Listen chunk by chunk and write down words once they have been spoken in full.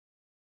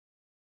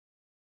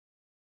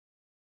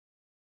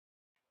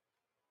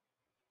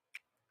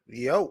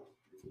Yo,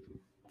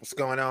 what's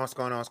going on? What's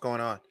going on? What's going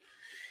on?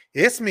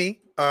 It's me,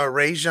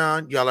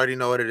 Rajon. Y'all already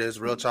know what it is.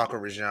 Real Talk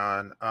with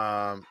Rajon.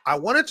 I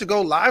wanted to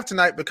go live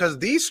tonight because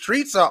these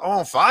streets are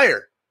on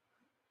fire.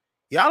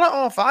 Y'all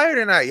are on fire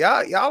tonight.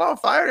 Y'all on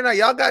fire tonight.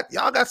 Y'all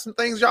got some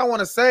things y'all want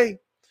to say,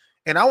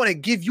 and I want to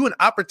give you an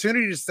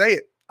opportunity to say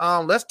it.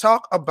 Let's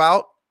talk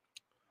about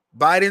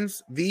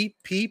Biden's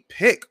VP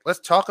pick. Let's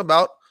talk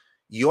about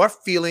your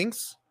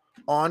feelings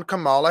on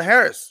Kamala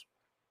Harris.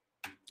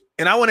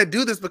 And I want to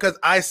do this because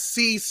I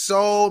see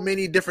so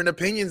many different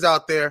opinions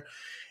out there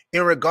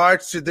in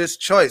regards to this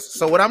choice.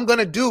 So what I'm going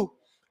to do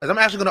is I'm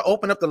actually going to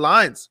open up the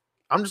lines.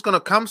 I'm just going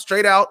to come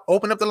straight out,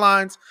 open up the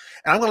lines,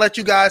 and I'm going to let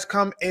you guys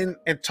come in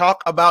and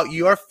talk about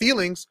your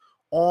feelings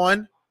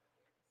on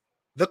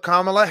the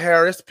Kamala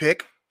Harris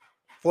pick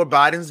for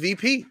Biden's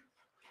VP.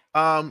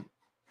 I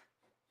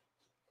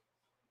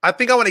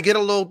think I want to get a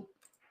little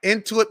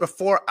into it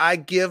before I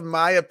give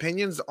my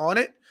opinions on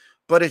it.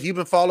 But if you've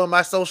been following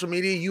my social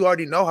media, you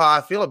already know how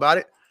I feel about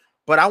it.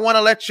 But I want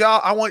to let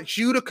y'all, I want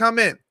you to come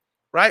in,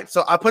 right?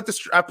 So I put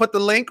the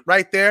link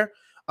right there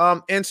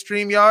in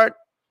StreamYard,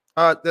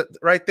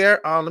 right there.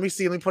 Let me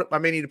see. I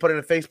may need to put it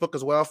in Facebook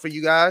as well for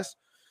you guys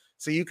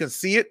so you can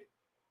see it.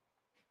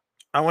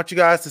 I want you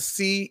guys to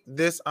see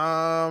this.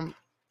 I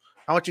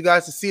want you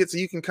guys to see it so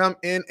you can come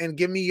in and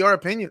give me your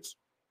opinions.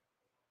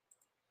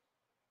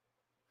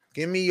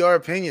 Give me your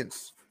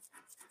opinions.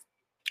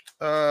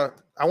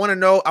 I want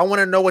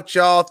to know what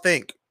y'all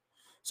think.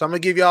 So I'm gonna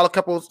give y'all a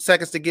couple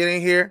seconds to get in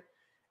here,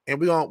 and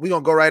we're gonna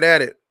go right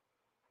at it.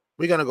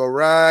 We're gonna go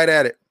right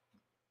at it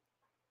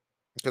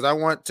because I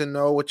want to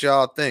know what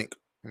y'all think.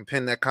 And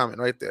pin that comment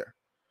right there.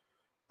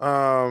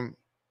 My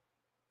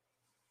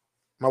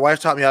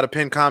wife taught me how to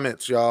pin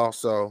comments, y'all.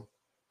 So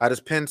I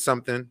just pinned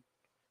something.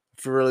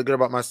 I feel really good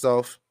about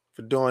myself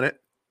for doing it.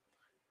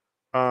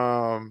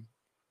 Let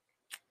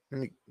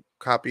me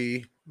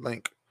copy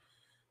link.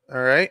 All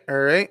right.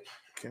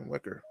 Kim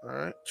Wicker. All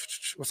right.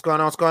 What's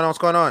going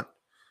on?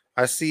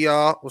 I see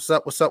y'all. What's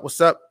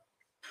up?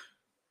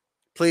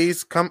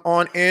 Please come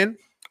on in.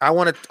 I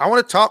want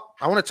to talk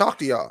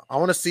to y'all. I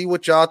want to see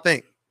what y'all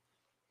think.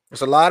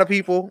 There's a lot of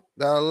people,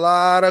 got a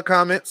lot of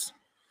comments.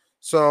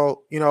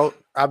 So,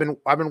 I've been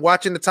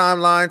watching the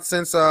timeline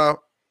since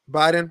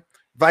Biden,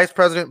 Vice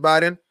President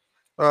Biden,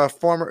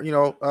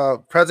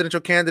 former,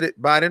 presidential candidate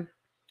Biden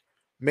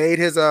made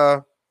his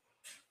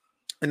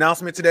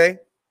announcement today.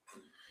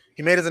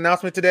 He made his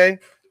announcement today,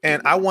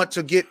 and I want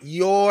to get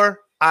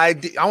your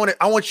idea.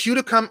 I want you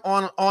to come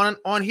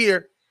on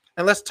here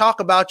and let's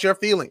talk about your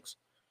feelings.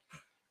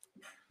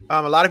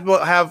 A lot of people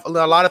have a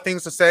lot of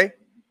things to say,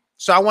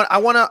 so I want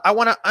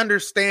to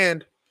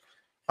understand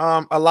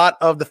a lot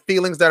of the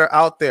feelings that are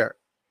out there.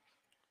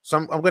 So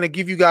I'm going to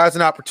give you guys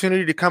an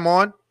opportunity to come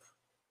on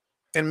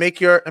and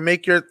make your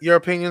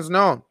opinions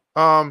known.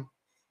 And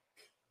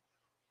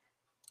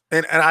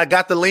I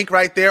got the link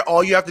right there.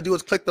 All you have to do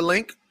is click the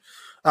link.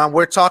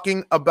 We're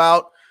talking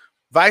about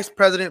Vice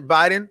President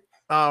Biden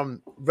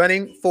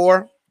running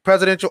for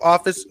presidential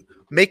office,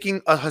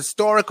 making a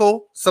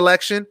historical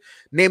selection,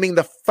 naming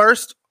the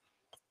first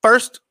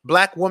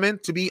Black woman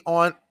to be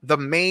on the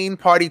main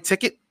party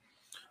ticket,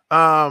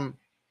 Kamala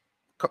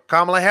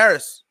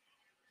Harris.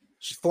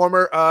 She's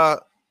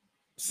former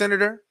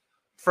senator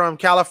from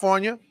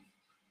California.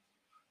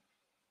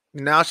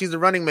 Now she's the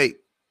running mate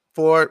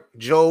for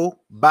Joe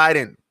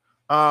Biden.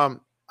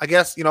 I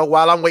guess,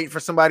 while I'm waiting for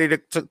somebody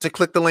to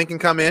click the link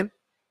and come in,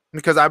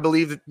 because I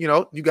believe that,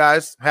 you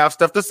guys have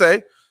stuff to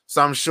say.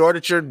 So I'm sure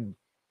that you're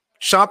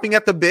chomping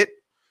at the bit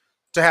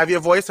to have your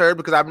voice heard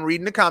because I've been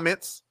reading the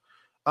comments.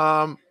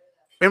 And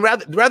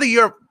whether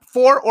you're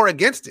for or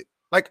against it,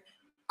 like,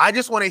 I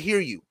just want to hear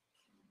you.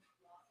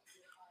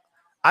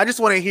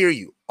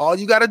 All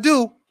you got to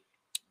do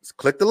is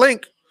click the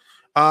link.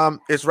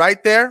 It's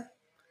right there.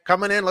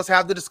 Coming in. Let's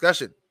have the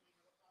discussion.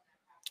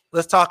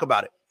 Let's talk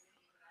about it.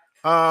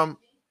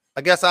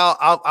 I guess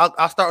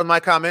I'll start with my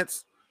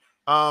comments.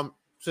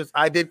 Since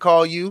I did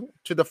call you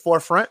to the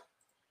forefront,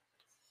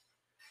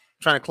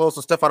 I'm trying to close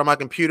some stuff out of my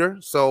computer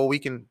so we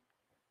can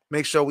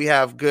make sure we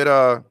have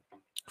good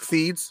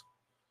feeds.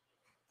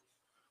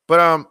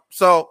 But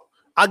so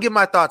I'll give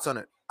my thoughts on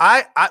it.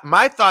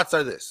 My thoughts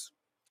are this.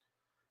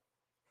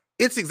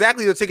 It's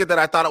exactly the ticket that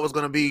I thought it was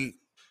going to be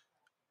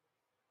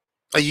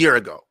a year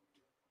ago.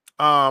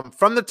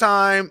 From the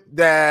time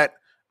that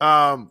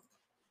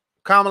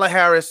Kamala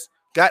Harris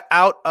got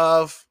out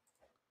of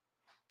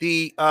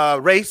the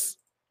race,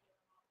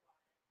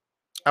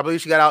 I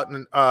believe she got out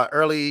in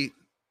early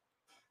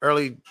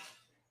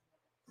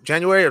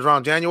January. It was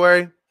around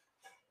January.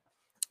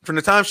 From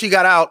the time she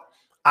got out,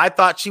 I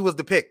thought she was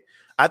the pick.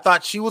 I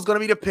thought she was going to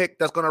be the pick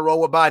that's going to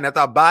roll with Biden. I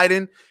thought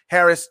Biden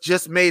Harris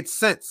just made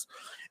sense.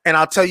 And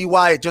I'll tell you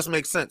why it just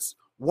makes sense.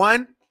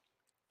 One,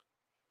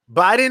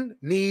 Biden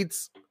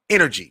needs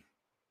energy.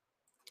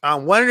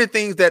 One of the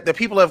things that the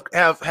people have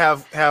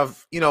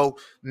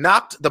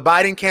knocked the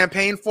Biden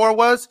campaign for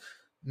was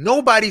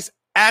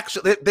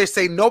they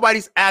say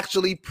nobody's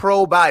actually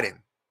pro-Biden.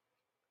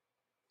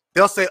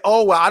 They'll say,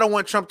 oh, well, I don't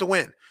want Trump to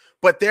win.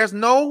 But there's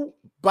no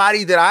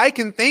anybody that I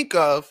can think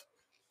of,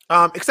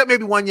 except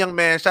maybe one young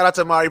man. Shout out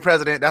to Amari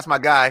President. That's my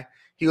guy.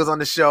 He was on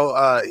the show.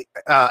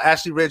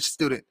 Ashley Ridge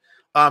student.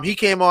 He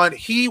came on.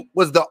 He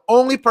was the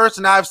only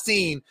person I've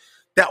seen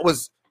that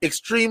was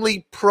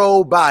extremely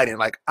pro Biden.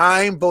 Like,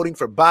 I'm voting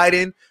for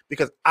Biden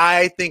because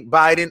I think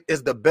Biden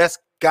is the best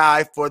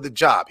guy for the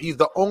job. He's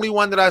the only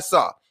one that I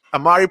saw.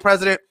 Amari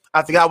President,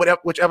 I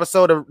forgot which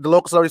episode of the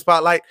Local Celebrity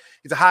Spotlight.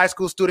 He's a high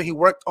school student. He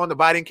worked on the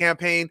Biden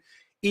campaign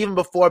even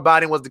before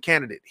Biden was the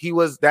candidate. He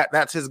was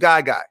that's his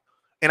guy.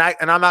 And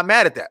I'm not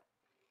mad at that.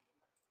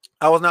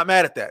 I was not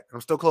mad at that.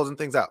 I'm still closing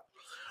things out.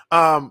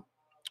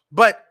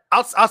 But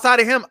outside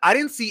of him, I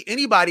didn't see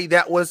anybody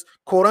that was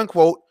quote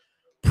unquote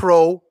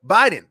pro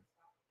Biden.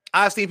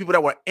 I've seen people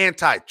that were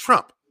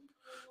anti-Trump.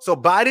 So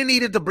Biden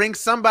needed to bring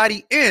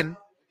somebody in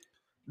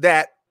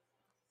that,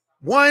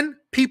 one,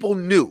 people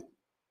knew.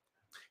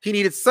 He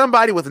needed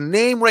somebody with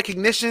name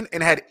recognition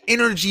and had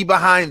energy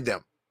behind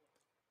them,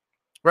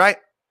 right?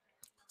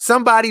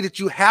 Somebody that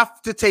you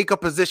have to take a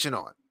position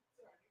on.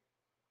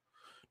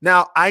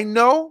 Now, I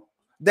know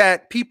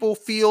that people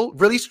feel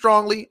really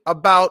strongly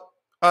about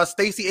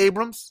Stacey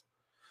Abrams,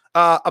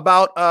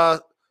 about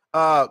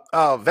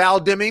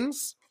Val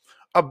Demings,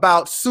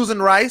 about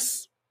Susan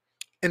Rice,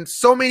 and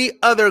so many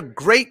other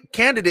great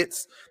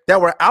candidates that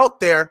were out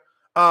there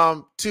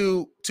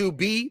to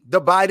be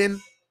the Biden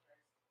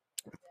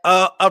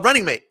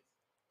running mate.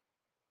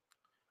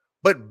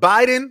 But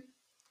Biden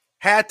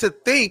had to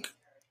think,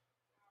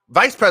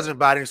 Vice President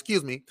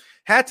Biden,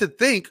 had to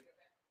think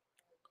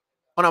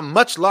on a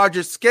much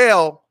larger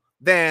scale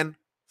than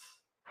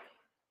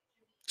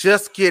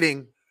just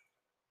getting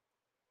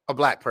a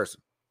black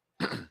person.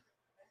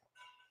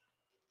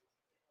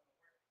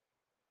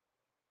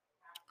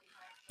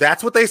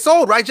 That's what they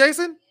sold, right,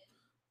 Jason?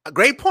 A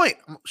great point.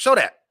 Show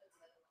that.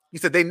 He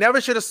said they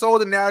never should have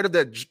sold the narrative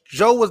that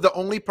Joe was the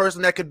only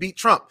person that could beat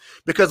Trump,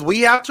 because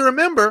we have to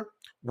remember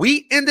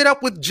we ended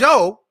up with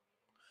Joe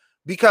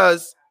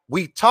because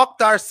we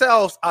talked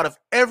ourselves out of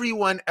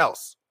everyone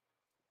else.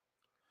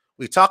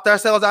 We talked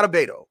ourselves out of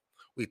Beto.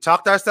 We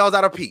talked ourselves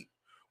out of Pete.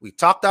 We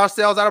talked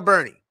ourselves out of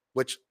Bernie,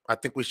 which I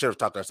think we should have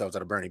talked ourselves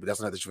out of Bernie, but that's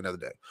another issue for another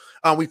day.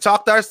 We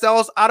talked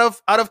ourselves out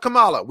of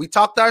Kamala. We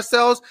talked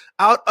ourselves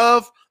out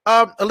of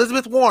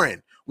Elizabeth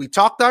Warren. We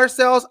talked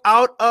ourselves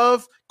out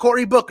of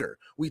Cory Booker.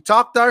 We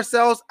talked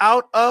ourselves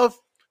out of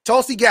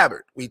Tulsi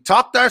Gabbard. We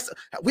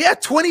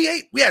had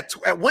 28. We had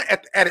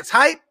at its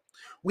height,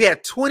 we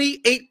had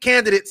 28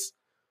 candidates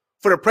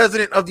for the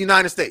president of the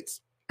United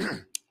States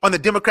on the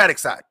Democratic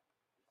side.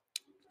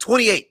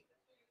 28.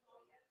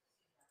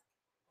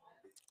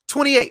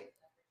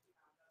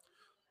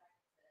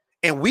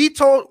 And we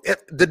told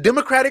the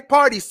Democratic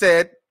Party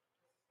said,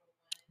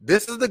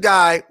 this is the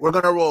guy we're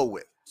going to roll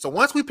with. So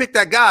once we picked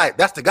that guy,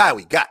 that's the guy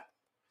we got.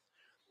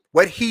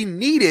 What he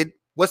needed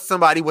was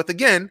somebody with,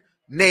 again,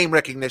 name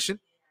recognition.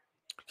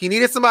 He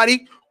needed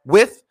somebody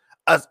with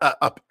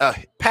a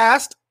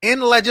past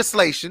in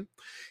legislation.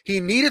 He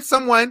needed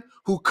someone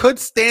who could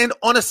stand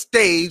on a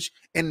stage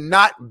and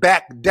not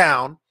back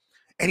down.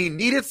 And he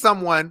needed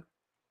someone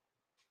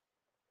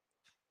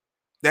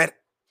that,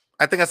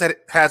 I think I said it,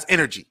 has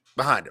energy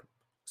behind him.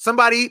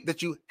 Somebody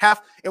that you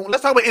have, and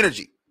let's talk about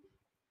energy.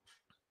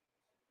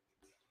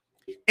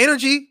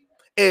 Energy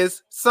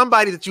is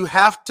somebody that you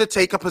have to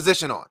take a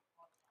position on.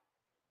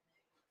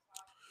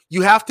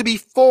 You have to be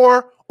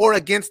for or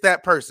against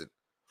that person.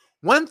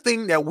 One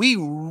thing that we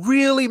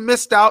really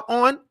missed out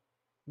on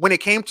when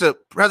it came to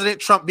President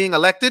Trump being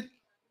elected,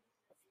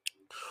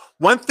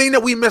 one thing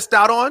that we missed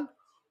out on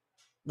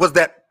was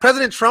that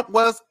President Trump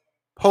was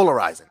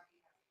polarizing.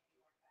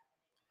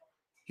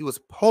 He was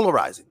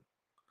polarizing.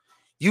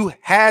 You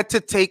had to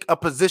take a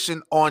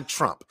position on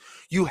Trump.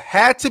 You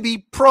had to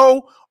be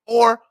pro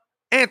or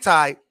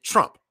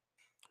anti-Trump.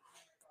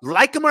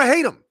 Like him or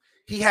hate him,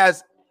 he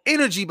has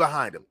energy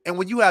behind him. And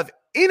when you have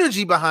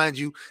energy behind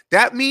you,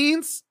 that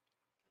means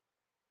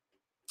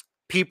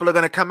people are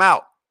going to come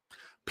out.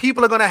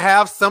 People are going to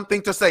have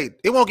something to say.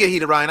 It won't get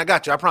heated, Ryan. I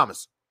got you. I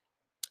promise.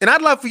 And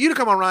I'd love for you to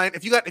come on, Ryan.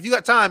 If you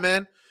got time,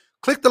 man,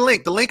 click the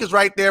link. The link is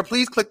right there.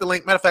 Please click the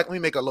link. Matter of fact, let me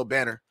make a little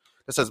banner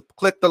that says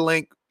click the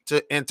link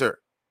to enter.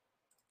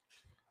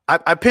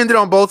 I pinned it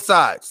on both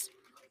sides.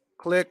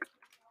 Click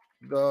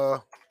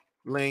the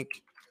link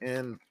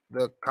in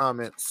the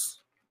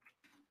comments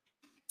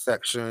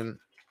section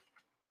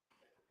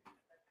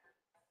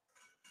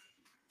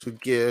to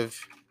give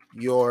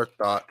your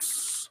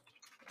thoughts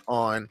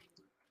on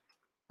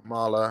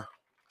Kamala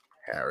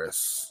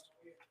Harris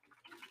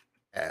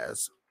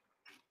as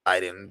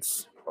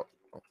Biden's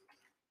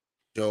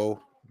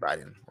Joe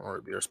Biden,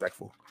 or be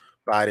respectful,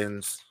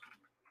 Biden's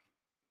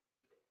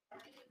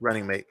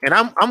running mate. And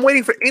I'm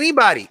waiting for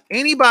anybody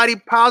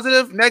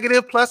positive,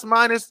 negative, plus,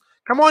 minus.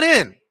 Come on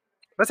in.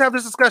 Let's have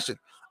this discussion.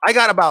 I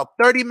got about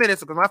 30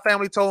 minutes because my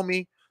family told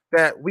me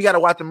that we got to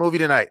watch a movie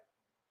tonight.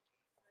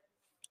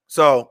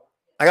 So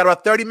I got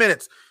about 30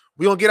 minutes.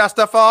 We're going to get our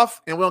stuff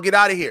off and we'll get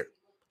out of here.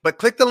 But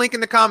click the link in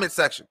the comment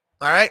section.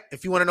 All right.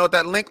 If you want to know what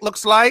that link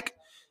looks like,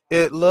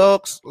 it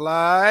looks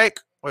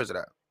like, where's it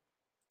at?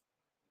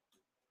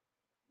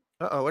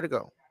 Where'd it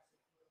go?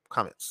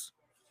 Comments.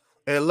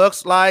 It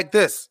looks like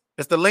this.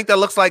 It's the link that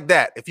looks like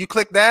that. If you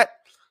click that,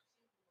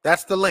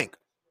 that's the link,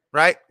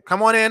 right?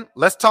 Come on in.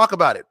 Let's talk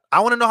about it. I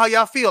want to know how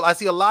y'all feel. I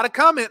see a lot of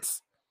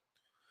comments.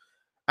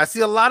 I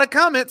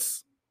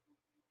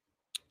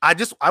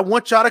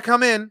want y'all to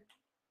come in,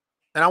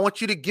 and I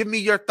want you to give me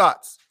your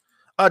thoughts.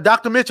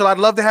 Dr. Mitchell, I'd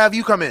love to have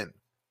you come in.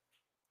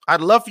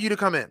 I'd love for you to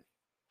come in.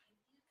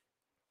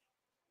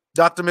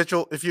 Dr.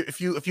 Mitchell,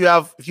 if you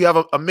have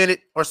a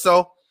minute or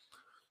so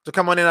to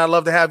come on in, I'd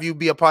love to have you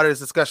be a part of this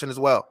discussion as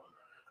well.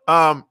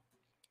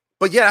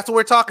 But yeah, that's what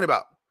we're talking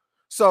about.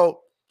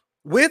 So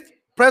with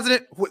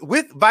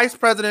Vice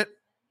President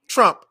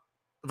Trump,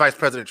 I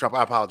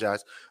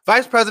apologize.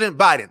 Vice President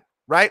Biden,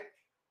 right?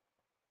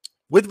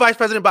 With Vice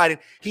President Biden,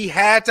 he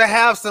had to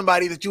have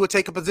somebody that you would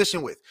take a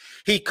position with.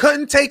 He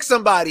couldn't take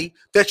somebody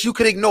that you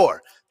could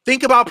ignore.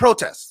 Think about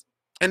protests.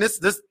 And it's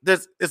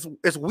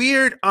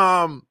weird.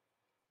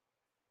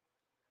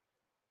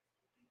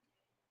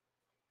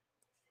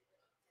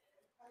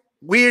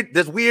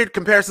 There's weird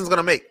comparisons going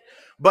to make.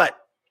 But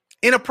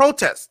in a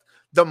protest,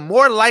 the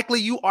more likely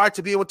you are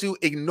to be able to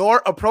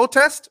ignore a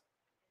protest,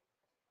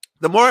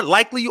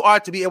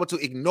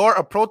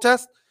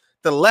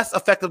 the less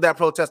effective that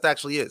protest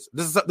actually is.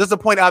 This is a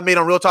point I've made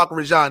on Real Talk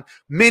with Rajan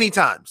many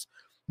times.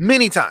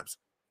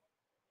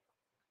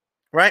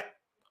 Right?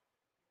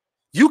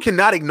 You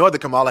cannot ignore the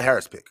Kamala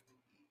Harris pick.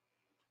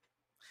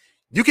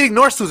 You can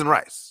ignore Susan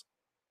Rice.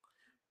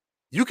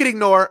 You can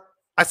ignore,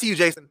 I see you,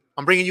 Jason.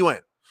 I'm bringing you in.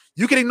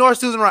 You can ignore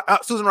Susan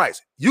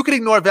Rice. You can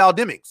ignore Val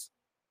Demings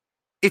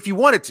if you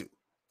wanted to.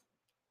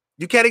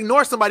 You can't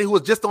ignore somebody who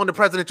was just on the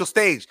presidential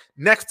stage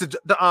next to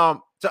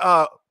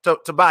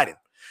Biden.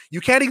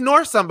 You can't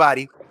ignore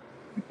somebody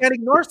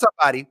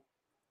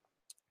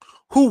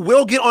who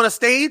will get on a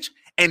stage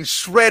and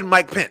shred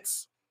Mike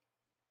Pence,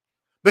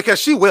 because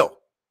she will.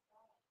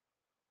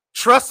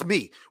 Trust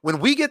me, when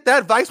we get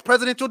that vice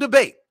presidential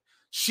debate,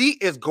 she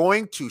is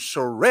going to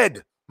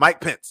shred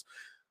Mike Pence.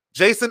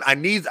 Jason, I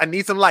need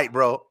some light,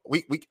 bro.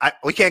 We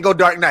can't go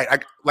dark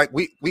night.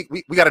 We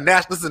got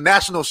this is a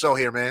national show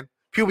here, man.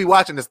 People be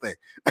watching this thing.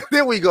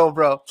 There we go,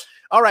 bro.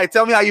 All right,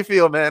 tell me how you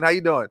feel, man. How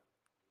you doing?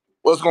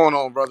 What's going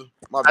on, brother?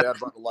 My bad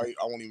about the light.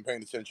 I wasn't even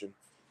paying attention.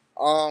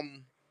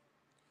 I'm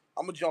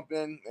gonna jump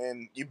in,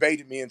 and you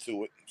baited me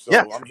into it, so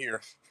yeah. I'm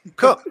here.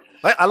 Cool.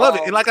 I love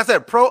it. And like I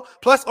said, pro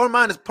plus or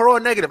minus, pro or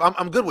negative,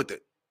 I'm good with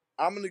it.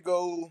 I'm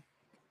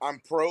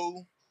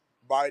pro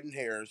Biden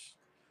Harris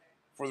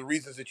for the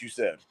reasons that you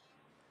said.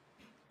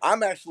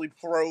 I'm actually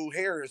pro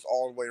Harris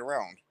all the way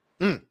around.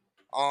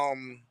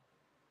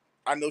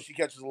 I know she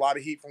catches a lot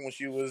of heat from when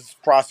she was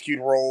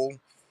prosecutor role.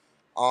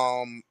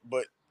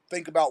 But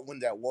think about when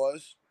that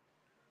was.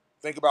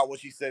 Think about what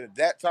she said at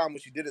that time,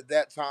 what she did at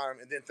that time,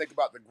 and then think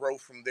about the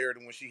growth from there to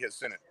when she hit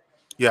Senate.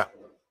 Yeah.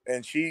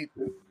 And she,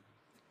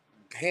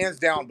 hands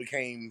down,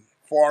 became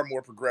far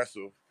more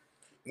progressive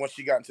once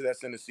she got into that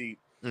Senate seat.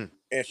 And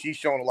she's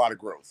shown a lot of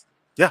growth.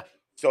 Yeah.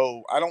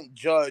 So I don't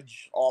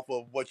judge off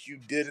of what you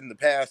did in the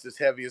past as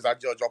heavy as I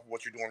judge off of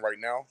what you're doing right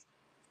now.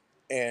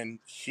 And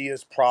she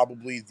is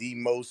probably the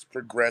most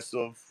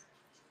progressive,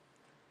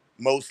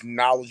 most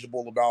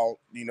knowledgeable about,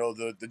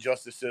 the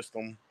justice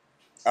system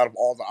out of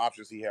all the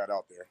options he had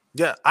out there.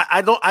 Yeah,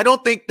 I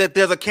don't think that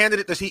there's a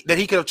candidate that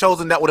he could have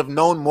chosen that would have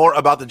known more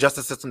about the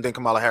justice system than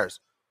Kamala Harris.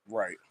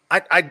 Right.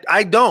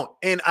 I don't.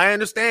 And I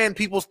understand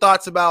people's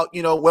thoughts about,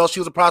 well, she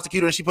was a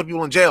prosecutor and she put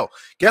people in jail.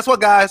 Guess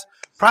what, guys?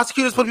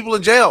 Prosecutors put people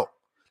in jail.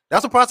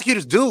 That's what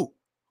prosecutors do.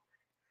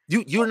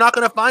 You're not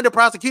going to find a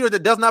prosecutor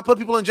that does not put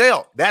people in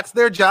jail. That's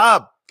their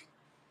job.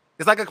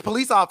 It's like a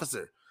police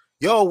officer.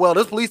 Well,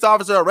 this police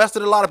officer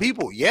arrested a lot of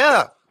people.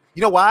 Yeah.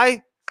 You know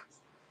why?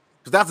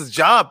 Because that's his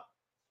job.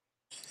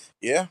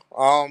 Yeah.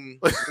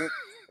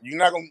 You're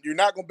not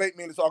gonna bait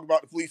me into talk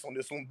about the police on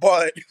this one,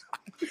 but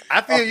I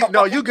feel you.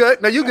 No, you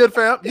good. No, you good,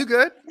 fam. You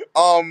good.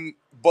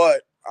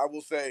 But I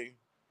will say,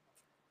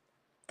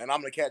 and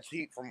I'm gonna catch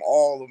heat from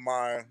all of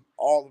my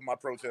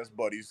protest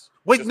buddies.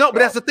 Wait, no, but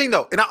that's the thing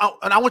though, and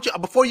I want you,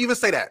 before you even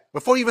say that,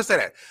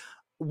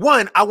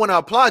 one, I want to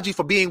applaud you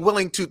for being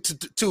willing to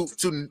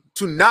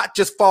not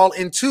just fall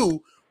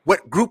into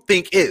what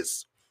groupthink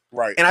is.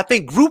 Right. And I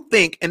think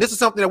groupthink, and this is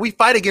something that we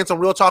fight against on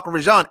Real Talk with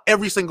Rajan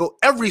every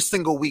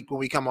single week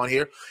when we come on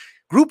here.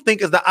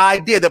 Groupthink is the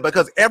idea that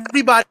because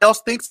everybody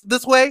else thinks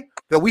this way,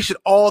 that we should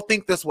all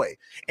think this way.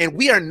 And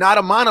we are not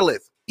a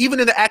monolith.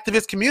 Even in the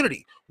activist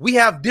community, we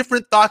have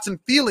different thoughts and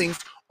feelings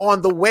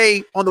on the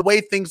way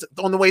things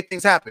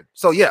happen.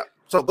 So yeah.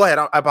 So go ahead.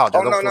 I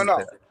apologize. Oh,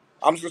 no.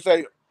 I'm just gonna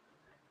say,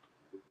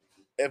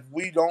 if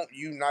we don't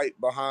unite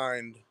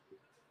behind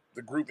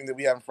the grouping that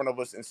we have in front of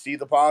us and see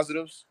the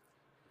positives,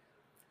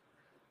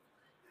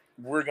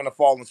 we're going to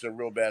fall into a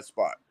real bad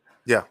spot.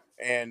 Yeah.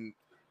 And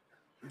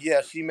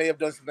yeah, she may have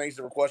done some things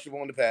that were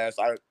questionable in the past.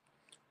 A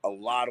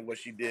lot of what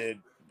she did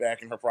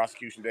back in her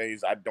prosecution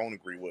days, I don't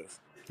agree with.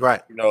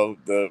 Right. There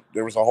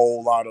was a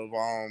whole lot of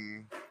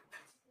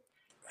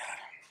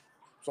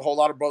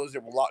brothers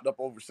that were locked up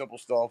over simple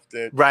stuff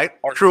that right.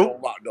 are True. still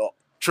locked up.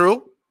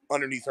 True.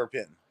 Underneath her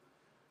pen.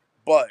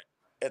 But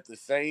at the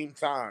same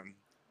time,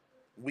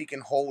 we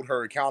can hold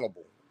her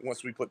accountable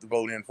once we put the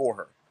vote in for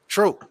her.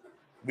 True.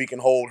 We can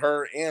hold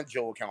her and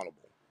Joe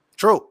accountable.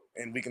 True.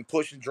 And we can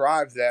push and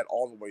drive that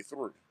all the way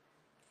through.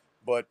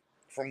 But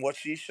from what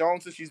she's shown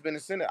since she's been in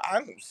Senate, I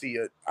don't see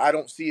it. I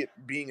don't see it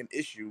being an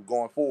issue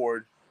going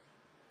forward,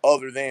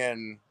 other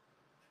than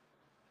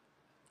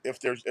if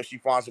she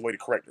finds a way to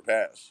correct her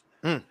past.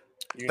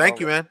 Thank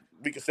you, man.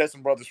 We can set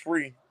some brothers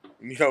free.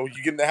 You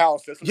get in the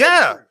house. Set some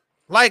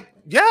like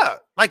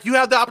you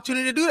have the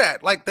opportunity to do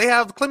that. Like they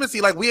have clemency.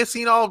 Like we have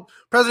seen all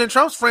President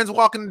Trump's friends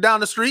walking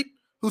down the street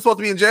who's supposed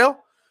to be in jail.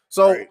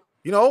 So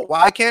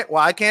why can't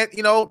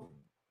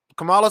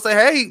Kamala say,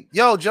 hey,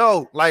 yo,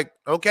 Joe, like,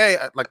 okay,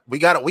 like we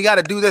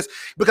gotta do this,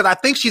 because I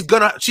think she's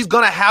gonna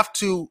have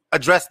to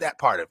address that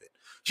part of it.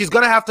 She's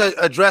gonna have to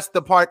address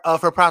the part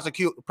of her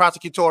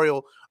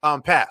prosecutorial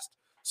past.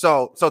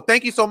 So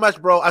thank you so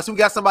much, bro. I see we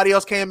got somebody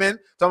else came in,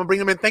 so I'm gonna bring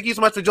them in. Thank you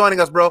so much for joining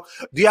us, bro.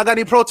 Do y'all got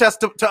any protests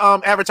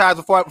to advertise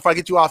before I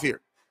get you off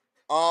here?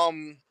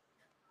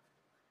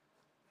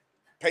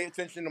 Pay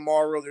attention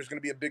tomorrow. There's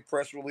gonna be a big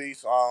press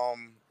release.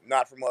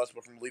 Not from us,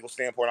 but from a legal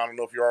standpoint. I don't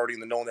know if you're already in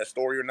the know on that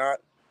story or not.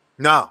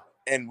 No.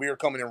 And we're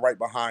coming in right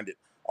behind it.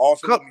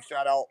 Also, let me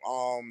shout out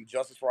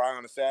Justice for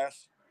Ayanna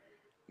Sass,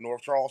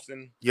 North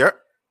Charleston. Yep.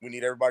 We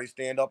need everybody to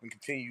stand up and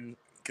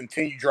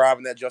continue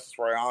driving that justice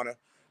for Ayanna.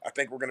 I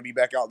think we're going to be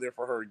back out there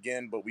for her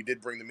again, but we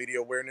did bring the media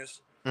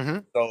awareness.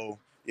 So,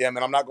 yeah,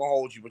 man, I'm not going to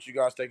hold you, but you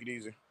guys take it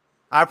easy.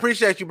 I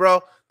appreciate you,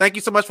 bro. Thank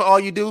you so much for all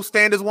you do.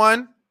 Stand as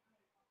one.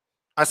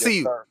 I see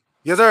you. Sir.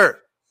 Yes, sir.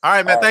 All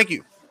right, man. Thank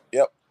you.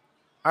 Yep.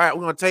 All right,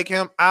 we're going to take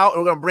him out.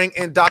 We're going to bring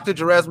in Dr.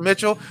 Jerez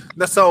Mitchell.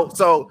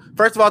 So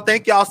first of all,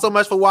 thank y'all so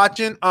much for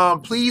watching.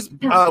 Please,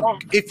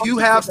 if you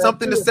have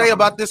something to say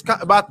about this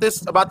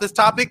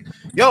topic,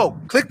 yo,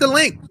 click the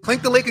link.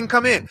 Click the link and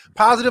come in.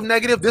 Positive,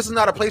 negative. This is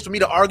not a place for me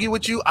to argue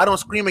with you. I don't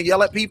scream and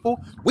yell at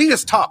people. We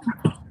just talk.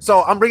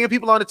 So I'm bringing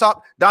people on to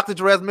talk. Dr.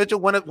 Jerez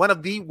Mitchell, one of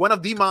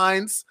the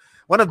minds,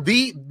 one of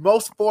the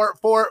most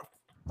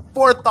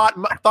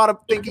thought of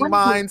thinking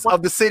minds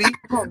of the city.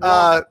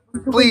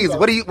 Please,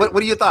 what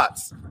are your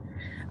thoughts?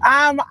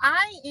 I'm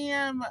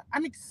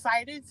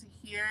excited to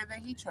hear that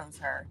he chose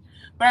her,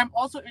 but I'm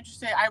also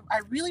interested.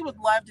 I really would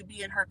love to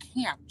be in her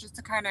camp just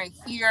to kind of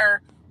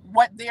hear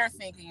what they're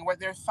thinking,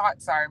 what their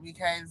thoughts are,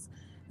 because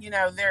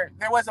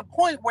there was a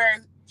point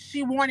where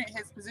she wanted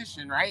his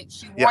position, right?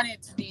 She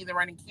wanted to be the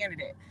running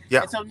candidate.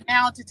 And so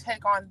now to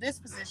take on this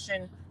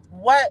position,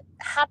 what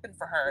happened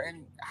for her,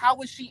 and how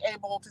was she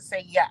able to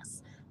say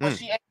yes? Was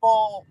she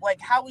able,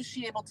 how was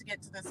she able to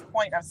get to this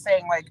point of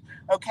saying,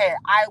 okay,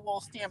 I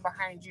will stand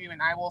behind you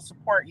and I will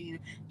support you,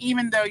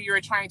 even though you were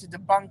trying to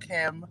debunk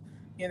him,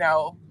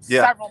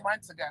 several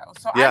months ago.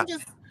 So I'm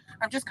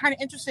just kind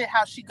of interested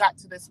how she got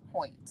to this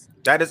point.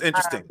 That is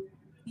interesting.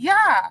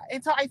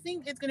 And so I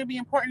think it's going to be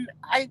important.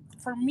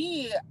 For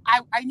me,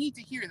 I need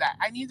to hear that.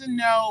 I need to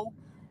know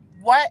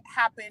what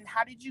happened,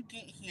 how did you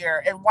get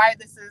here, and why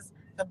this is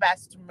the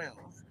best move.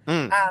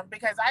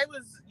 Because I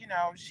was,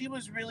 she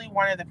was really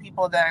one of the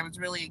people that I was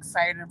really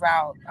excited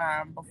about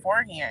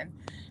beforehand.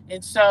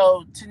 And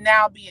so to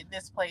now be at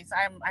this place,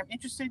 I'm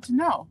interested to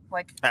know,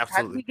 Absolutely.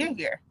 How did we get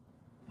here?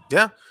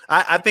 Yeah,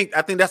 I think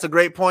that's a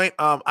great point.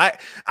 I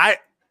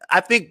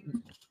think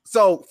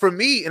so for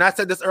me, and I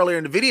said this earlier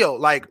in the video,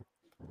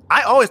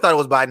 I always thought it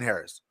was Biden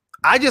Harris.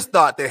 I just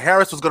thought that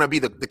Harris was going to be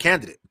the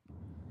candidate.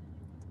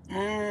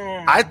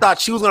 I thought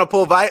she was going to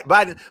pull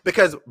Biden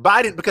because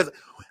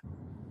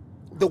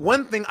the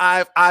one thing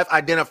I've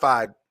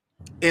identified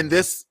in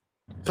this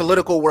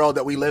political world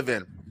that we live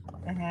in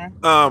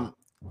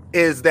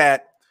is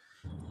that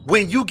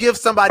when you give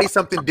somebody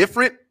something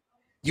different,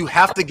 you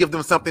have to give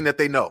them something that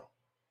they know.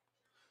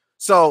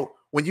 So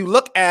when you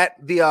look at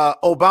the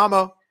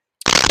Obama,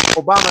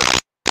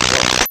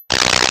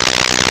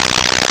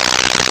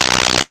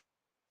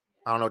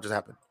 I don't know what just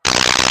happened.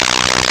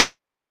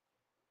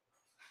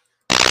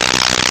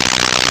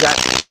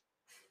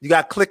 You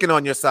got clicking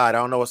on your side. I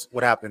don't know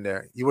what happened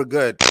there. You were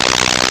good.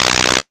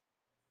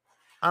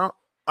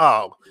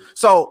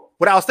 So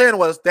what I was saying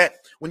was that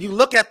when you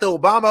look at the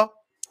Obama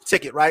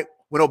ticket, right?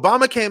 When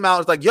Obama came out,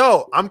 it's like,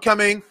 yo, I'm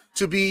coming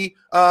to be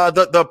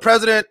the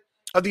president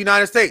of the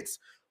United States.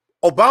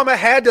 Obama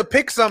had to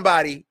pick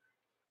somebody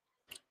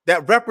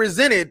that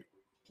represented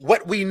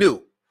what we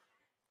knew.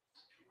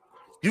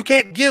 You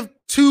can't give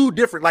two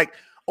different,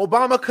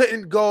 Obama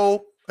couldn't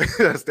go,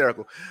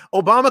 hysterical.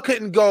 Obama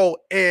couldn't go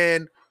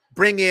and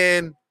bring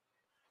in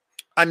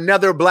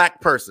another black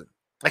person.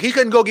 He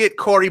couldn't go get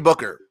Cory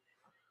Booker,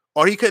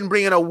 or he couldn't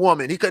bring in a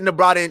woman. He couldn't have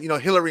brought in,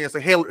 Hillary and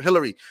say, hey,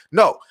 Hillary.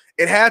 No,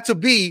 it had to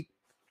be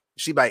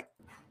she bank.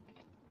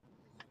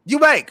 You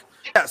bank.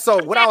 Yeah,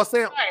 so what I was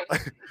saying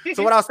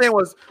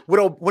was when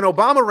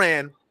Obama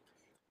ran,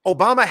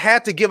 Obama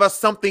had to give us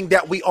something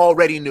that we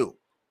already knew.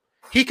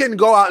 He couldn't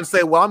go out and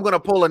say, well, I'm going to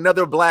pull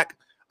another black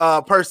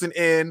person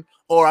in,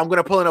 or I'm going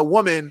to pull in a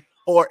woman,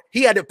 or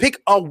he had to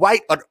pick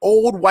an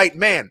old white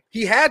man.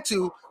 He had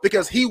to,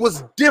 because he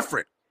was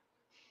different,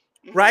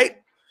 right?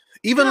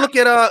 Even look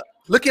at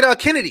Look at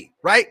Kennedy,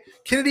 right?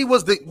 Kennedy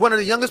was one of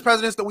the youngest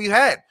presidents that we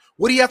had.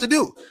 What do you have to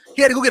do?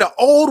 He had to go get an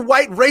old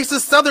white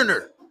racist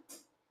Southerner.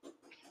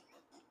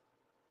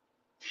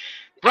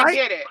 Right? I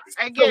get it.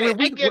 I get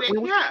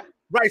it. Yeah.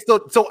 Right.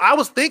 So I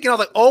was thinking, I was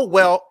like, oh,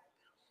 well,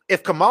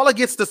 if Kamala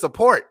gets the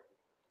support,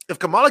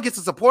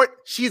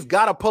 she's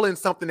got to pull in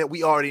something that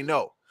we already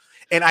know.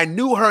 And I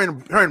knew her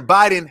and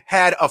Biden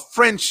had a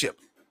friendship.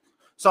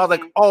 So I was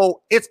like,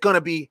 oh, it's going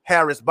to be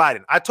Harris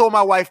Biden. I told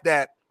my wife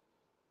that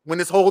when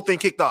this whole thing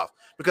kicked off,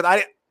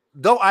 because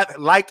though I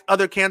liked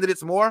other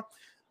candidates more,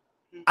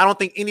 I don't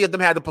think any of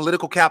them had the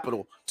political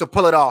capital to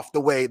pull it off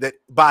the way that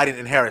Biden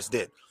and Harris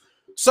did.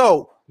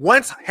 So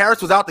once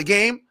Harris was out the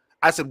game,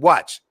 I said,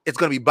 watch, it's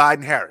going to be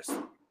Biden-Harris.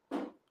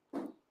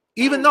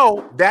 Even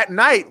though that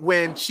night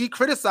when she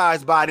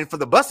criticized Biden for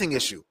the busing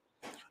issue,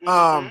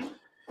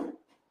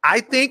 I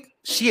think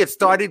she had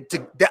started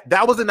to,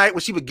 that was the night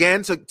when she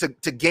began to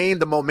gain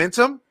the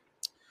momentum.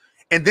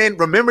 And then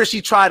remember,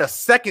 she tried a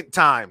second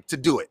time to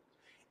do it.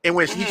 And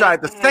when she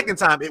tried the second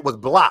time, it was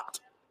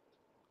blocked.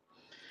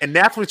 And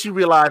that's when she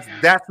realized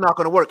that's not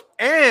going to work.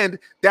 And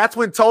that's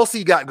when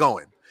Tulsi got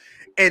going.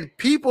 And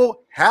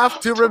people have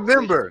to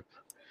remember,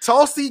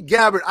 Tulsi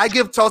Gabbard, I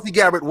give Tulsi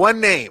Gabbard one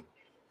name.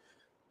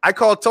 I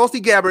call Tulsi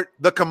Gabbard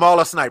the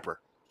Kamala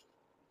sniper.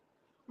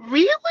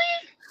 Really?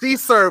 She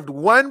served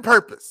one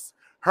purpose.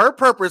 Her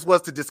purpose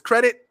was to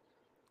discredit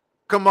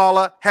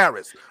Kamala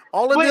Harris.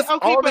 All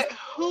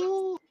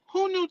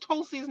who knew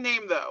Tulsi's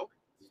name though?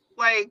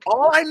 Like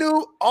all I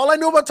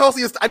knew about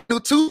Tulsi is I knew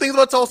two things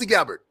about Tulsi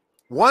Gabbard.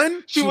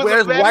 One, she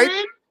wears white.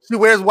 She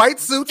wears white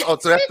suits. Oh,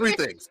 so that's three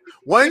things.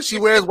 One, she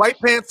wears white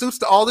pantsuits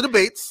to all the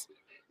debates.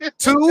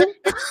 Two,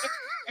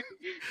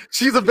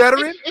 she's a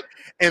veteran.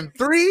 And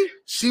three,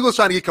 she was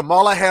trying to get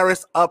Kamala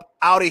Harris up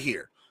out of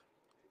here.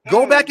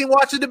 Go back and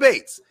watch the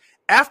debates.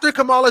 After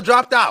Kamala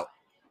dropped out,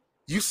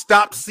 you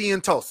stopped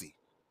seeing Tulsi.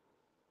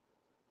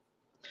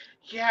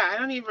 Yeah, I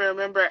don't even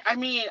remember. I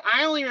mean,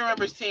 I only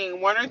remember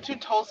seeing one or two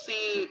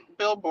Tulsi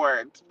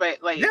billboards, but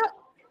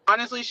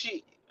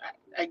honestly,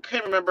 I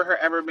couldn't remember her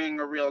ever being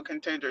a real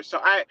contender.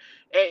 So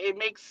it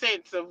makes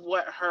sense of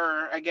what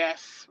her, I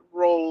guess,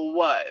 role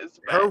was.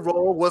 But her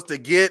role was to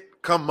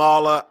get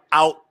Kamala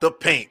out the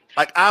paint.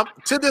 Like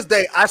to this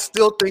day, I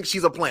still think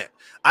she's a plant.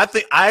 I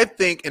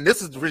think, and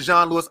this is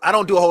Rajon Lewis. I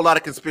don't do a whole lot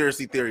of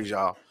conspiracy theories,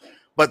 y'all.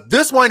 But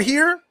this one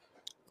here,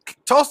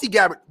 Tulsi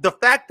Gabbard, the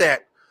fact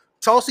that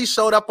Tulsi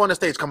showed up on the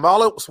stage,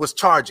 Kamala was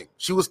charging.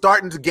 She was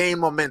starting to gain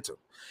momentum.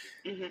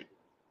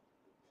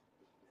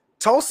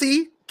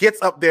 Tulsi gets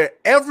up there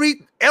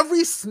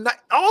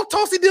all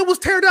Tulsi did was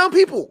tear down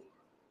people.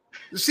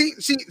 She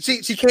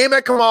came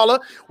at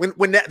Kamala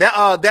when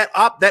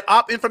that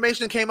op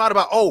information came out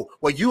about, oh,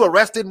 well, you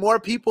arrested more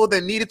people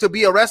than needed to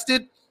be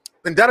arrested,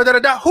 and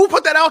da. Who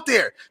put that out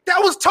there? That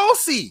was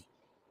Tulsi.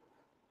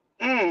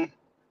 That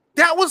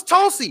was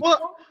Tulsi.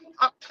 Well,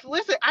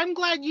 listen, I'm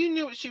glad you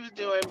knew what she was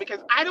doing because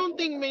I don't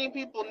think many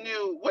people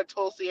knew what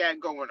Tulsi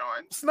had going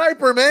on.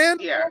 Sniper, man.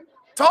 Yeah.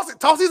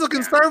 Tulsi's a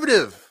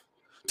conservative.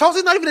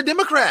 Tulsi's not even a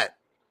Democrat.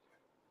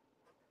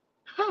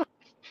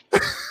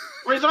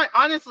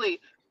 Honestly,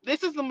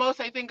 this is the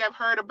most I think I've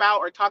heard about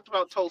or talked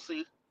about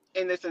Tulsi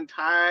in this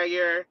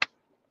entire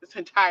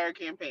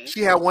campaign.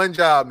 She had one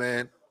job,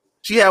 man.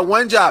 She had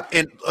one job.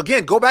 And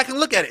again, go back and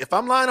look at it. If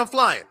I'm lying, I'm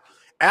flying.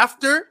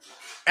 After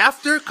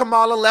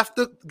Kamala left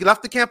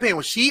the campaign,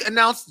 when she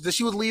announced that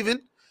she was leaving,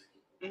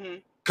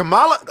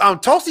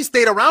 Tulsi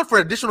stayed around for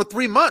an additional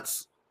 3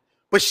 months,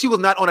 but she was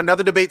not on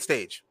another debate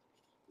stage.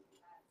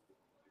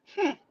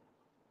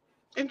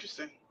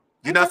 Interesting.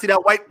 You did not see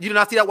that white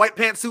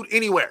pantsuit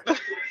anywhere. That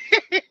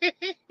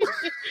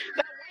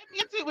white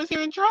pantsuit was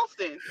here in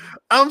Charleston.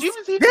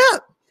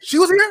 She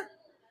was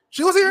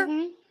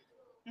here.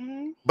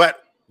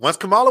 But once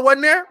Kamala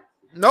wasn't there,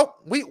 nope,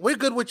 we're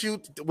good with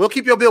you. We'll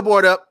keep your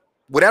billboard up.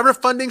 Whatever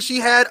funding she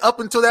had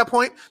up until that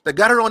point that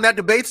got her on that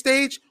debate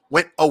stage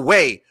went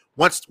away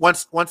once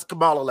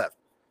Kamala left.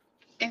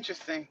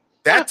 Interesting.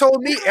 That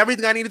told me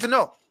everything I needed to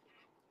know.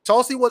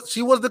 Tulsi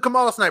was the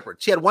Kamala sniper.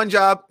 She had one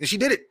job and she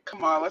did it.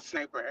 Kamala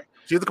sniper.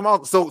 She was the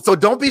Kamala. So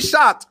don't be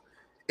shocked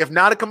if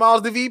now that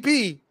Kamala's the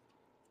VP,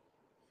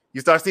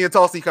 you start seeing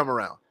Tulsi come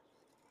around.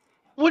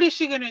 What is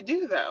she gonna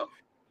do though?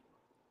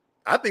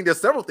 I think there's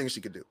several things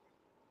she could do.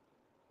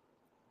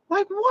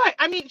 Like what?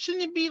 I mean,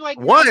 shouldn't it be like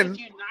one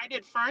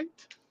united front?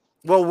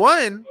 Well,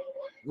 one,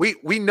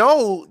 we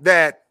know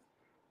that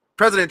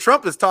President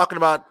Trump is talking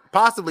about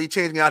possibly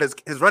changing out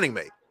his running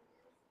mate.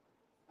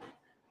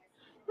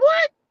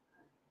 What?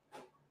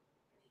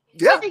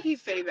 Yeah. Why did he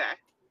say that?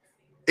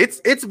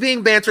 It's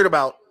being bantered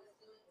about.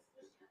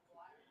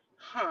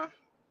 Huh.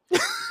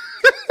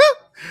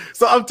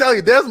 So I'm telling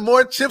you, there's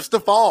more chips to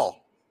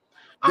fall.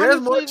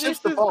 There's more chips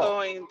to fall.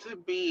 Going to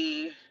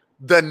be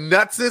the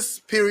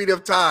nutsest period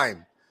of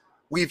time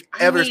we've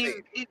ever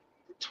seen.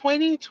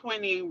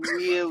 2020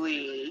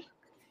 really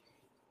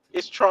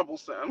is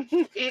troublesome.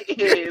 It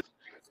is.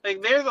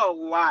 Like, there's a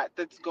lot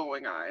that's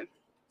going on.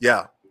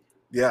 Yeah.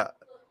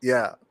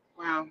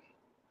 Wow.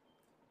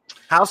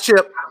 How's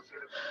Chip?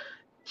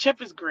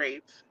 Chip is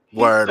great. He's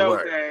so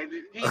good.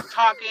 He's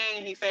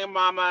talking, he's saying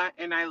mama,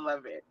 and I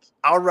love it.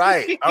 All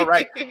right.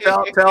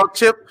 Tell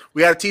Chip,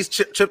 we got to teach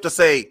Chip to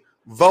say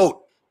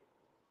vote.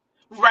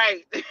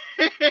 Right.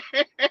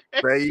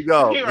 There you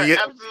go.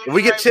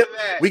 We get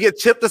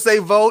Chip to say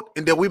vote,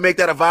 and then we make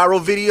that a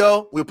viral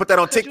video. We put that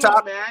on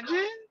TikTok. You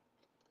imagine?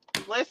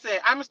 Listen,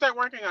 I'm gonna start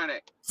working on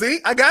it. See,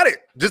 I got it.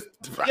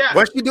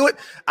 Once you do it,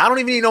 I don't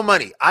even need no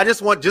money. I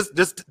just want just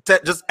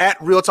at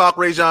Real Talk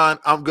Rajon.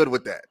 I'm good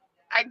with that.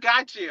 I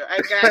got you.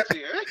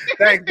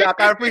 Thanks, Doc.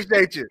 I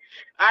appreciate you.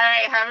 All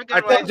right, have a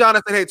good one. I tell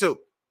Jonathan hey too.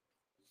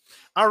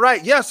 All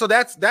right, yeah. So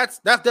that's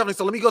definitely.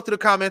 So let me go through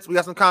the comments. We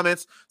got some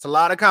comments. It's a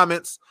lot of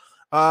comments.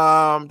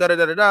 Ryan.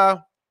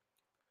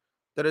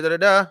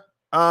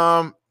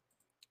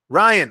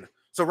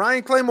 So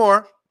Ryan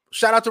Claymore.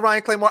 Shout out to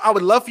Ryan Claymore. I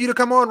would love for you to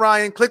come on,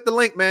 Ryan. Click the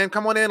link, man.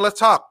 Come on in. Let's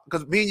talk.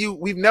 Because me and you,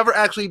 we've never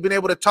actually been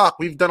able to talk.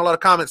 We've done a lot of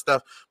comment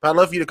stuff, but I'd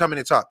love for you to come in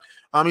and talk.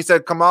 He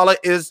said Kamala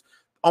is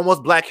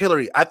almost Black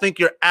Hillary. I think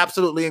you're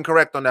absolutely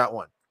incorrect on that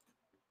one.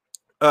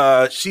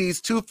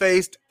 She's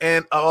two-faced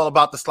and all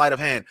about the sleight of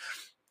hand.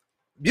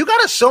 You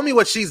got to show me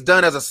what she's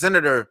done as a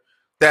senator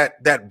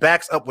that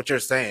backs up what you're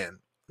saying.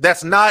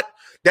 That's not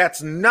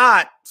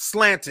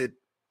slanted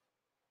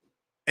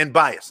and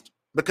biased,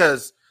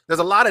 because there's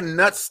a lot of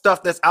nuts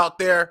stuff that's out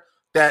there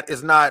that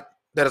is not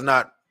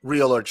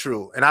real or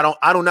true. And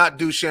I do not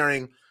do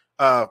sharing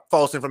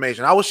false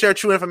information. I will share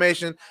true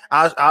information.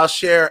 I'll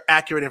share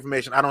accurate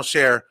information. I don't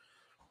share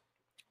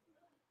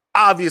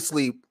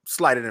obviously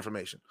slighted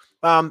information.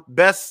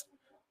 Best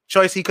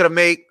choice he could have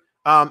made,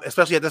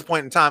 especially at this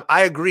point in time.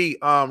 I agree,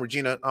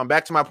 Regina.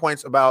 Back to my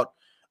points about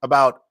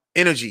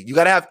energy. You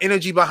got to have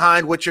energy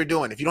behind what you're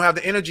doing. If you don't have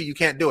the energy, you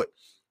can't do it.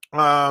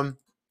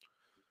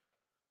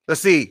 Let's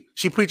see.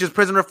 She preaches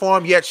prison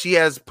reform, yet she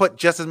has put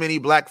just as many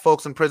Black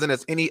folks in prison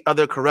as any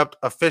other corrupt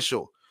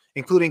official,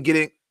 including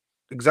getting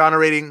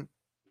exonerating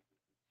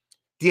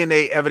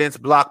DNA evidence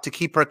blocked to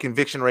keep her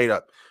conviction rate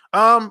up.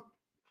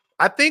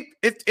 I think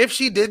if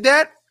she did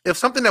that,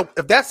 if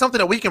that's something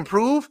that we can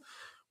prove,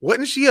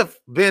 wouldn't she have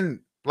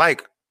been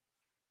like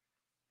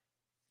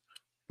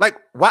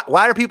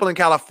why are people in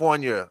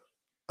California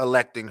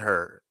electing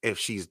her if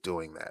she's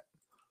doing that?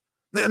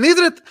 And these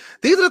are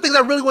the things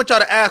I really want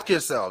y'all to ask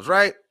yourselves,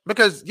 right?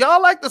 Because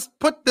y'all like to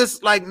put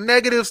this like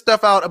negative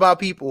stuff out about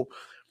people.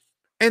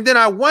 And then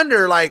I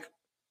wonder, like,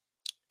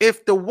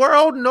 if the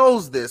world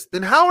knows this,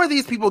 then how are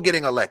these people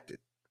getting elected?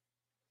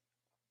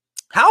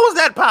 How is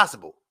that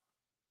possible?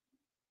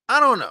 I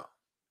don't know.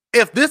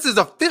 If this is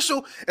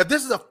official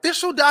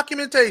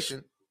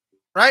documentation,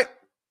 right?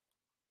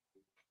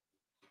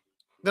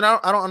 Then I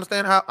don't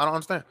understand how. I don't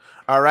understand.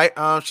 All right.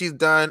 She's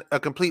done a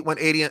complete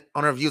 180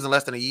 on her views in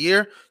less than a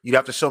year. You'd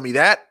have to show me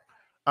that.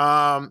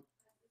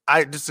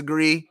 I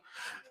disagree.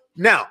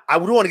 Now, I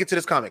would want to get to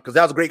this comment because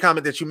that was a great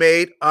comment that you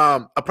made.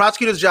 A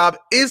prosecutor's job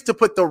is to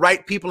put the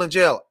right people in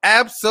jail.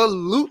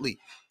 Absolutely.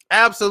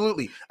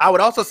 Absolutely. I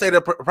would also say that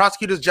a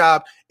prosecutor's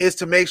job is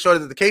to make sure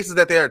that the cases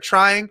that they are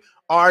trying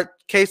are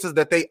cases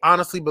that they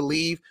honestly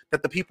believe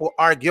that the people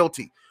are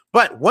guilty.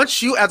 But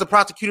once you, as a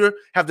prosecutor,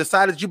 have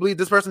decided you believe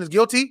this person is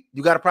guilty,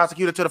 you got to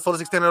prosecute it to the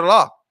fullest extent of the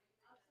law.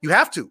 You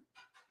have to.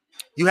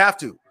 You have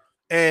to.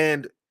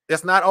 And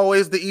it's not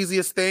always the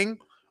easiest thing.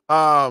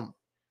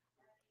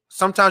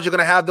 Sometimes you're going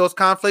to have those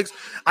conflicts.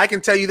 I can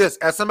tell you this.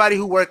 As somebody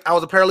who worked, I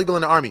was a paralegal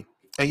in the Army.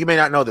 And you may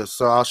not know this,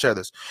 so I'll share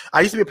this.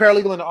 I used to be a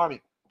paralegal in the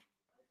Army.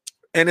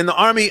 And in the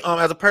Army,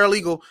 as a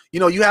paralegal,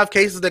 you have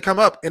cases that come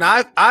up. And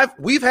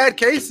we've had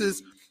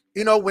cases,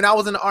 when I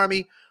was in the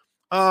Army,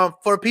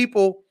 for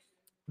people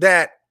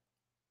that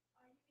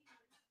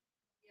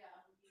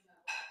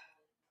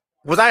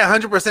was I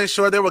 100%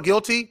 sure they were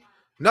guilty?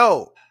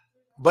 No,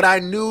 but I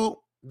knew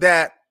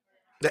that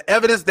the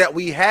evidence that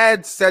we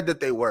had said that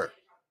they were.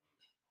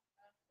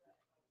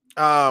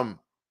 And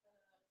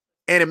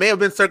it may have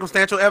been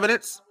circumstantial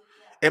evidence.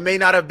 It may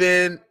not have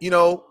been,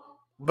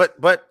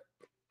 but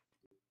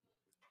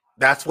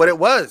that's what it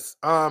was.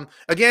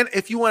 Again,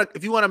 if you want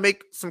to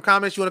make some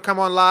comments, you want to come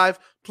on live,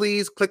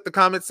 please click the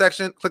comment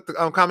section, click the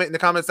comment in the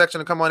comment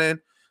section and come on in.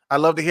 I'd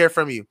love to hear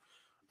from you.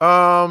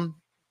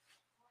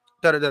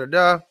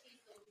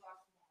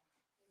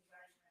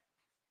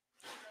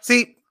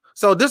 See,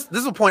 so this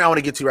is a point I want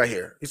to get to right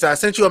here. He said, I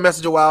sent you a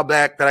message a while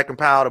back that I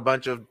compiled a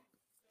bunch of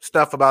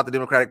stuff about the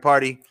Democratic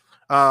Party.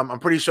 I'm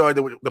pretty sure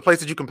that the place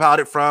that you compiled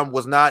it from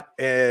was not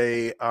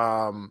a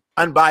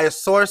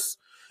unbiased source.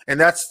 And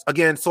that's,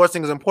 again,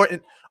 sourcing is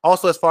important.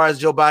 Also, as far as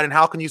Joe Biden,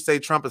 how can you say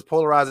Trump is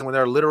polarizing when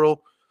there are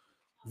literal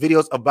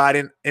videos of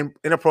Biden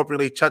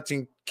inappropriately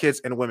touching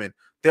kids and women?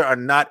 There are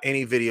not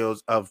any videos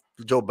of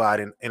Joe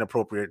Biden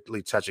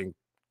inappropriately touching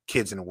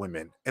kids and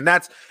women. And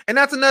that's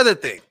another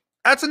thing.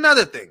 That's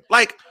another thing.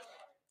 Like,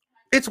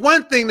 it's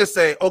one thing to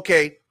say,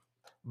 okay,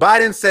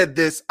 Biden said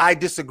this, I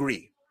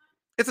disagree.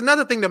 It's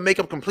another thing to make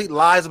up complete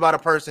lies about a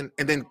person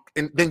and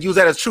then use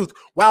that as truth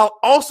while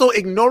also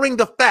ignoring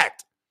the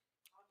fact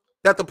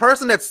that the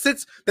person that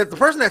sits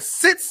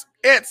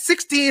at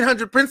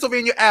 1600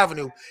 Pennsylvania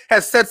Avenue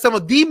has said some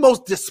of the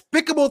most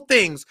despicable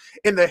things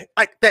in the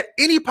that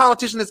any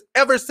politician has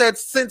ever said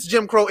since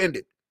Jim Crow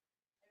ended.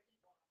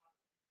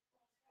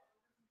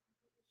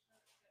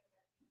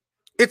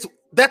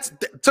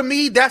 To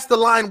me, that's the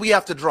line we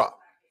have to draw.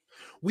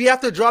 We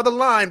have to draw the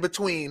line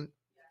between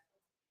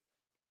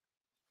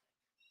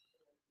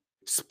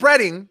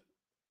spreading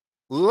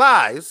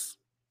lies,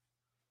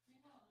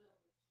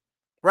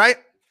 right,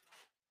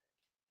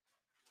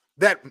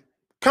 that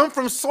come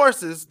from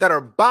sources that are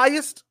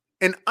biased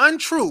and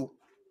untrue,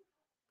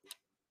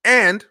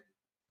 and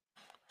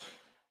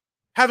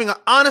having an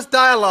honest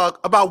dialogue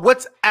about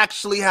what's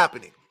actually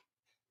happening.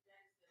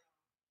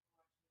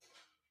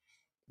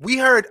 We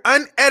heard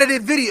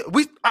unedited video.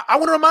 I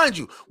want to remind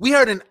you, we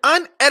heard an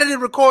unedited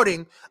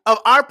recording of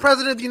our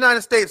president of the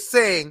United States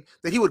saying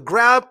that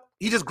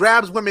he just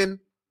grabs women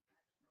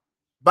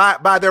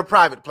by their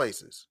private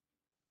places.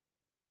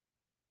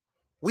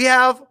 We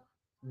have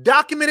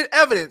documented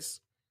evidence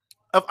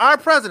of our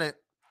president,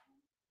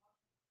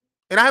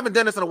 and I haven't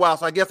done this in a while,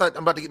 so I guess I'm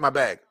about to get my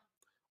bag.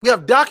 We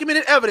have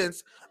documented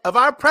evidence of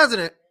our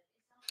president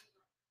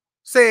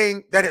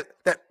saying that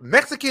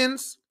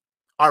Mexicans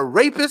are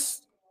rapists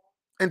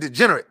and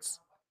degenerates.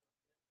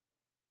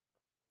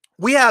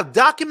 We have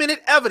documented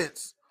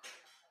evidence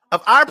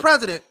of our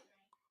president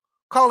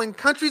calling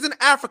countries in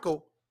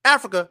Africa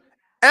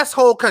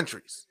S-hole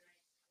countries,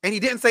 and he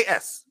didn't say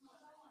S.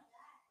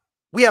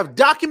 We have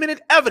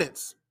documented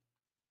evidence,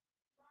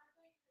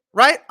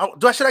 right?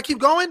 Should I keep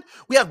going?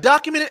 We have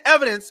documented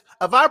evidence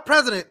of our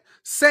president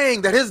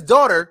saying that his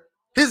daughter,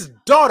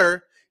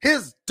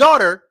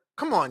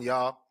 come on,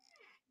 y'all,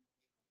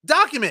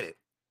 documented.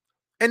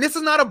 And this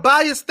is not a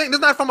biased thing. This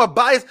is not from a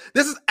bias.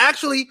 This is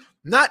actually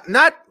not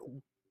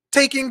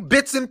taking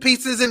bits and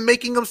pieces and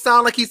making him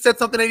sound like he said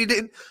something that he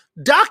didn't.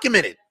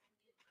 Documented.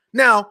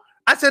 Now,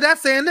 I said that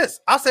saying this.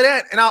 I'll say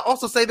that, and I'll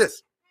also say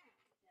this.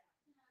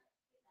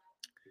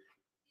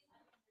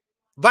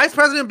 Vice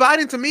President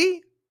Biden, to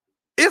me,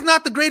 is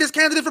not the greatest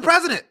candidate for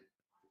president.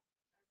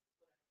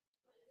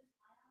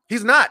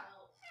 He's not.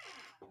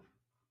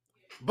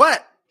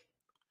 But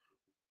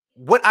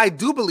I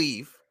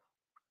believe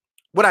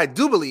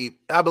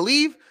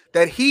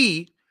that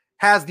he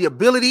has the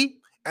ability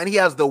and he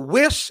has the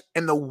wish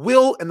and the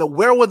will and the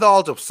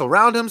wherewithal to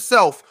surround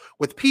himself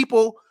with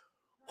people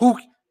who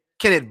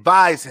can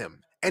advise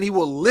him, and he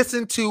will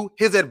listen to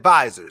his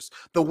advisors.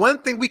 The one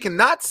thing we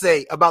cannot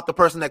say about the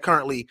person that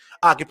currently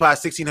occupies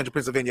 1600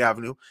 Pennsylvania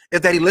Avenue is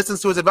that he listens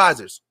to his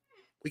advisors.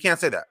 We can't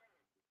say that.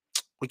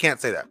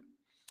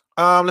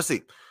 Let's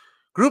see.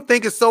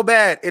 Groupthink is so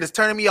bad, it is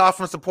turning me off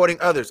from supporting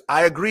others.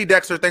 I agree,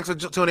 Dexter. Thanks for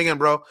tuning in,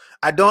 bro.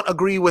 I don't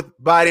agree with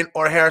Biden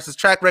or Harris's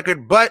track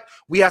record, but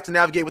we have to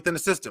navigate within the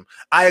system.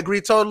 I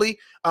agree totally.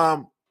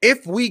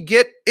 If we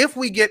get,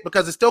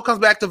 because it still comes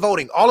back to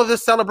voting, all of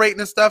this celebrating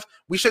and stuff,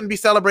 we shouldn't be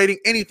celebrating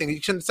anything.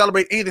 You shouldn't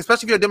celebrate anything,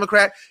 especially if you're a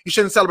Democrat. You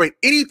shouldn't celebrate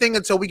anything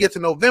until we get to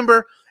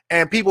November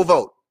and people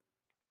vote.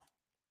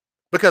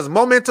 Because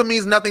momentum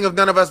means nothing if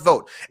none of us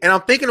vote. And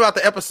I'm thinking about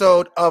the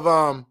episode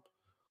of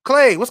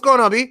Clay. What's going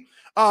on, B?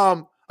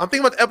 I'm thinking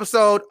about the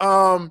episode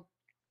of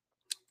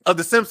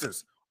The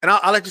Simpsons. And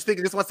I'll let you speak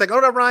in just 1 second.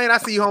 Hold up, Ryan. I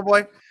see you,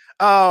 homeboy.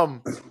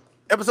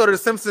 Episode of The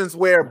Simpsons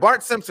where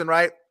Bart Simpson,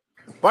 right?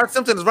 Bart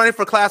Simpson is running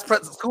for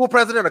school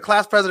president or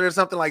class president or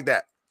something like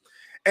that.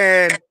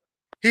 And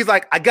he's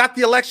like, I got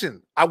the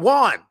election. I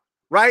won,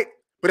 right?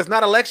 But it's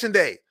not election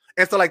day.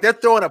 And so like they're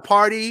throwing a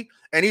party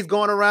and he's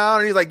going around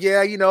and he's like, yeah,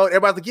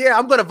 everybody's like, yeah,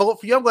 I'm going to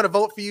vote for you. I'm going to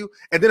vote for you.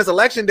 And then it's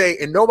election day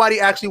and nobody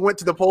actually went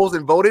to the polls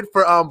and voted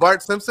for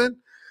Bart Simpson.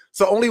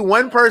 So only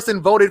one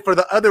person voted for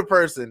the other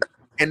person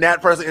and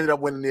that person ended up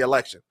winning the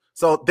election.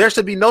 So there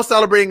should be no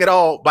celebrating at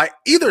all by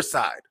either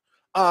side.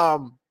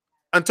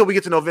 Until we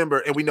get to November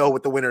and we know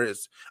what the winner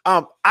is.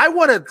 I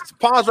want to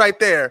pause right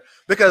there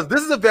because this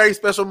is a very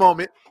special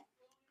moment.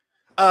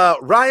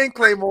 Ryan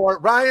Claymore,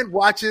 Ryan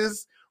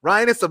watches.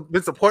 Ryan has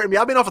been supporting me.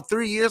 I've been on for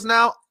 3 years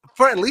now.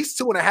 For at least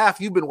 2.5,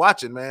 you've been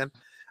watching, man.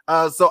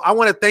 So I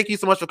want to thank you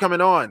so much for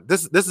coming on.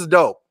 This is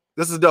dope.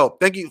 This is dope.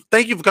 Thank you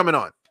for coming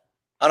on.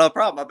 Oh, no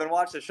problem. I've been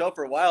watching the show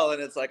for a while,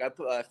 and it's like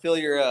I fill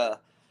your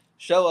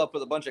show up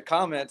with a bunch of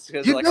comments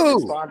because like I'm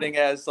responding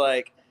as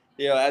like,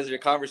 as your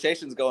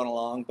conversation's going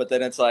along, but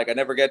then it's like I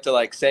never get to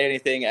like say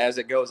anything as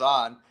it goes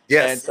on.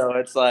 Yes. And so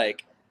it's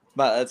like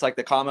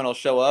the comment will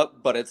show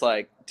up, but it's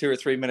like 2 or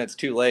 3 minutes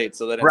too late.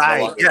 So then it's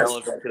no longer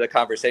relevant to the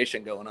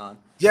conversation going on.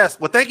 Yes.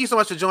 Well, thank you so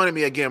much for joining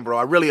me again, bro.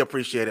 I really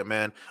appreciate it,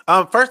 man.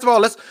 First of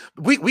all,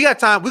 we got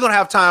time. We're going to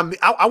have time.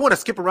 I want to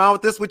skip around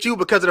with this with you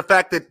because of the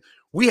fact that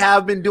we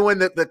have been doing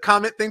the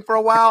comment thing for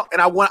a while,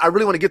 and I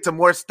really want to get to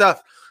more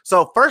stuff.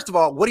 So first of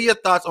all, what are your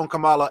thoughts on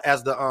Kamala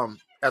as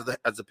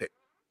the pick?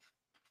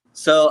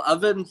 So I've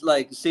been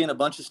like seeing a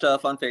bunch of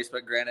stuff on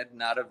Facebook, granted,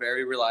 not a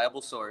very reliable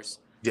source.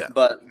 Yeah.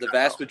 But the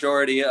vast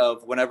majority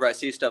of whenever I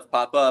see stuff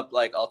pop up,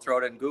 like I'll throw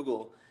it in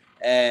Google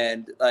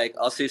and like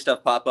I'll see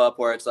stuff pop up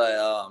where it's like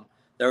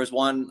there was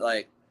one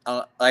like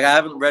I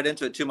haven't read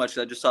into it too much.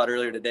 I just saw it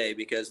earlier today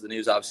because the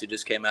news obviously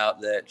just came out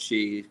that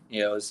she,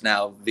 is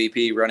now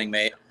VP running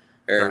mate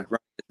or running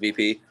as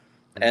VP.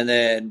 And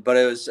then, but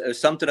it was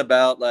something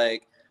about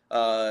like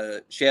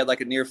she had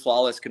like a near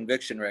flawless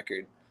conviction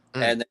record,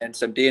 and then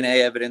some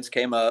DNA evidence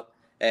came up,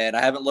 and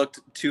I haven't looked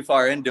too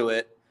far into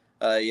it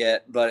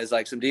yet, but it's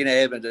like some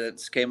DNA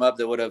evidence came up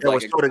that would have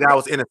like the guy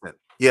was innocent.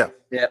 Yeah.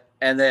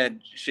 And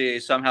then she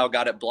somehow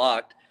got it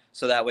blocked,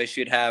 so that way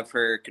she'd have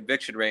her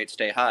conviction rate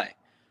stay high.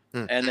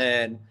 And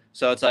then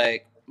so it's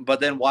like, but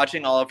then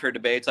watching all of her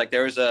debates, like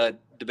there was a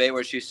debate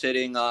where she's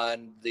sitting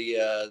on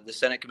the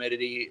Senate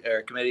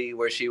committee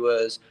where she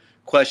was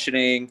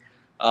questioning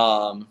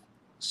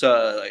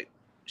so like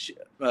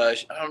I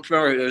don't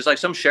remember, it was like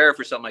some sheriff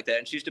or something like that,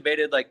 and she's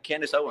debated like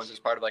Candace Owens as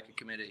part of like a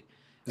committee.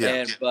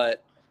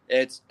 But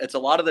it's a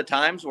lot of the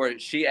times where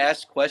she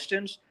asks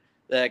questions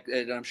that,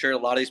 and I'm sure a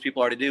lot of these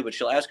people already do, but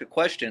she'll ask a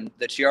question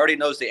that she already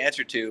knows the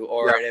answer to,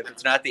 or if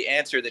it's not the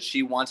answer that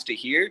she wants to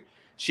hear,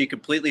 she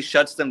completely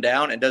shuts them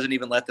down and doesn't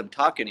even let them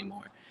talk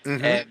anymore.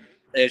 And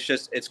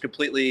it's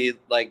completely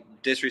like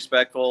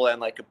disrespectful and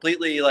like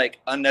completely like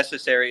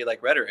unnecessary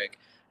like rhetoric.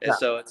 And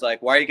so it's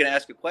like, why are you going to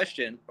ask a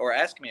question or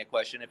ask me a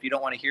question if you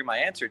don't want to hear my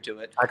answer to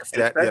it? I can see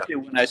that, especially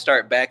when I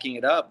start backing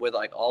it up with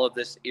like all of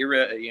this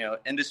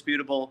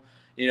indisputable,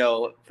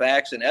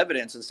 facts and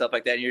evidence and stuff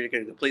like that. And you're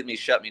going to completely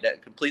shut me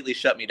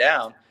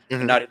down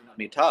and not even let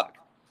me talk.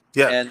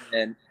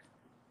 And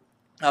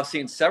I've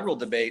seen several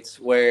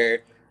debates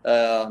where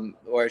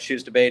she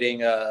was debating,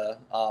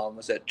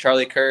 was it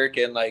Charlie Kirk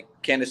and like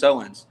Candace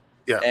Owens?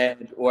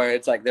 And where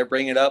it's like they're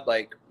bringing up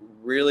like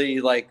really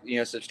like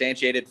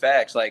substantiated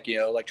facts, like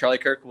like Charlie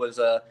Kirk was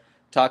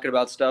talking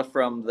about stuff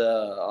from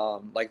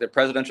the like the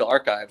presidential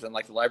archives and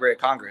like the Library of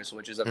Congress,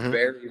 which is a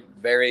very,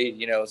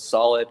 very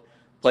solid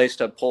place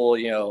to pull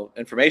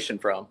information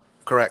from.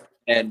 Correct.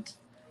 And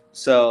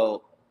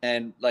so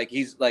like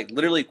he's like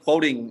literally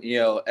quoting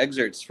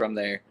excerpts from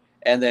there,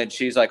 and then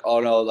she's like, oh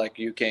no, like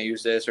you can't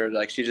use this, or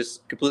like she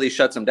just completely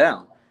shuts him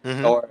down.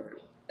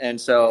 And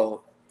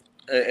so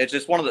it's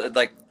just one of the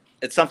like,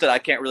 it's something I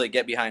can't really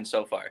get behind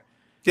so far.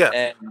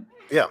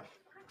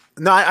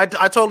 No, I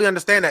totally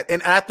understand that,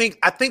 and I think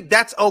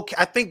that's okay.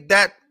 I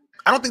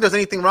don't think there's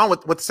anything wrong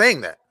with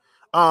saying that.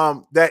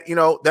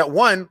 That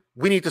one,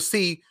 we need to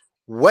see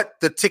what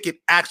the ticket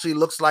actually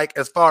looks like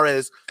as far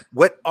as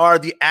what are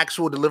the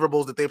actual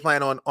deliverables that they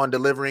plan on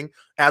delivering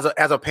as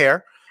a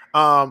pair.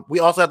 We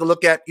also have to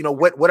look at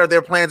what are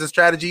their plans and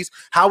strategies.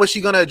 How is she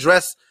going to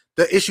address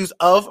the issues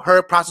of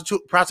her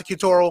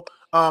prosecutorial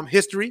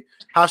history?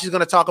 How she's going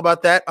to talk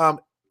about that?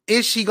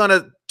 Is she going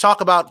to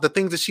talk about the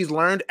things that she's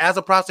learned as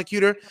a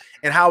prosecutor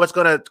and how it's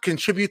going to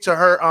contribute to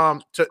her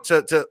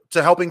to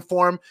helping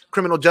form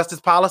criminal justice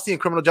policy and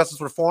criminal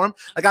justice reform?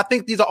 Like, I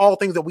think these are all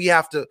things that we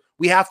have to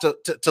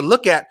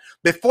look at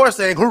before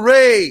saying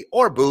hooray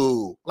or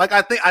boo. Like,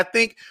 I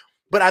think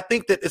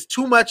that it's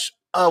too much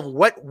of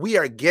what we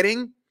are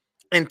getting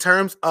in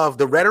terms of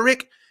the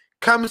rhetoric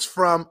comes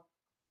from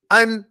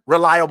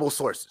unreliable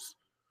sources.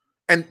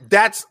 And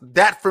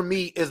that for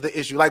me is the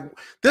issue. Like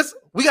this,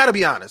 we got to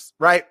be honest,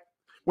 right?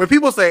 When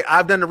people say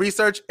I've done the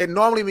research, it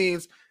normally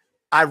means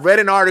I read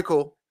an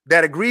article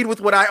that agreed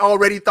with what I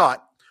already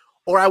thought,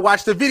 or I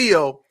watched a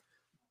video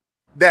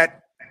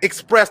that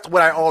expressed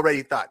what I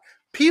already thought.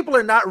 People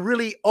are not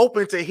really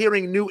open to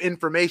hearing new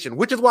information,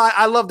 which is why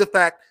I love the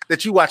fact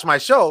that you watch my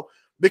show,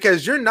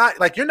 because you're not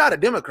a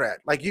Democrat.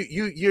 Like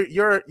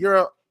you're a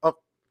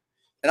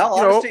in all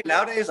honesty,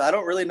 nowadays I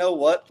don't really know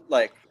what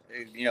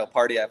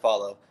party I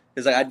follow.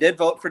 Because I did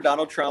vote for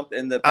Donald Trump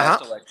in the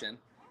past election,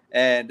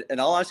 and in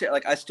all honesty,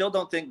 like I still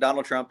don't think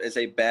Donald Trump is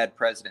a bad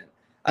president.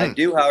 I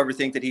do, however,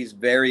 think that he's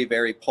very,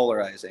 very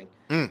polarizing,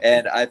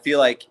 and I feel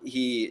like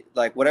he,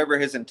 like whatever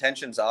his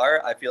intentions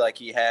are, I feel like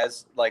he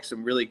has like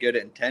some really good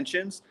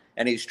intentions,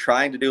 and he's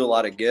trying to do a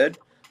lot of good.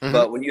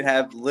 But when you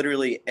have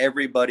literally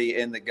everybody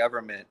in the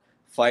government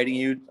fighting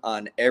you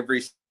on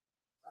every,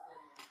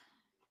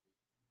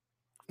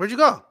 where'd you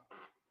go?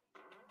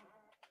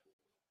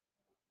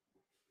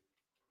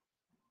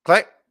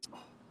 Clay?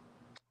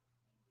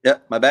 Yeah,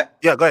 my back.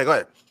 Yeah, go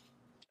ahead.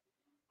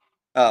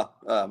 Oh,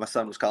 my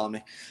son was calling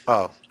me.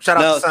 Oh, shout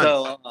out to son.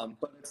 So,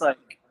 but it's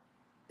like,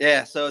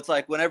 yeah, so it's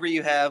like whenever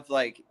you have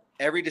like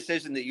every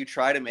decision that you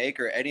try to make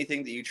or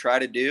anything that you try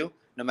to do,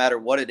 no matter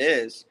what it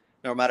is,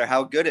 no matter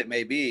how good it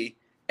may be,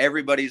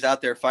 everybody's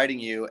out there fighting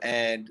you,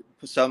 and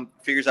some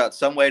figures out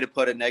some way to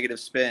put a negative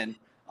spin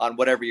on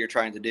whatever you're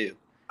trying to do.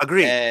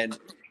 Agreed. And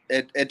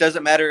it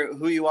doesn't matter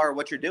who you are or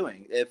what you're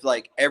doing. If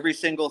like every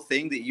single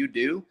thing that you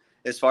do,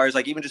 as far as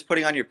like even just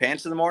putting on your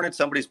pants in the morning,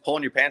 somebody's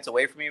pulling your pants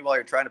away from you while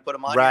you're trying to put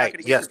them on, you're not going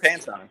to get your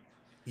pants on.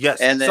 Yes.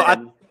 And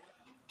then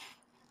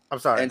I'm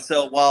sorry. And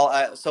so while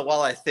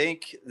I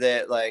think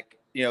that like,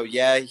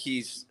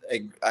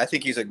 I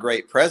think he's a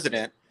great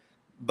president,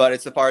 but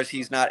it's as far as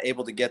he's not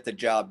able to get the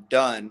job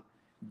done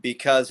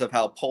because of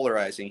how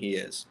polarizing he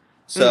is.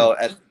 So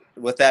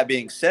with that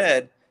being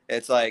said,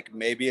 it's like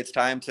maybe it's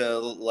time to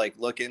like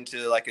look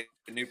into like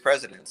a new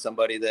president,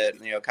 somebody that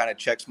kind of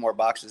checks more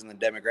boxes in the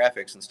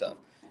demographics and stuff.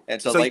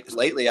 And so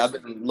lately, I've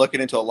been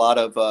looking into a lot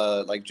of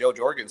like Jo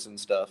Jorgensen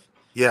stuff.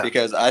 Yeah,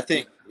 because I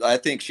think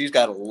she's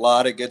got a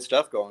lot of good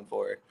stuff going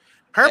for her.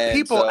 Her And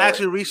people so,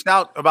 actually reached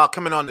out about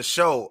coming on the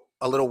show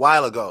a little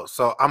while ago,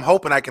 so I'm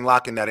hoping I can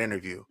lock in that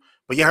interview.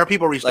 But yeah, her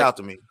people reached out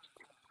to me.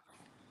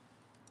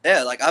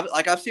 Yeah, like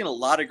I've seen a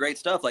lot of great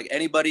stuff. Like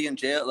anybody in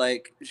jail,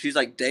 like she's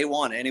like day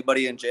one,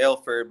 anybody in jail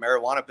for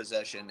marijuana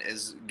possession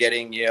is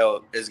getting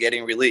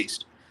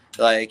released.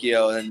 Like,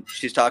 and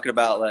she's talking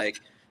about like,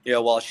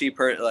 while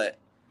like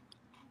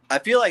I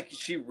feel like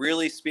she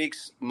really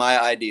speaks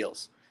my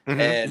ideals.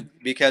 Mm-hmm. And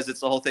because it's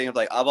the whole thing of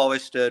like, I've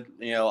always stood,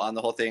 on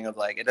the whole thing of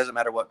like, it doesn't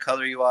matter what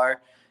color you are,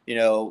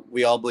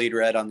 we all bleed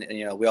red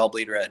we all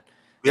bleed red.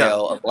 Yeah.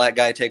 A black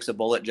guy takes a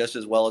bullet just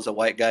as well as a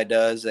white guy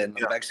does. And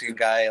a Mexican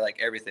guy, like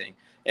everything.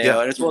 And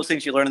it's one of those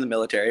things you learn in the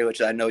military,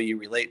 which I know you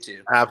relate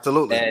to.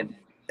 Absolutely.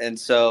 And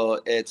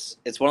so it's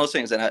one of those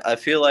things. And I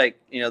feel like,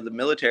 the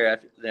military,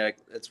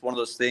 it's one of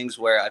those things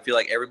where I feel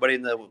like everybody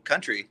in the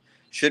country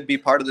should be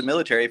part of the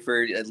military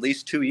for at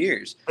least 2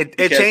 years.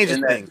 It changes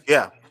things.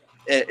 Yeah.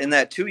 In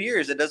that 2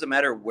 years, it doesn't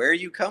matter where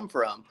you come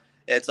from.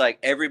 It's like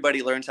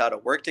everybody learns how to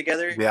work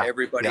together. Yeah.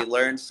 Everybody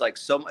learns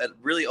it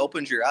really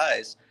opens your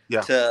eyes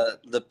to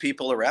the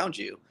people around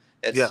you.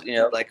 It's,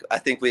 like I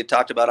think we had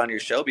talked about on your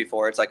show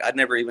before. It's like I'd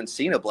never even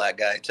seen a black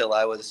guy till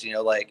I was,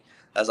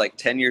 I was like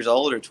 10 years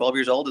old or 12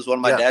 years old. Is one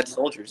of my dad's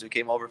soldiers who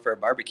came over for a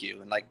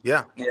barbecue. And like,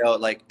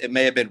 like it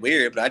may have been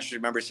weird, but I just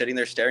remember sitting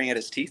there staring at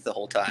his teeth the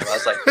whole time. I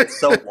was like, it's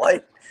so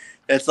white.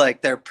 It's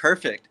like, they're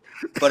perfect.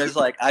 But it's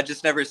like, I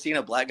just never seen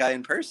a black guy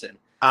in person.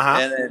 Uh-huh.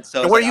 And then,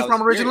 so where are you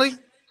from originally?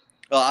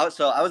 Well,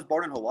 I was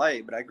born in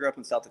Hawaii, but I grew up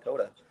in South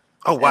Dakota.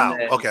 Oh, wow.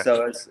 Then, okay.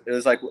 So it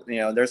was like,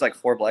 there's like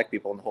 4 black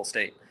people in the whole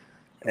state.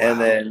 Wow. And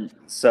then,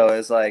 so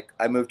it's like,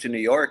 I moved to New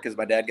York because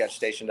my dad got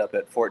stationed up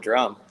at Fort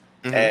Drum.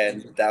 Mm-hmm.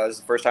 And that was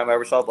the first time I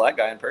ever saw a black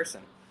guy in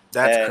person.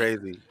 That's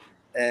crazy.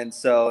 And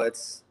so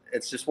it's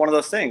just one of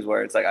those things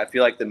where it's like, I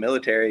feel like the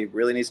military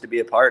really needs to be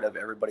a part of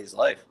everybody's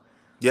life.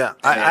 Yeah.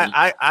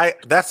 I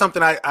that's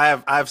something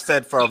I've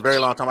said for a very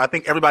long time. I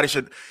think everybody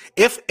should,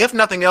 if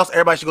nothing else,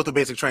 everybody should go through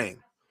basic training.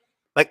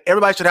 Like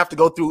everybody should have to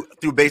go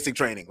through basic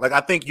training. Like I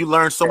think you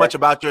learn so much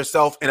about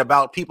yourself and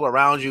about people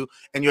around you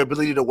and your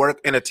ability to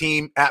work in a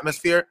team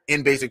atmosphere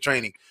in basic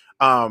training.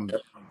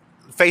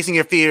 Facing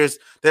your fears.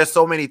 There's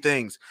so many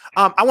things.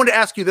 I wanted to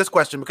ask you this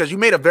question because you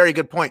made a very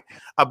good point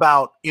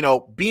about,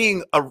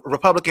 being a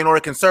Republican or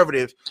a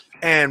conservative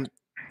and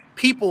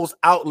people's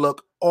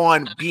outlook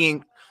on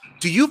being.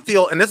 Do you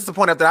feel, and this is the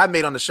point that I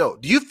made on the show,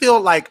 do you feel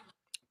like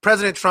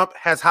President Trump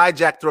has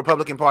hijacked the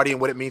Republican Party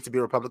and what it means to be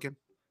a Republican?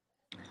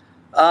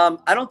 I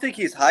don't think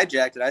he's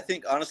hijacked it. I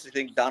honestly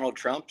think Donald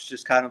Trump's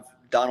just kind of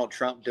Donald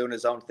Trump doing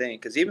his own thing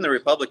because even the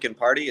Republican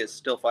Party is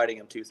still fighting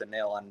him tooth and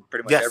nail on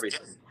pretty much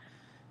everything.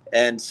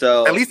 And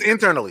so at least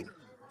internally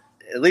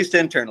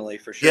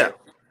for sure. Yeah.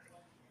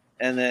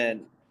 And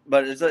then,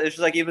 but it's just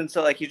like, even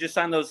so, like he just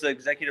signed those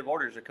executive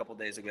orders a couple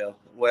days ago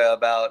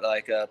about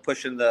like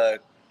pushing the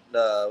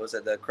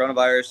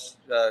coronavirus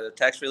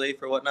tax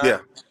relief or whatnot. Yeah.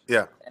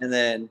 Yeah. And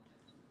then,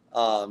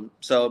 but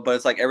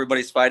it's like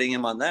everybody's fighting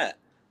him on that.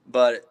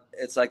 But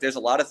it's like there's a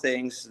lot of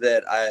things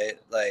that I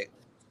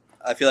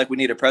feel like we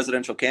need a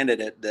presidential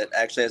candidate that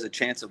actually has a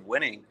chance of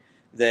winning.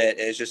 That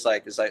is just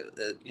like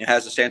it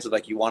has a chance of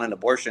like, you want an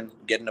abortion,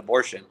 get an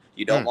abortion.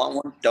 You don't want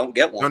one, don't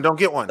get one. Don't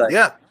get one. Like,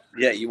 yeah.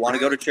 You want to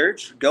go to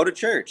church, go to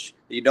church.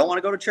 You don't want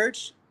to go to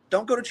church,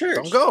 don't go to church.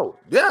 Don't go.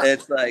 Yeah.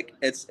 It's like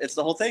it's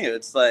the whole thing.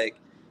 It's like,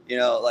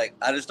 like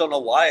I just don't know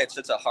why it's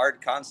such a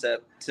hard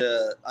concept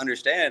to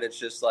understand. It's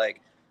just like,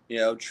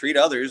 treat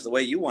others the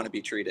way you want to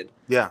be treated.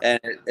 Yeah.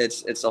 And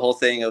it's the whole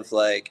thing of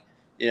like,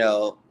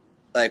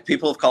 like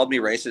people have called me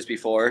racist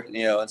before,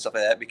 and stuff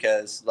like that,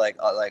 because like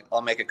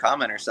I'll make a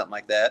comment or something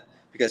like that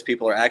because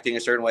people are acting a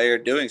certain way or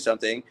doing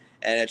something.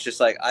 And it's just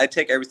like, I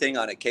take everything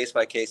on a case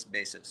by case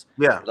basis.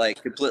 Yeah.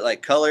 Like complete,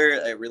 like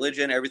color,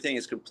 religion, everything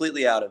is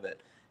completely out of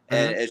it.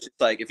 And it's just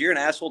like, if you're an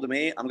asshole to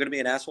me, I'm going to be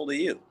an asshole to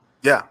you.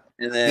 Yeah.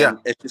 And then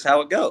it's just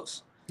how it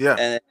goes. Yeah.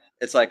 And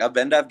it's like, I've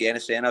been to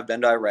Afghanistan, I've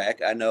been to Iraq.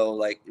 I know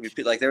like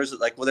there's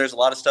a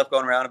lot of stuff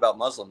going around about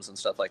Muslims and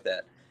stuff like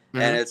that.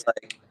 And it's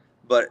like,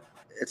 but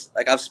it's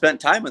like, I've spent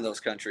time in those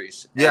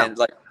countries. Yeah. And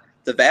like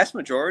the vast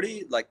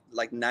majority, like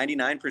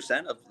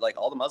 99% of like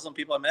all the Muslim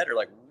people I met are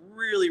like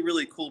really,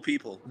 really cool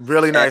people.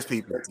 Really nice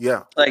people.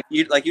 Yeah. Like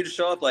you just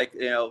show up like,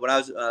 when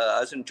I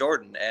was in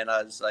Jordan and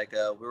I was like,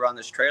 we were on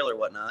this trail or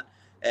whatnot.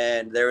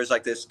 And there was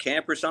like this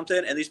camp or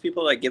something. And these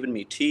people are like giving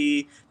me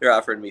tea. They're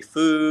offering me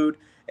food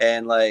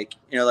and like,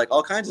 like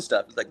all kinds of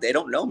stuff. It's like, they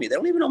don't know me. They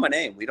don't even know my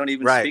name. We don't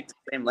even speak the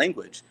same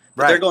language.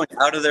 But they're going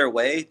out of their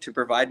way to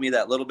provide me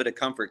that little bit of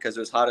comfort because it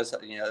was hot as,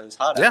 it was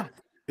hot out.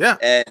 Yeah.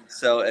 And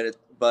so,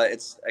 but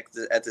it's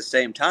at the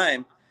same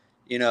time,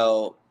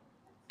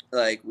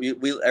 like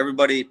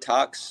everybody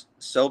talks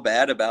so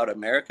bad about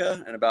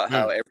America and about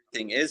how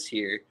everything is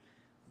here,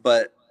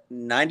 but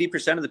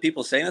 90% of the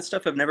people saying that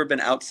stuff have never been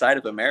outside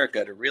of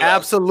America to realize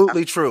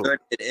absolutely true.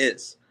 It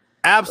is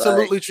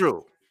absolutely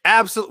true.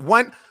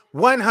 Absolutely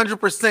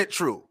 100%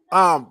 true.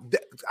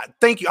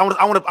 Thank you. I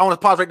want to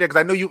pause right there because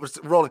I know you were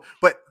rolling,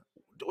 but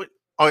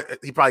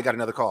he probably got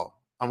another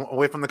call. I'm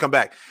waiting for him to come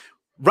back.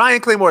 Ryan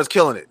Claymore is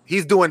killing it.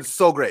 He's doing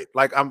so great.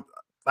 Like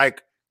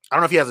I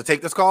don't know if he has to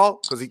take this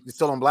call because he's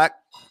still on black.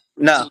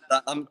 No,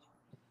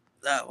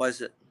 that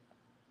was it.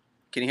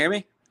 Can you hear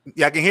me?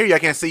 Yeah, I can hear you. I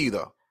can't see you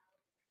though.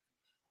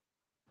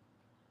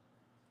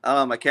 I don't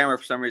know. My camera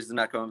for some reason is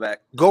not coming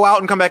back. Go out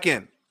and come back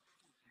in.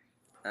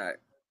 All right.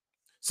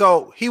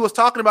 So he was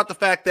talking about the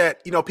fact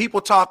that,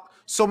 people talk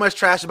so much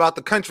trash about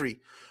the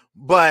country,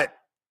 but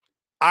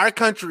our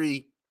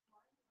country,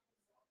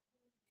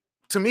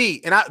 to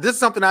me, and this is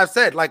something I've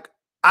said, like,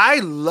 I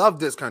love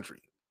this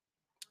country.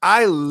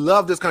 I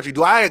love this country.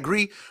 Do I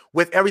agree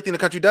with everything the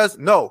country does?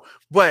 No.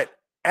 But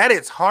at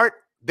its heart,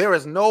 there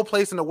is no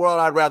place in the world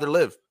I'd rather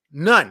live.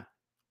 None.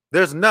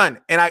 There's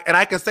none. And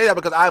I can say that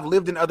because I've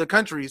lived in other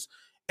countries,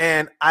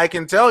 and I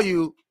can tell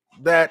you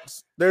that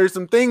there's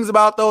some things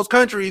about those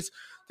countries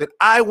that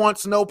I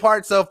want no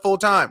parts of full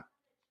time.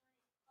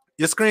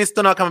 Your screen's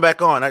still not coming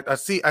back on. I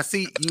see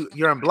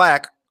you're in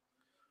black,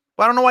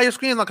 but I don't know why your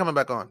screen's not coming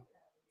back on.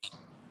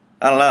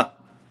 I don't know.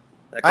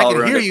 I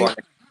can hear you.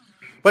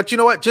 But you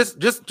know what?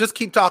 Just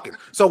keep talking.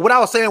 So what I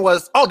was saying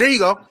was, oh, there you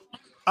go.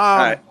 All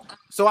right.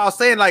 So I was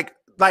saying like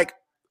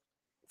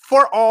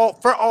for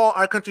all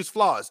our country's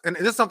flaws, and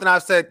this is something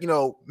I've said,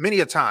 many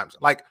a times.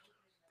 Like,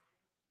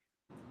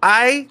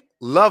 I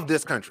love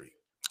this country.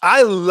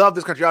 I love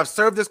this country. I've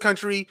served this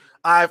country.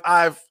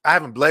 I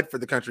haven't bled for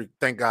the country,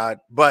 thank God.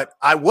 But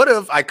I could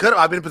have.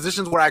 I've been in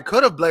positions where I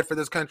could have bled for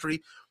this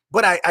country,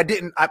 but I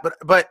didn't.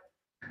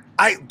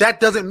 That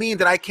doesn't mean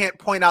that I can't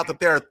point out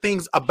that there are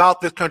things about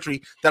this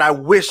country that I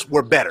wish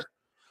were better.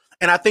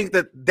 And I think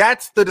that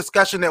that's the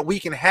discussion that we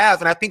can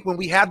have. And I think when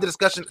we have the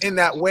discussion in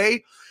that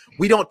way,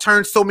 we don't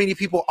turn so many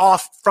people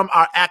off from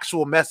our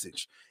actual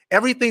message.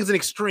 Everything's an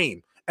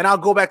extreme. And I'll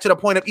go back to the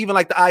point of even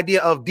like the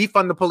idea of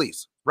defund the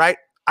police, right?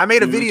 I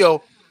made a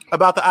video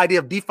about the idea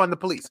of defund the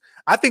police.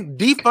 I think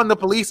defund the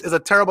police is a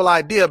terrible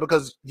idea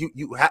because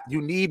you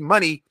need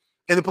money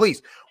in the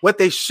police. What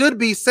they should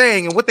be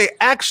saying and what they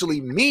actually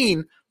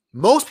mean,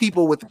 most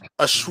people with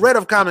a shred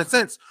of common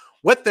sense,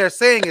 what they're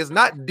saying is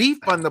not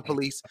defund the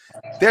police.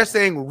 They're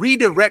saying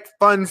redirect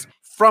funds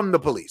from the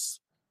police.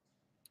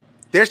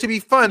 There should be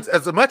funds,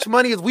 as much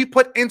money as we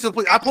put into the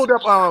police. I pulled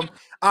up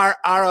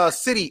our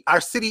city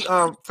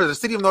for the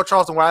city of North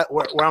Charleston, where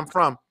I'm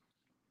from.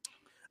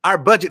 Our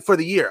budget for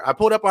the year. I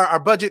pulled up our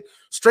budget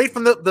straight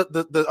from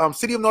the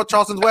city of North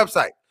Charleston's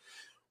website.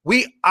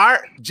 We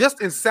are just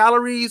in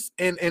salaries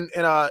and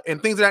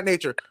things of that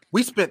nature.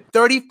 We spent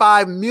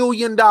 $35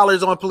 million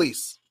on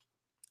police.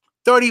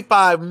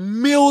 $35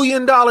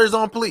 million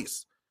on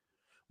police.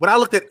 When I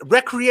looked at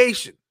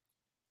recreation,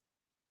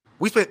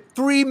 we spent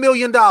 $3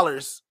 million.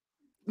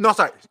 No,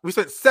 sorry, we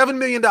spent $7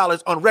 million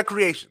on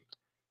recreation.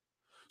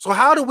 So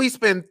how do we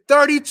spend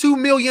 $32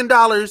 million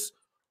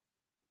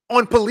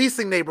on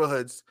policing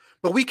neighborhoods,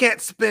 but we can't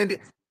spend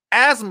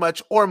as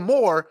much or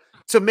more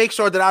to make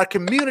sure that our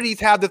communities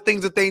have the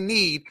things that they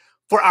need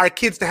for our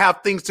kids to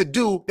have things to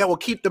do that will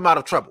keep them out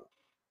of trouble?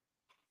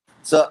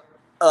 So,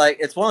 like,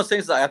 it's one of those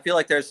things that I feel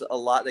like there's a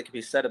lot that can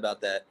be said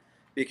about that,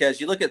 because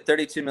you look at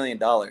 $32 million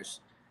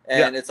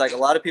and it's like a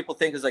lot of people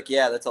think it's like,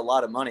 yeah, that's a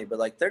lot of money, but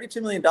like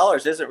 $32 million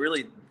isn't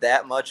really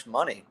that much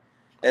money.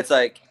 It's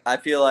like, I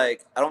don't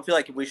feel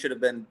like we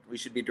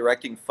should be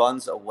directing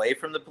funds away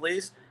from the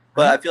police,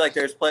 but I feel like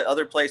there's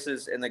other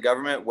places in the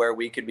government where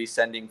we could be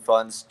sending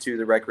funds to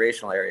the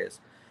recreational areas.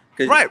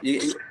 Because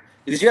you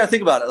got to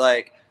think about it.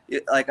 Like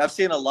I've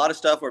seen a lot of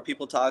stuff where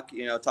people talk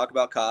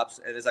about cops,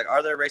 and it's like,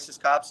 are there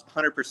racist cops?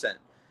 100%.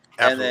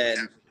 And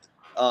then,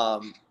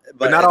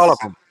 but not all of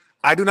them.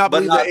 I do not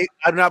believe I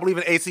do not believe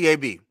in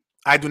ACAB.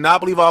 I do not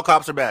believe all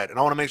cops are bad, and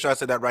I want to make sure I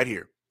said that right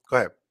here. Go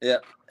ahead. Yeah,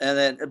 and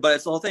then, but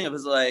it's the whole thing. It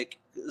was like,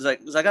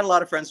 I got a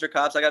lot of friends that are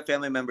cops. I got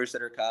family members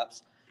that are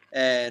cops,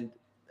 and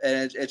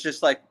it's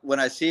just like when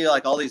I see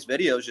like all these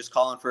videos just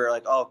calling for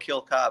like, oh,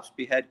 kill cops,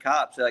 behead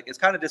cops. Like, it's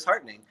kind of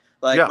disheartening.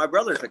 Like, my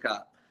brother's a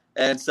cop,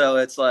 and so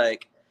it's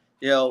like,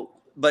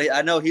 but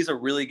I know he's a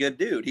really good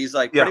dude. He's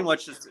like pretty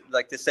much just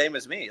like the same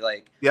as me.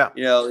 Like,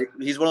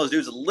 he's one of those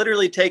dudes that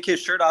literally take his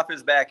shirt off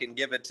his back and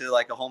give it to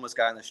like a homeless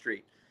guy on the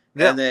street.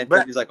 Yeah, and then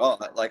he's like, oh,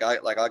 I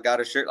got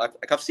a shirt.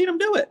 Like I've seen him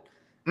do it.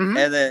 Mm-hmm.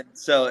 And then,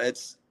 so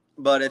it's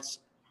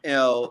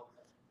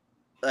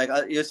like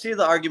you see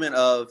the argument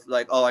of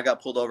like, oh, I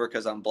got pulled over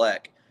because I'm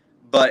black,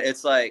 but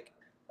it's like,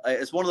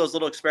 it's one of those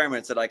little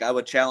experiments that like I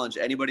would challenge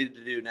anybody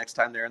to do next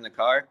time they're in the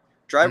car.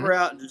 Drive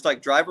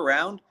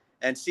around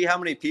and see how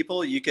many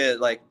people you could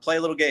like play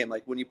a little game.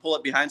 Like when you pull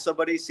up behind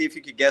somebody, see if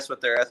you could guess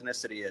what their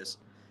ethnicity is,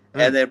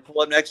 and then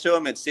pull up next to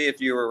them and see if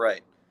you were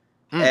right.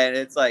 And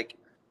it's like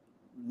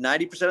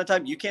 90% of the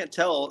time you can't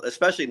tell,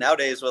 especially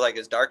nowadays with like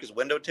as dark as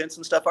window tints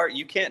and stuff are,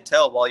 you can't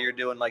tell while you're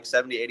doing like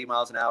 70, 80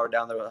 miles an hour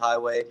down the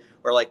highway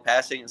or like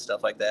passing and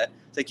stuff like that.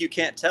 It's like you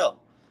can't tell.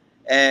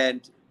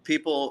 And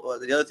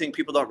the other thing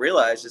people don't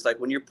realize is like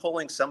when you're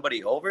pulling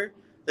somebody over,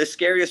 the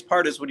scariest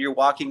part is when you're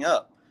walking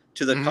up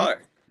to the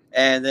car.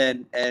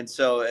 And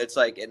so it's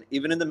like, and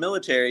even in the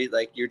military,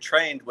 like you're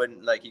trained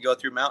when like you go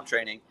through mount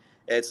training,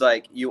 it's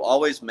like you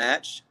always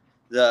match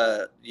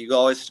you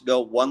always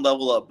go one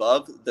level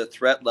above the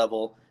threat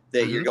level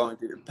that you're going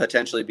to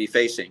potentially be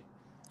facing.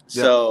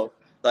 So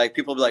like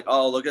people be like,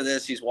 oh, look at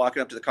this. He's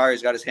walking up to the car.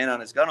 He's got his hand on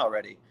his gun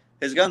already.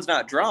 His gun's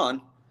not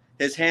drawn.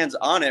 His hand's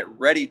on it,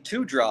 ready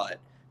to draw it.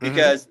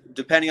 Because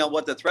depending on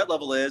what the threat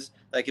level is,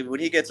 like when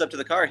he gets up to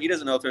the car, he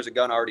doesn't know if there's a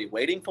gun already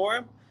waiting for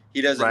him. He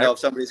doesn't know if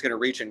somebody's going to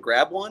reach and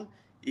grab one.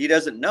 He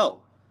doesn't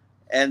know.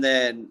 And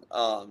then,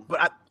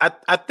 but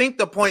I think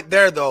the point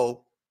there,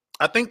 though,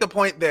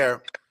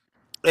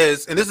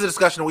 is, and this is a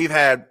discussion we've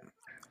had.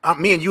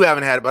 Me and you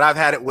haven't had it, but I've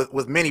had it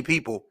with many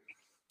people.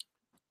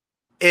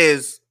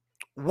 Is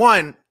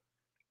one,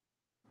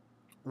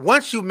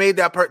 once you made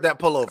that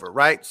pullover,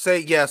 right?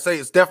 Say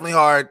it's definitely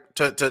hard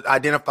to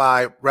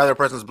identify whether a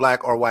person's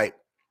black or white.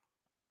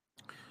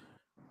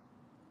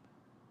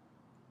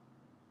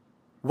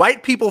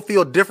 White people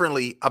feel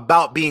differently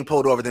about being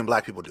pulled over than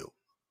black people do.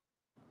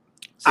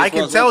 I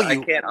can tell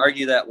you, I can't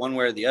argue that one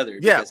way or the other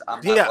yeah, because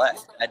I'm not black.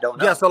 I don't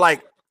know. Yeah, so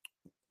like,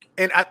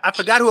 and I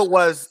forgot who it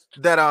was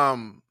that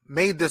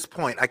made this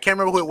point. I can't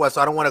remember who it was,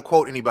 so I don't want to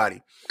quote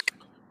anybody.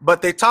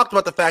 But they talked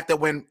about the fact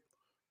that when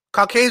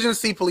Caucasians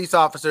see police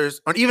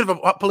officers, or even if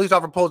a police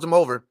officer pulls them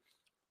over,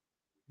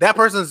 that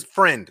person's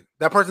friend,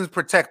 that person's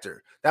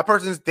protector, that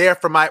person's there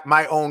for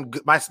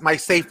my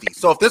safety.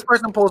 So if this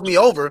person pulls me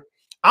over,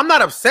 I'm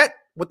not upset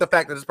with the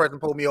fact that this person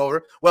pulled me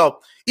over.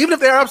 Well, even if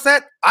they're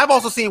upset, I've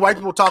also seen white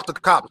people talk to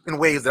cops in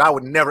ways that I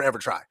would never ever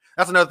try.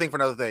 That's another thing for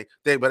another day.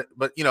 But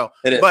you know,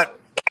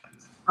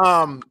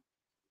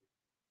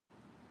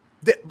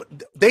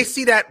 they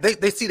see that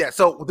they see that.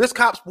 So this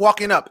cop's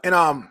walking up,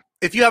 and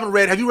if you haven't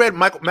read, have you read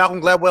Malcolm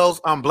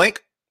Gladwell's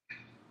Blink?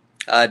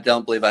 I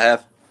don't believe I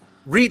have.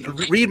 Read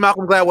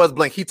Malcolm Gladwell's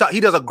Blink. He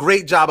does a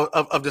great job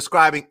of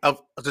describing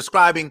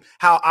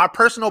how our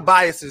personal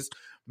biases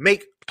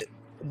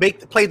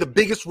play the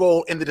biggest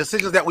role in the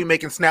decisions that we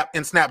make in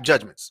snap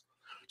judgments.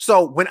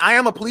 So when I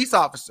am a police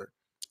officer,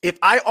 if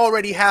I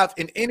already have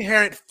an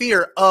inherent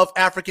fear of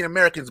African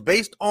Americans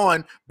based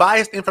on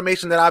biased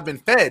information that I've been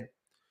fed,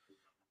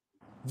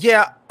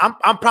 yeah,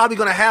 I'm probably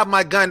going to have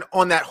my gun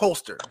on that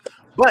holster.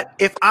 But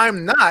if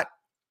I'm not,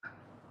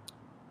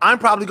 I'm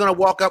probably going to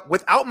walk up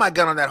without my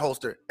gun on that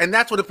holster. And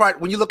that's what the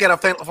part when you look at a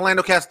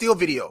Philando Castile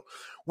video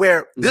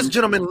where this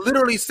gentleman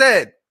literally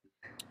said,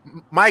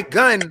 my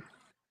gun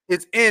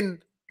is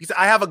in, he said,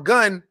 I have a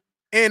gun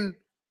in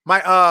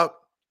my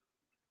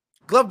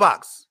glove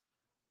box.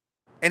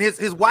 And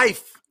his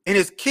wife and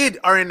his kid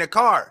are in the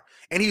car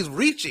and he's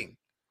reaching,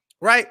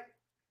 right?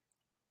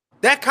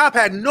 That cop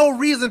had no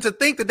reason to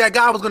think that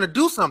guy was going to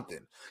do something.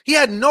 He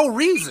had no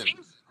reason.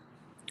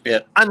 Yeah.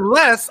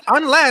 Unless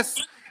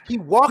he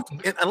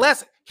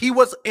unless he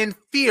was in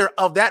fear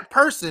of that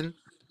person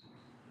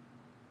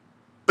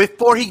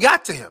before he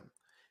got to him.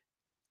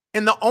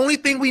 And the only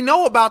thing we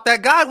know about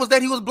that guy was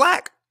that he was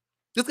black.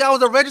 This guy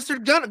was a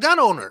registered gun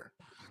owner.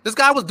 This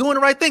guy was doing the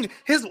right thing.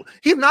 He's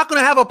not going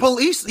to have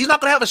he's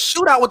not going to have a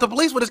shootout with the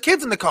police with his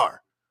kids in the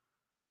car.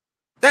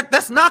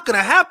 That's not going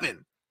to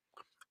happen.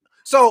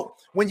 So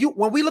when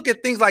we look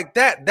at things like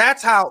that,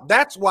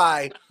 that's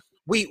why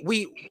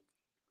we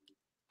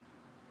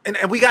and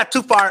we got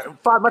too far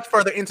much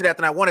further into that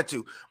than I wanted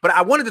to. But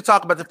I wanted to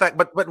talk about the fact,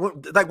 but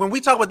like when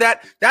we talk about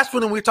that, that's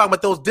when we're talking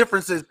about those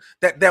differences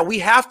that we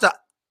have to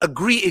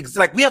agree.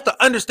 Like we have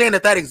to understand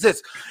that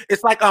exists.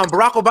 It's like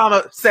Barack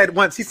Obama said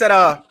once.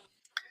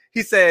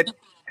 He said,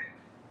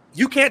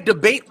 you can't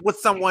debate with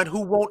someone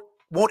who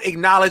won't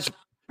acknowledge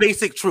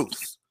basic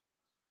truths,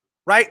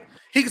 right?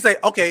 He can say,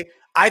 okay,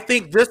 I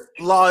think this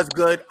law is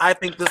good. I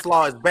think this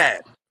law is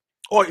bad.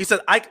 Or he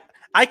said,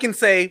 I can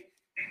say,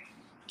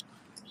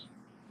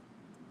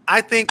 I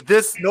think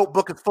this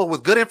notebook is full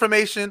with good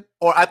information,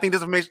 or I think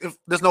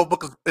this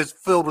notebook is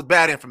filled with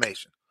bad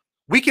information.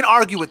 We can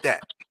argue with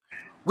that.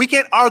 We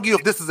can't argue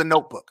if this is a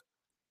notebook.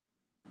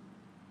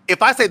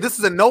 If I say this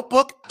is a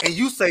notebook and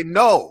you say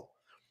no,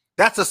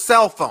 that's a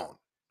cell phone.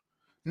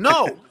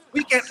 No,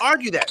 we can't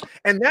argue that.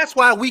 And that's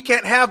why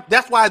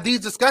that's why these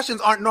discussions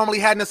aren't normally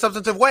had in a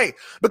substantive way,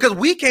 because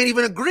we can't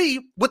even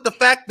agree with the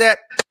fact that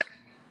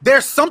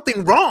there's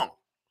something wrong.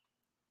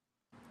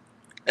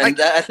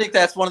 And I think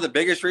that's one of the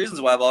biggest reasons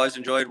why I've always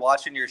enjoyed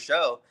watching your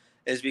show,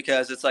 is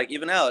because it's like,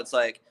 even now, it's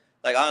like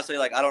honestly,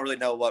 like I don't really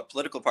know what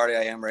political party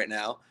I am right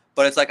now,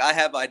 but it's like I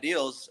have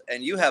ideals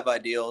and you have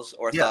ideals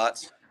or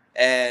thoughts.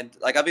 And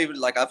like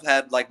I've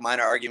had like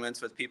minor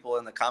arguments with people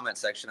in the comment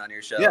section on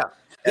your show. Yeah.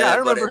 I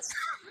remember.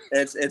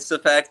 It's the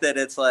fact that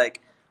it's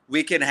like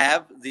we can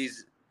have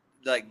these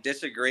like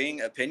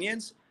disagreeing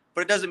opinions,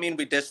 but it doesn't mean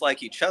we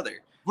dislike each other.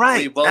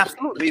 Right.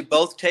 We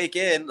both take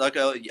in, like,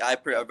 I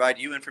provide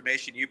you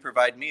information, you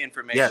provide me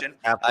information.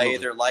 Yes, I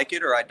either like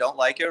it or I don't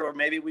like it, or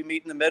maybe we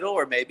meet in the middle,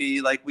 or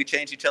maybe like we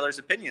change each other's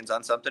opinions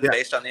on something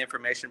based on the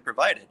information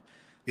provided.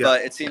 Yeah.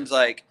 But it seems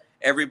like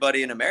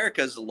everybody in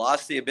America's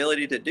lost the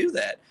ability to do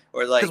that,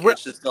 or like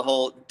it's just the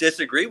whole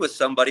disagree with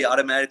somebody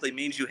automatically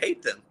means you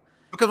hate them.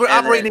 Because we're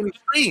operating in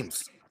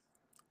extremes.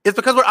 It's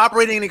because we're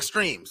operating in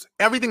extremes.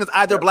 Everything is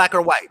either black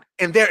or white,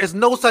 and there is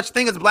no such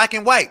thing as black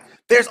and white.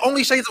 There's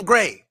only shades of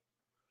gray.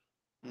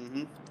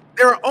 Mm-hmm.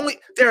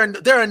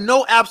 There are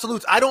no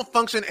absolutes. I don't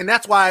function, and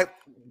that's why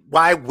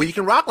why we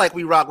can rock like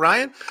we rock,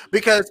 Ryan,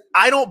 because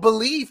I don't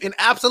believe in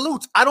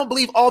absolutes. I don't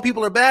believe all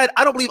people are bad.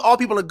 I don't believe all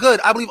people are good.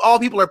 I believe all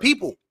people are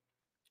people.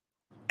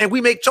 And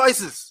we make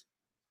choices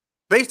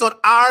based on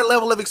our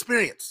level of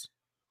experience.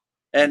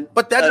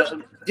 But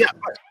that yeah.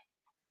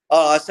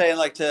 Oh, I was saying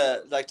like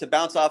to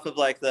bounce off of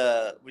like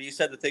when you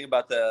said the thing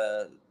about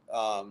the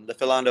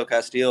Philando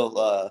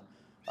Castile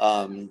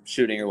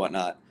shooting or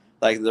whatnot.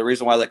 Like the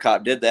reason why the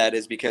cop did that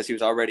is because he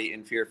was already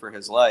in fear for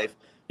his life,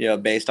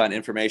 based on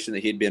information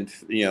that he'd been,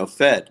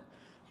 fed.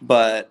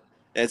 But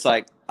it's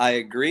like, I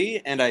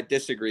agree and I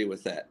disagree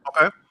with that.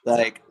 Okay.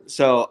 Like,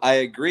 so I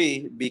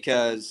agree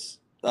because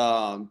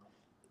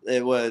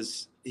he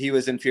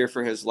was in fear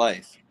for his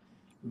life.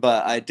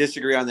 But I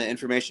disagree on the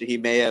information he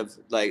may have,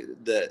 like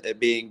it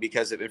being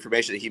because of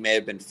information that he may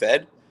have been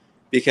fed.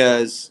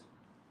 Because,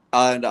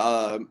 and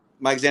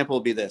my example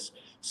will be this.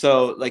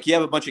 So, like, you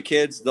have a bunch of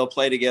kids, they'll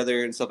play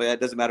together and stuff like that.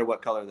 It doesn't matter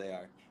what color they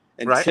are.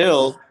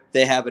 Until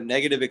they have a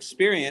negative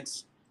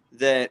experience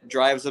that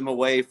drives them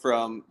away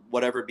from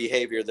whatever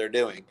behavior they're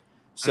doing.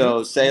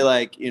 So, say,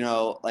 like,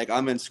 like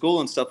I'm in school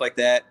and stuff like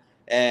that.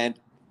 And,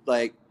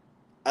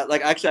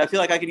 actually, I feel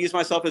like I could use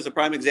myself as a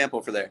prime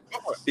example for there.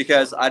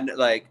 Because, I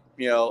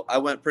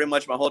went pretty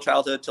much my whole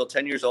childhood till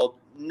 10 years old,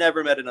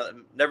 never met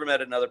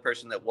another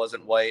person that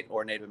wasn't white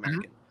or Native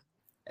American.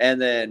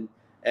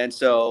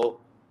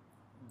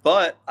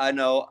 But I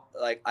know,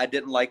 like, I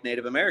didn't like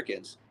Native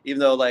Americans, even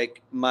though,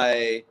 like,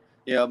 my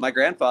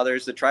grandfather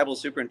is the tribal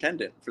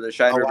superintendent for the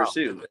Cheyenne River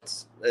Sioux.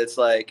 It's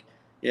like,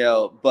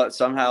 but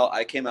somehow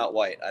I came out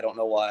white. I don't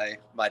know why.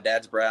 My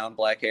dad's brown,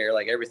 black hair,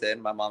 like everything.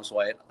 My mom's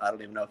white. I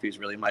don't even know if he's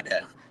really my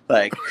dad.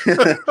 Like,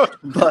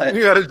 but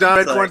you got a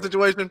John Corn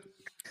situation.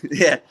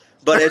 Yeah,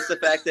 but it's the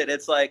fact that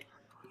it's like,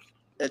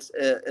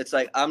 it's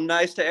like I'm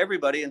nice to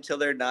everybody until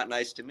they're not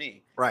nice to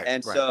me. Right.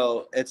 And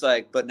so it's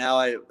like, but now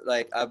I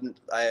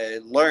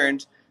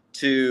learned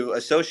to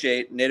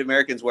associate Native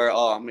Americans where,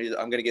 I'm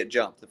gonna get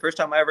jumped. The first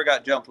time I ever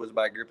got jumped was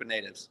by a group of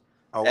natives.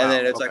 And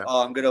then it's like,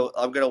 I'm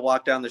gonna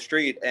walk down the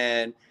street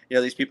and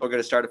these people are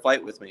gonna start a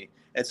fight with me.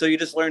 And so you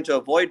just learn to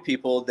avoid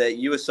people that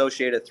you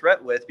associate a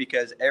threat with,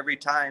 because every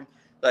time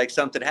like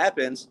something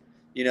happens,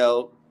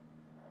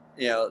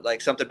 like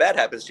something bad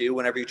happens to you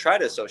whenever you try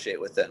to associate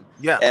with them.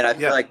 Yeah. And I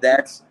feel like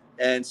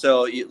and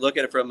so you look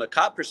at it from a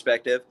cop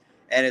perspective,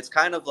 and it's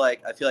kind of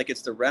like, I feel like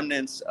it's the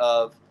remnants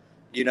of,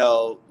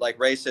 like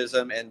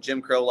racism and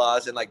Jim Crow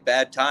laws and like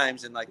bad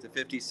times in like the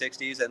 50s,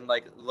 60s, and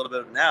like a little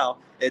bit of now.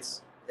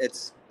 It's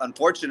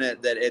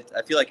unfortunate that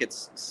I feel like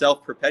it's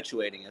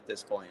self-perpetuating at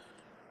this point.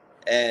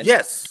 And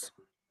yes,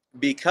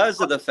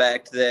 because of the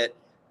fact that,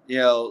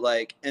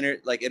 like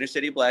inner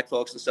city black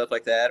folks and stuff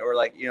like that, or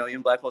like,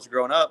 even black folks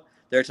growing up,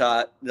 they're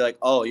taught, they're like,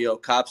 oh,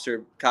 cops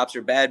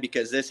are bad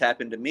because this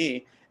happened to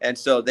me. And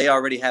so they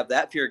already have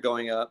that fear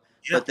going up.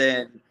 Yeah. But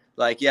then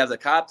like you have the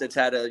cop that's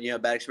had a,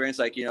 bad experience.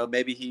 Like,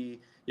 maybe he,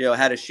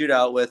 had a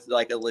shootout with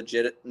like a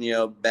legit,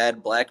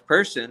 bad black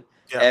person.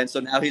 Yeah. And so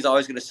now he's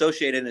always going to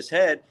associate in his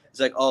head. It's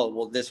like, oh,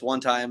 well, this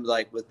one time,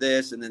 like with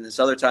this, and then this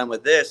other time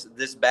with this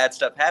bad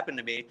stuff happened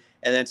to me.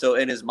 And then so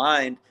in his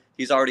mind,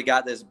 he's already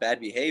got this bad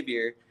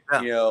behavior,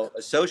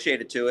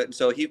 associated to it. And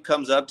so he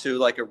comes up to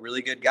like a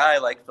really good guy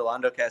like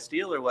Philando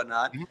Castile or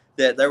whatnot,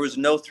 that there was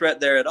no threat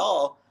there at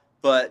all.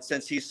 But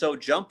since he's so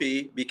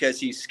jumpy because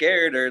he's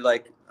scared, or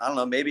like, I don't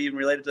know, maybe even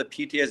related to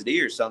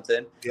PTSD or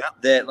something,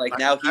 that like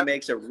now he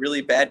makes a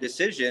really bad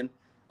decision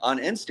on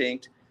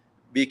instinct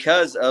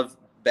because of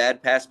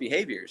bad past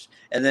behaviors.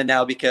 And then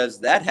now because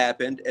that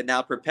happened, it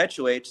now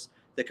perpetuates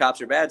the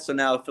cops are bad. So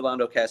now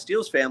Philando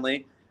Castile's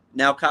family,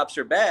 now cops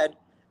are bad.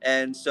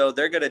 And so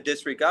they're going to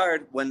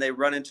disregard when they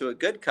run into a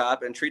good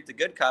cop and treat the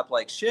good cop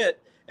like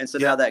shit. And so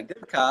now that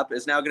good cop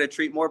is now going to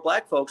treat more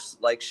black folks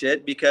like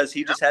shit because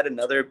he just had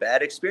another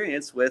bad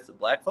experience with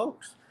black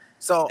folks.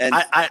 So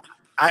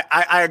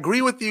I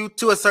agree with you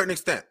to a certain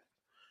extent.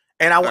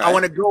 And I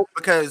want to go,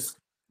 because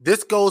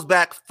this goes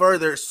back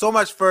further, so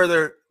much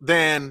further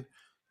than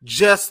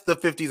just the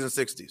 50s and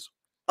 60s.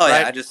 Oh,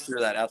 right? Yeah, I just threw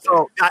that out there.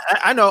 So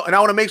I know, and I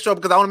want to make sure,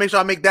 because I want to make sure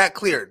I make that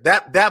clear.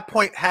 That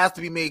point has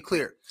to be made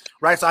clear,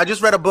 right? So I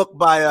just read a book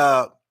by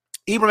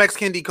Ibram X.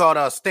 Kendi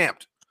called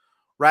Stamped,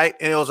 right?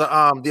 And it was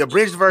the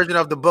abridged version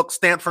of the book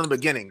Stamped from the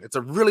Beginning. It's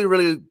a really,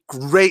 really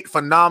great,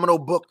 phenomenal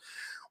book.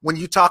 When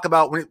you talk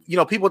about,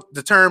 people,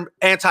 the term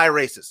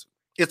anti-racist,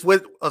 it's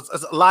with a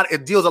lot.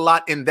 It deals a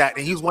lot in that,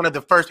 and he's one of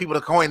the first people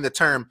to coin the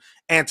term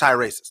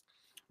anti-racist,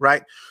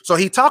 right? So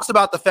he talks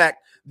about the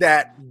fact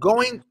that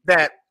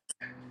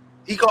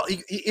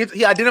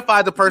he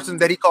identified the person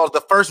that he calls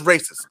the first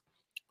racist,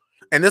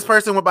 and this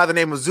person went by the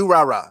name of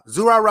Zurara.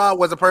 Zurara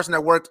was a person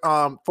that worked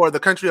for the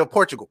country of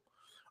Portugal.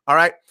 All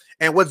right,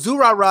 and what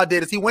Zurara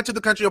did is he went to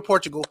the country of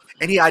Portugal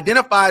and he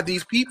identified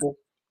these people,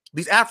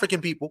 these African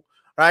people,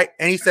 right?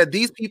 And he said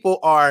these people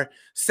are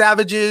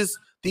savages.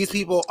 These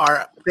people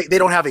they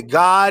don't have a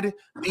god.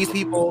 These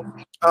people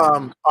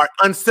are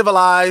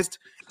uncivilized.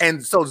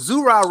 And so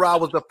Zurara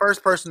was the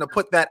first person to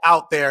put that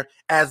out there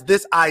as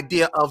this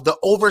idea of the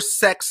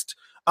oversexed,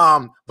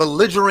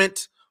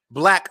 belligerent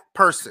black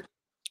person,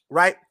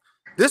 right?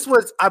 This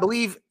was, I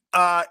believe,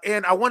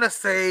 and I want to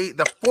say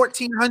the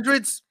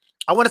 1400s.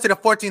 I want to say the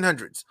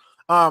 1400s.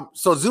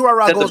 So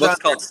Zurara That the goes book's down.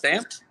 called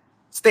Stamped?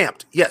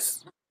 Stamped,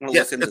 yes. I'm gonna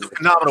Yes, look into it's a this.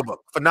 phenomenal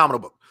book. Phenomenal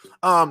book.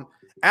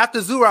 After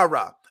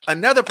Zurara,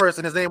 another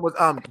person, his name was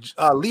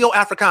Leo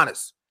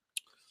Africanus.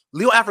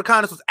 Leo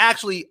Africanus was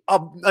actually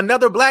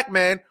another black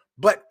man,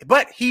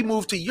 but he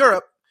moved to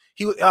Europe.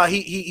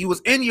 He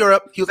was in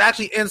Europe. He was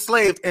actually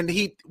enslaved, and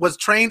he was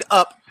trained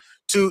up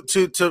to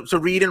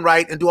read and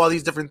write and do all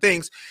these different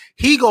things.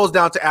 He goes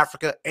down to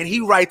Africa and he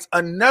writes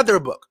another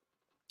book,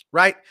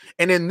 right?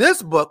 And in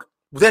this book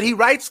that he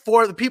writes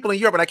for the people in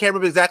Europe, and I can't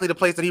remember exactly the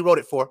place that he wrote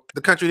it for,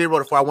 the country that he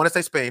wrote it for. I want to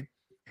say Spain.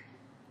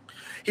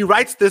 He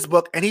writes this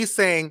book and he's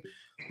saying,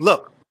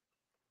 look,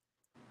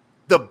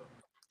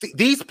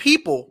 these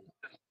people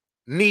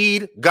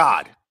need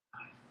God.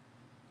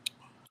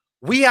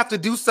 We have to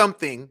do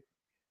something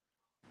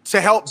to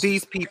help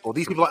these people.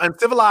 These people are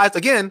uncivilized.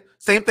 Again,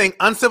 same thing,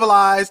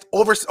 uncivilized,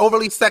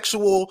 overly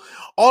sexual,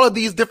 all of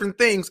these different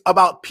things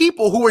about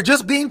people who are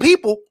just being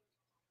people,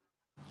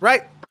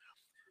 right?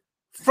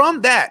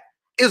 From that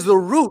is the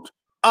root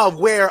of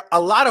where a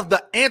lot of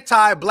the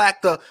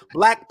anti-black, the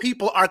black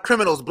people are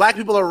criminals, black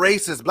people are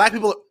racist, black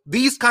people,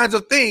 these kinds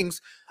of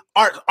things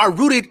are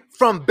rooted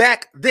from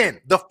back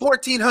then, the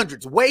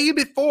 1400s, way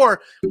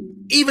before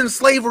even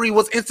slavery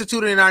was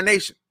instituted in our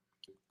nation.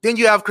 Then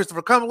you have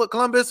Christopher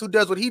Columbus, who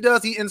does what he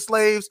does. He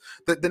enslaves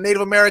the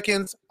Native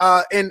Americans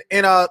in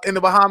the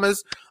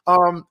Bahamas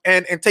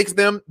and takes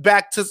them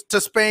back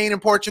to Spain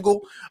and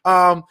Portugal.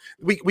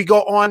 We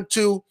go on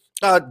to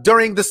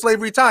during the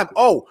slavery time.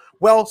 Oh,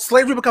 well,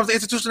 slavery becomes an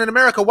institution in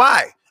America.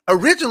 Why?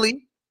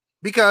 Originally,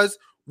 because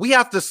we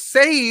have to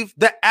save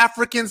the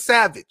African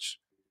savage.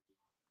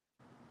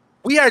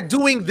 We are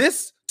doing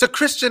this to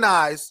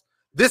Christianize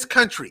this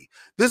country.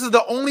 This is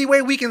the only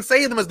way we can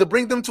save them, is to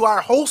bring them to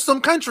our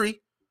wholesome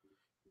country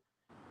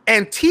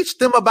and teach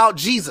them about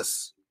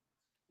Jesus.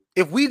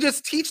 If we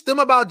just teach them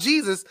about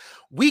Jesus,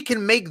 we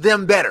can make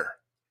them better.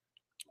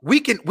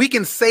 We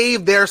can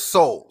save their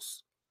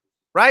souls,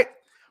 right?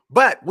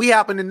 But we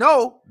happen to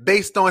know,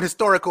 based on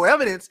historical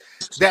evidence,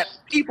 that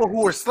people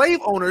who were slave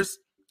owners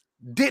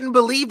didn't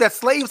believe that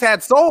slaves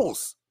had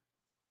souls.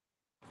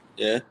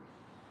 Yeah.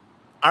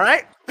 All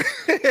right.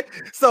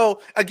 So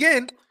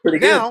again, pretty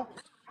now,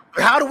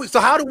 good. how do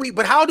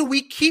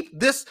we keep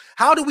this?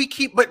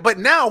 But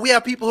now we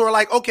have people who are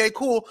like, okay,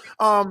 cool.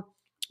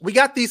 We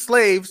got these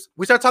slaves.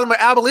 We start talking about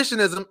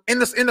abolitionism in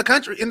the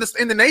country, in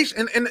the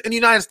nation, in the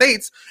United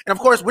States. And of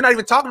course, we're not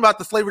even talking about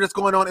the slavery that's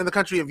going on in the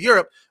country of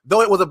Europe,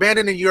 though it was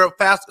abandoned in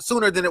Europe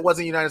sooner than it was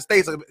in the United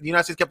States. The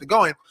United States kept it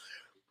going.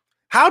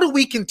 How do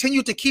we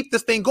continue to keep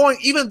this thing going,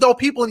 even though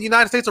people in the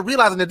United States are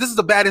realizing that this is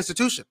a bad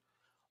institution?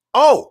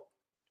 Oh,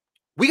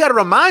 we got to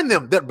remind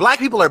them that black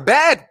people are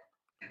bad.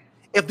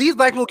 If these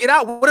black people get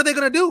out, what are they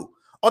going to do?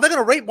 Oh, they're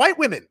going to rape white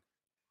women.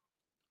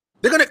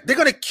 They're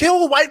gonna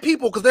kill white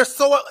people because they're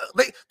so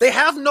they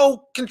have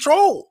no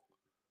control.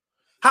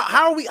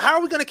 How are we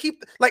gonna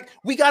keep, like,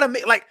 we gotta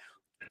make, like,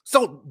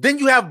 so then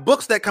you have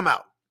books that come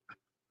out.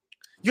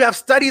 You have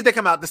studies that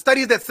come out. The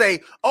studies that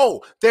say,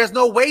 oh, there's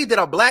no way that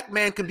a black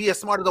man can be as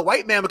smart as a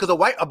white man because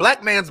a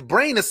black man's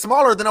brain is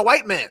smaller than a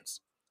white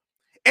man's.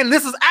 And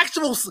this is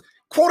actual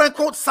quote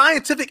unquote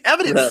scientific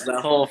evidence. The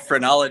whole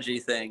phrenology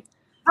thing.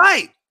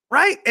 Right.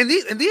 And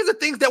these are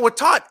things that were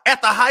taught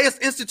at the highest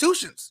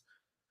institutions.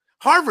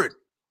 Harvard,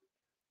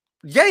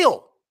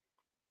 Yale,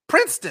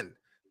 Princeton.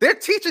 They're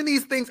teaching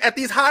these things at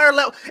these higher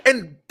levels,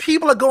 and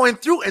people are going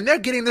through and they're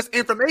getting this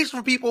information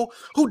from people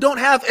who don't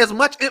have as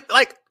much.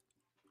 Like,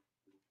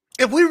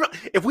 if we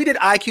did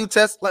IQ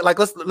tests, like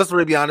let's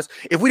really be honest.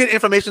 If we did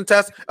information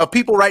tests of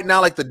people right now,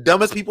 like the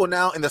dumbest people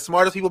now and the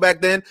smartest people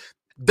back then,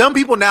 dumb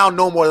people now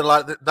know more than a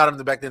lot of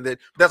them back then did.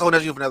 That's a whole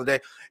nother issue for another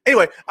day.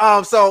 Anyway,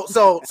 but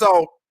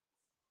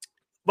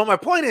my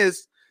point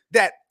is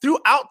that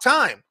throughout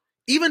time,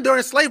 even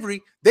during slavery,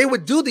 they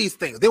would do these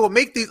things. They would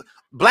make these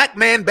black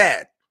man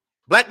bad.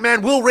 Black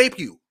man will rape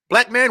you.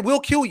 Black man will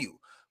kill you.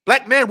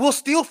 Black man will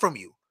steal from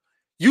you.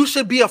 You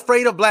should be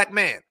afraid of black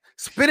man.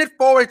 Spin it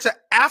forward to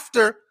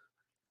after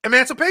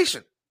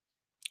emancipation.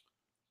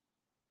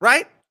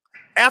 Right?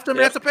 After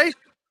emancipation,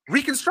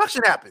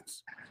 Reconstruction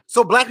happens.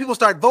 So black people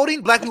start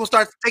voting. Black people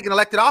start taking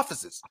elected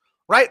offices.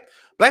 Right?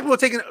 Black people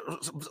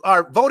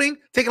are voting,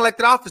 taking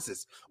elected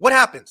offices. What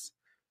happens?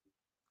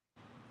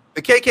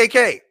 The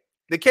KKK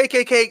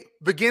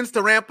begins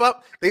to ramp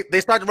up.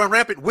 They start to run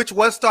rampant, which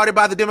was started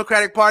by the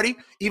Democratic Party,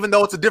 even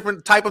though it's a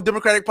different type of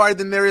Democratic Party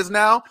than there is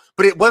now.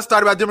 But it was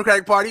started by the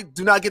Democratic Party.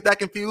 Do not get that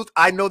confused.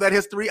 I know that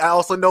history. I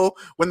also know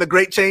when the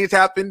Great Change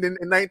happened in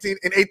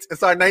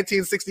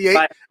 1968.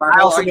 I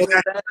also know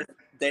that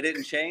they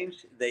didn't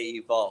change; they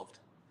evolved.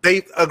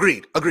 They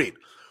agreed.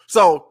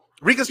 So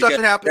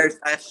Reconstruction happened.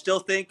 I still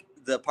think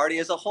the party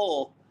as a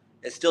whole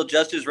is still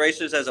just as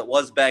racist as it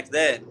was back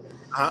then.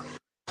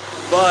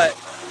 But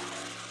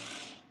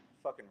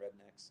fucking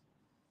rednecks.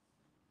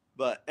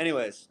 But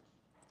anyways,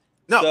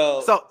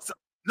 no,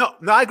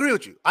 I agree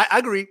with you. I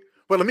agree.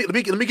 But let me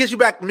get you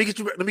back. Let me get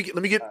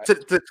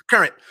to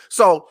current.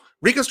 So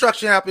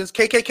Reconstruction happens.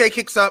 KKK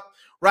kicks up.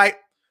 right?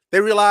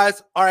 They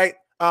realize, all right,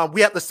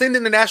 we have to send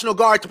in the National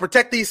Guard to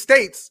protect these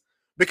states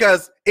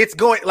because it's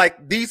going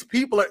like these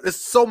people. There's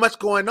so much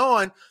going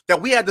on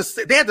that they had to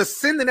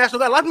send the National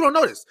Guard. A lot of people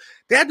don't know this.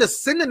 They had to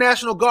send the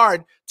National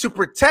Guard to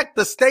protect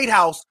the state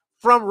house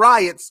from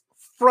riots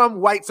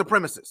from white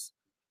supremacists,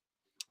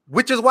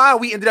 which is why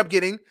we ended up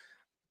getting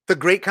the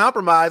Great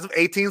Compromise of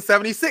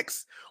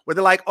 1876, where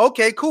they're like,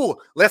 okay, cool,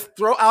 let's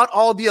throw out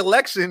all the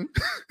election.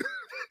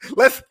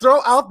 Let's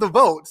throw out the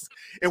votes,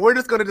 and we're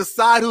just going to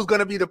decide who's going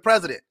to be the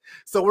president.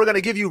 So we're going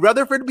to give you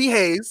Rutherford B.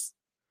 Hayes,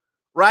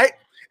 right?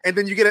 And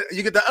then you get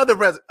the other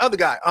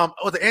guy.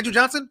 Was it Andrew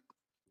Johnson?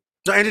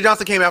 No, Andrew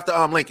Johnson came after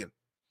Lincoln.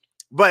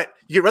 But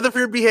you get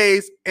Rutherford B.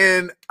 Hayes,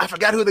 and I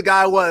forgot who the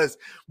guy was.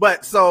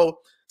 But so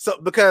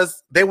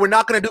because they were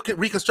not going to do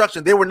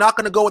Reconstruction, they were not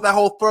going to go with that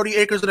whole 30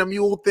 acres and a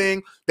mule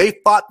thing. They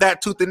fought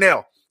that tooth and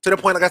nail to the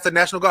point, like I said,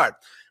 National Guard.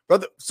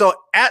 So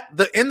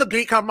in the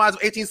Great Compromise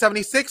of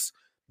 1876.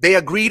 They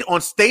agreed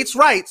on states'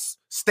 rights.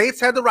 States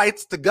had the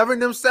rights to govern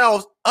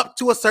themselves up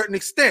to a certain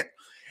extent.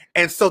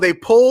 And so they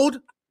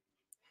pulled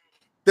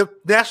the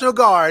National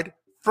Guard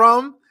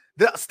from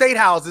the state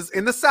houses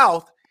in the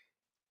South.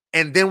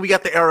 And then we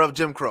got the era of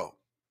Jim Crow.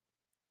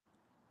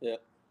 Yeah.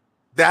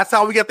 That's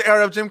how we get the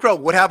era of Jim Crow.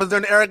 What happens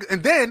during the era?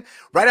 And then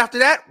right after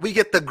that, we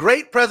get the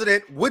great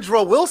President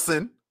Woodrow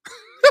Wilson.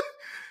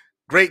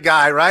 Great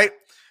guy, right?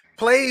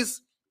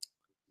 Plays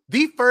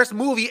the first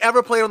movie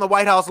ever played on the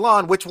White House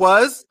lawn, which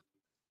was...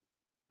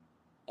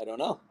 I don't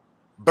know.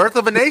 Birth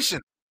of a Nation.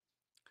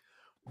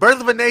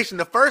 Birth of a Nation.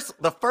 The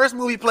first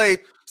movie played,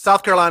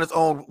 South Carolina's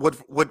own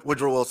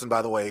Woodrow Wilson,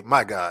 by the way.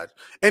 My God.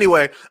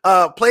 Anyway,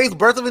 plays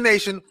Birth of a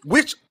Nation,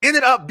 which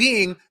ended up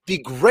being the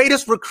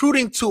greatest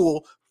recruiting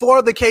tool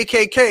for the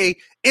KKK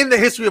in the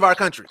history of our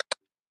country.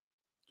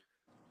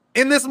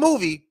 In this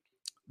movie,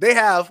 they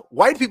have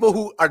white people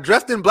who are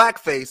dressed in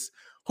blackface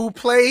who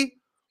play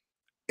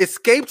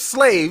escaped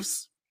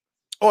slaves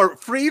or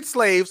freed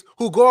slaves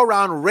who go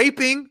around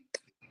raping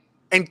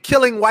and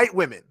killing white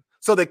women.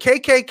 So the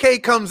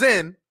KKK comes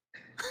in,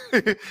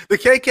 the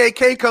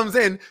KKK comes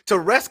in to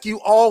rescue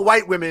all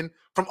white women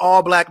from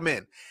all black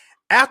men.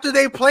 After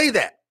they play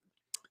that,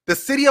 the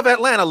city of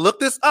Atlanta,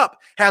 look this up,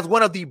 has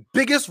one of the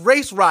biggest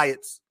race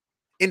riots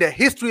in the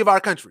history of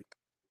our country.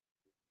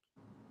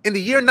 In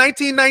the year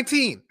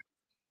 1919,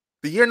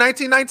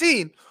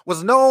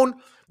 was known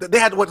that they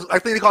had what I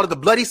think they called it the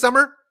Bloody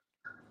Summer,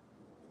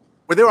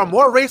 where there were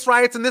more race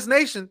riots in this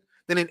nation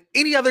than in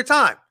any other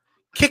time.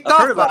 Kicked I've off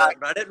heard about by, it,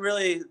 but I didn't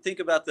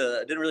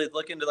really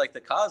look into like the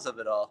cause of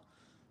it all.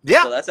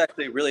 Yeah. So that's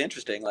actually really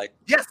interesting. Like,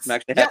 yes, I'm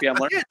actually happy I'm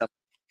learning stuff.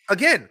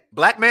 Again,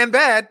 black man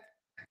bad,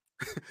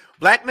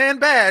 black man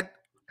bad,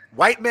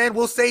 white man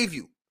will save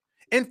you.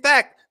 In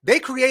fact, they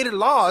created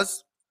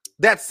laws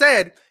that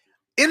said,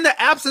 in the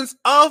absence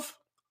of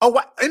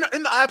in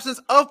the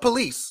absence of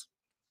police,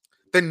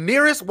 the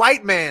nearest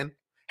white man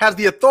has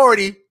the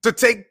authority to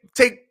take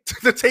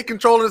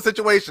control of the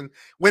situation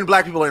when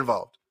black people are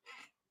involved.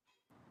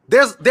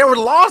 There were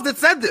laws that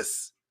said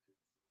this.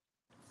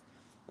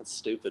 That's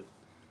stupid.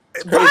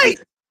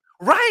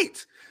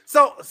 Right.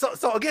 So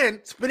again,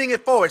 spinning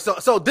it forward.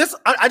 So this,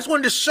 I just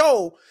wanted to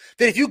show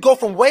that if you go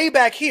from way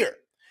back here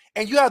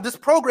and you have this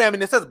programming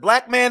that says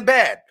black man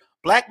bad,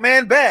 black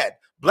man bad,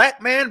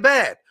 black man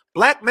bad,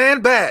 black man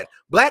bad,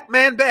 black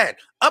man bad,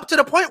 up to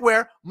the point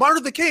where Martin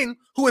Luther King,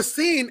 who is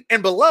seen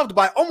and beloved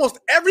by almost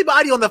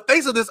everybody on the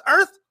face of this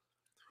earth,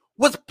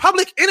 was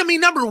public enemy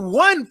number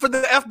one for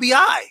the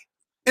FBI.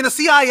 In the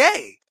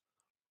CIA,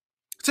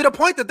 to the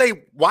point that they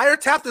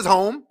wiretapped his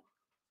home,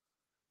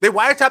 they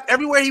wiretapped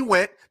everywhere he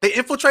went, they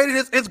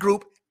infiltrated his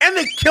group, and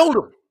they killed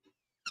him.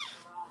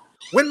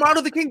 When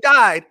Martin Luther King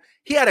died,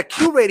 he had a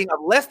Q rating of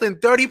less than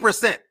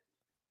 30%.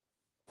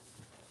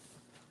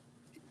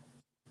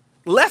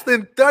 Less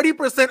than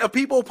 30% of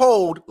people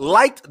polled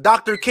liked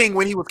Dr. King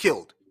when he was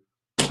killed.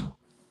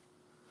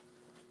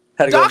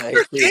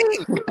 Dr.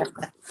 King!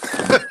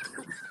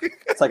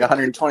 It's like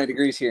 120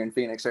 degrees here in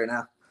Phoenix right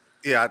now.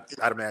 Yeah,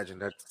 I'd imagine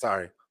that.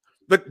 Sorry,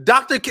 but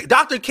Dr.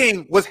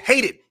 King was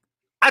hated.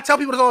 I tell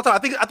people this all the time.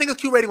 I think his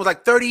Q rating was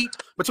like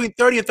between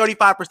 30 and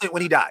 35%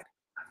 when he died.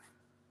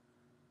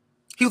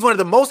 He was one of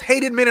the most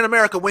hated men in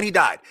America when he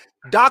died.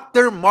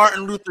 Dr.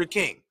 Martin Luther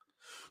King.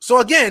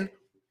 So again,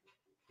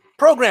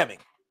 programming,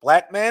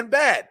 black man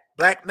bad,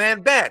 black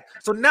man bad.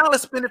 So now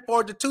let's spin it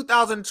forward to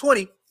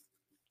 2020.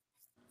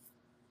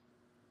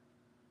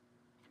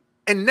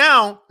 And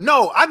now,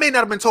 no, I may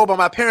not have been told by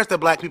my parents that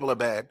black people are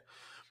bad.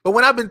 But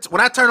when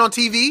I turn on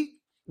TV,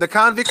 the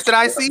convicts that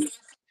I see,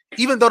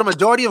 even though the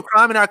majority of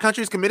crime in our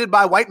country is committed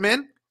by white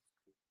men,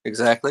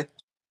 exactly,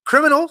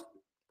 criminal.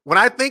 When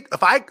I think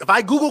if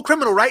I Google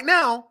criminal right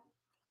now,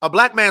 a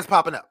black man's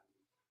popping up.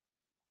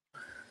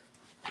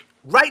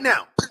 Right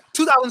now,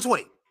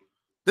 2020.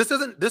 This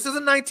isn't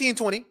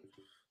 1920.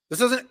 This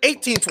isn't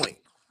 1820.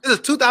 This is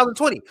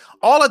 2020.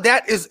 All of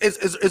that is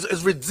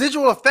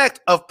residual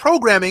effect of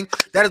programming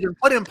that has been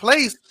put in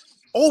place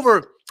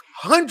over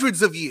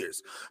hundreds of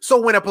years.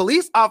 So when a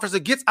police officer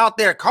gets out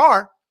their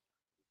car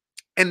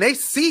and they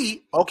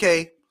see,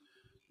 okay,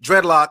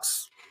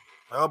 dreadlocks,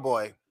 Oh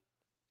boy.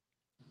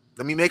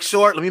 Let me make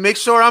sure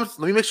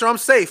I'm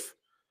safe.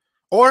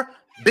 Or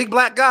big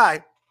black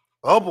guy.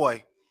 Oh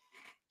boy.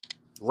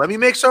 Let me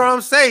make sure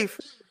I'm safe.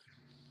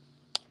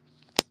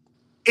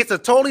 It's a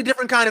totally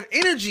different kind of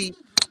energy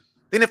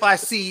than if I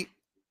see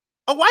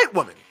a white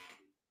woman.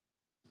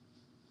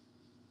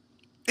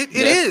 It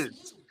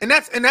is. And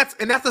that's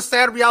the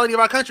sad reality of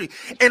our country.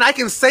 And I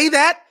can say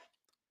that,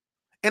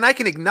 and I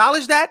can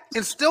acknowledge that,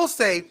 and still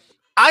say,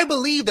 I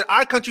believe that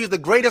our country is the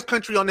greatest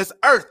country on this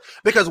earth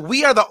because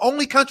we are the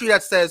only country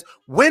that says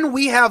when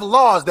we have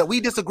laws that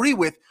we disagree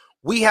with,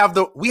 we have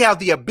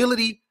the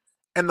ability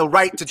and the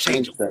right to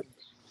change them.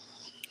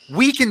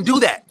 We can do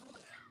that.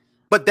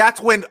 But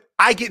that's when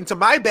I get into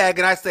my bag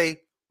and I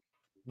say,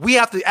 we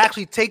have to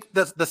actually take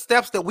the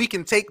steps that we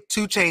can take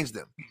to change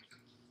them.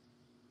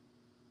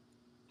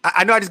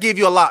 I know I just gave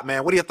you a lot,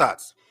 man. What are your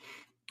thoughts?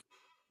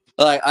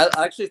 Like, I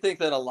actually think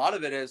that a lot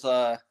of it is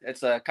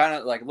it's a kind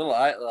of like a little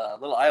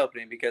eye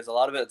opening because a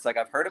lot of it's like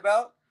I've heard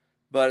about,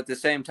 but at the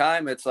same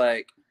time it's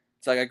like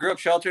I grew up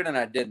sheltered and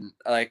I didn't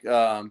like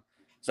so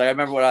I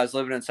remember when I was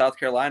living in South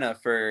Carolina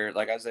for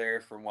like I was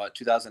there from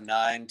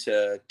 2009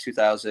 to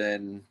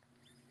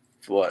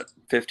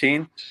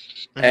 2015,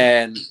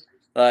 and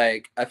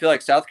like I feel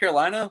like South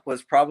Carolina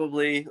was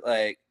probably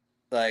like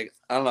I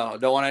don't know, I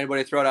don't want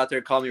anybody to throw it out there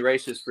and call me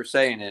racist for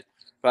saying it.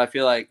 But I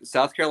feel like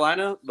South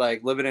Carolina,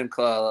 like living in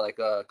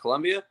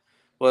Columbia,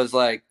 was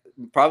like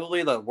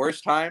probably the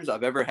worst times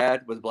I've ever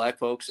had with black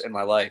folks in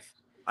my life.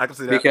 I can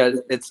see that because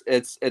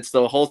it's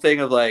the whole thing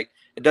of like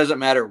it doesn't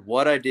matter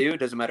what I do, it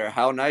doesn't matter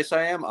how nice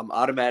I am, I'm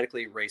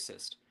automatically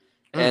racist.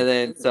 And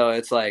then so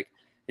it's like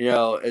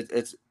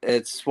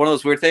it's one of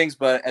those weird things.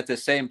 But at the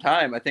same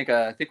time, I think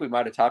we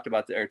might have talked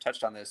about or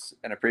touched on this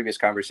in a previous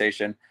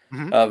conversation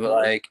of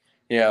like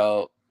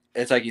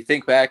it's like you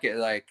think back at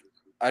like.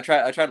 I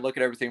try to look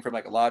at everything from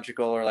like a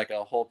logical or like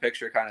a whole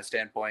picture kind of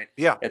standpoint.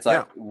 Yeah. It's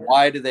like,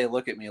 why do they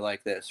look at me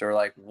like this? Or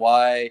like,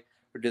 why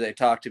do they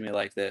talk to me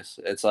like this?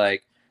 It's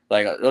like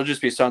it'll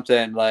just be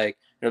something like,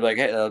 they're like,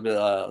 hey, it'll be,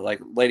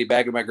 like lady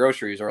bagging my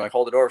groceries or like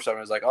hold the door for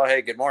someone. It's like, oh,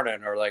 hey, good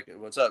morning. Or like,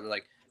 what's up?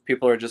 Like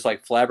people are just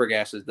like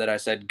flabbergasted that I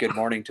said good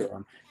morning to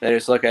them. They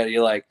just look at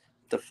you like,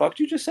 the fuck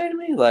did you just say to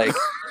me? Like,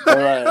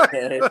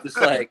 and it's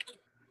just like,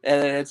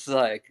 and then it's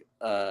like,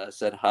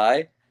 said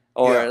hi.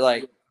 Or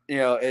like,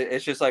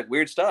 it's just like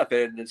weird stuff.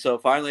 And so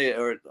finally,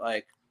 or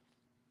like,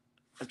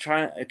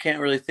 I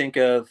can't really think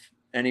of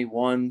any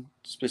one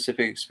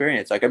specific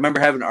experience. Like I remember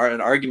having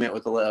an argument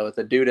with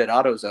a dude at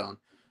AutoZone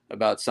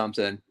about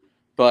something,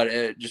 but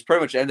it just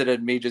pretty much ended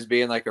in me just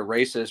being like a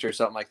racist or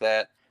something like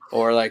that.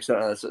 Or like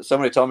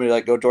somebody told me to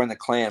like go join the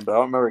Klan, but I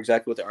don't remember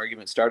exactly what the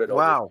argument started over.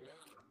 Wow.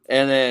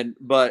 And then,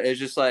 but it's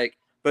just like,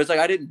 but it's like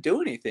I didn't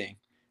do anything.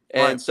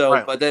 And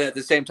but then at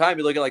the same time,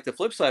 you look at like the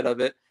flip side of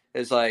it.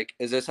 Is like,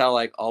 is this how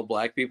like all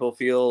black people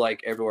feel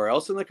like everywhere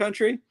else in the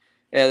country?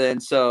 And then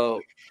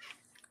so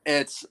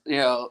it's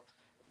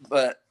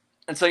but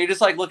and so you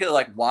just like look at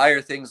like why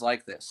are things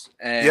like this?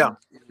 And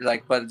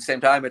like, but at the same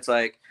time, it's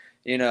like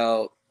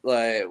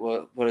like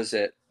what is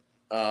it?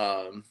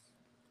 Trying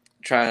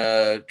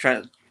to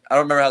I don't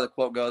remember how the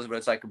quote goes, but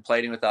it's like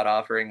complaining without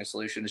offering a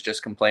solution is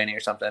just complaining or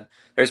something.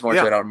 There's more to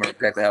it. I don't remember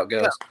exactly how it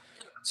goes.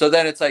 So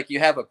then it's like you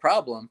have a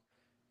problem,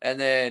 and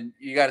then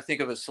you got to think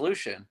of a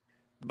solution.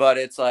 But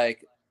it's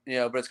like,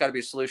 but it's got to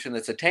be a solution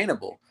that's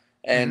attainable.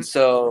 And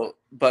so,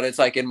 but it's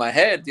like in my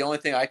head, the only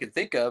thing I could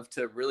think of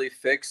to really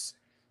fix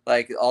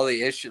like all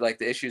the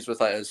issues with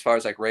like, as far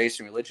as like race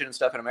and religion and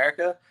stuff in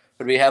America,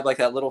 would we have like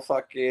that little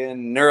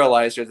fucking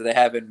neuralizer that they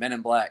have in Men in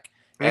Black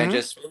and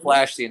just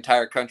flash the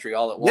entire country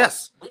all at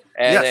once.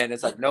 And then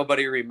it's like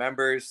nobody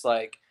remembers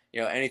like,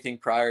 anything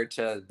prior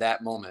to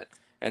that moment.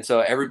 And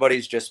so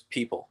everybody's just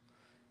people.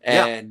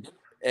 And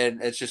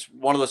it's just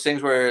one of those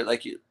things where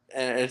like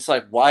and it's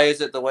like, why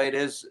is it the way it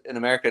is in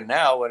America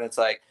now when it's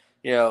like,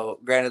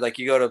 granted, like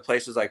you go to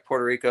places like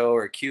Puerto Rico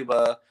or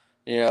Cuba,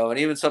 and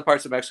even some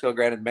parts of Mexico,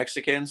 granted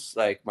Mexicans,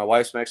 like my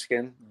wife's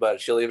Mexican,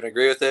 but she'll even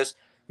agree with this.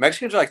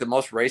 Mexicans are like the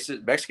most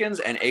racist. Mexicans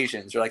and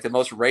Asians are like the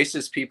most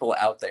racist people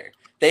out there.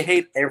 They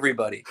hate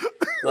everybody.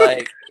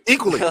 Like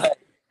equally. Like,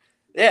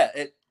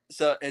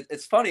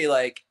 it's funny.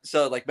 Like,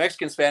 so like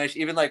Mexican, Spanish,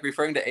 even like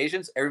referring to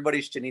Asians,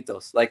 everybody's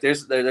Chinitos. Like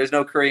there's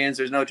no Koreans,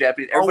 there's no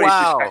Japanese. Everybody's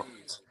just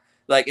Chinese.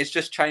 Like it's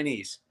just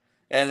Chinese.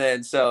 And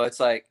then so it's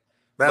like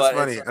that's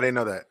funny. I didn't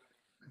know that.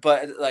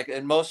 But like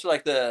in most of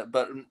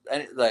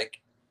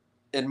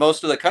in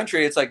most of the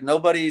country, it's like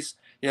nobody's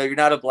you're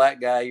not a black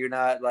guy, you're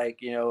not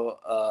like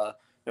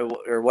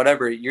or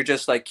whatever, you're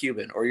just like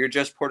Cuban or you're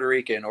just Puerto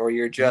Rican or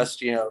you're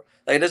just like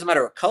it doesn't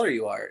matter what color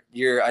you are,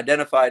 you're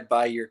identified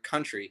by your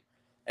country.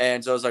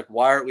 And so it's like,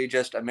 why aren't we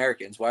just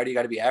Americans? Why do you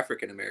got to be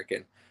African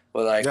American?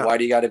 Well, like why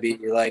do you got to be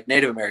like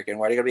Native American?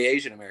 Why do you got to be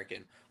Asian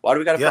American? Why do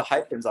we got to put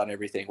hyphens on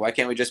everything? Why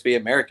can't we just be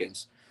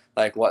Americans?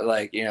 Like what,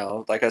 like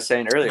like I was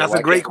saying earlier, that's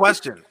a great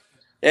question.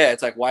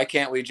 It's like, why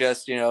can't we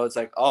just it's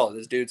like, oh,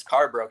 this dude's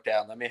car broke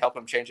down, let me help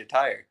him change a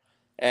tire.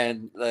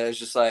 And it's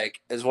just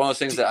like, it's one of those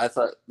things that I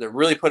thought that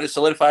really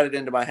solidified it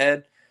into my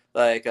head.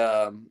 Like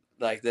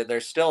like that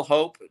there's still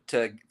hope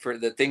for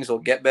that things will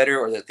get better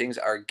or that things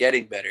are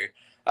getting better.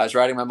 I was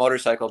riding my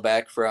motorcycle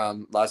back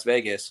from Las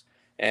Vegas,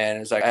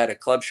 and it's like I had a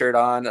club shirt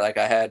on, like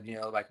I had, you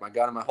know, like my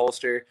gun in my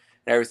holster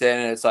and everything,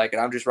 and it's like,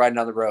 and I'm just riding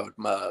down the road.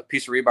 My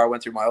piece of rebar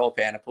went through my oil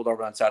pan. I pulled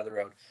over on the side of the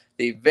road.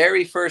 The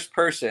very first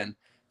person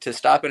to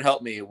stop and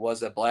help me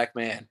was a black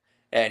man,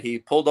 and he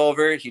pulled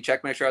over. He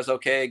checked, make sure I was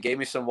okay, gave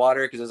me some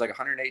water because it was like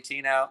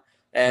 118 out.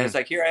 And it's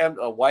like, here I am,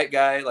 a white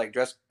guy, like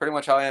dressed pretty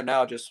much how I am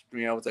now, just,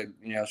 you know, with a,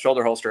 you know,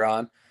 shoulder holster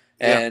on.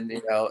 And,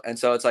 you know, and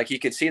so it's like, he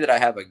could see that I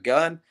have a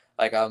gun.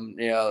 Like, I'm,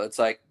 you know, it's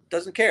like,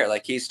 doesn't care.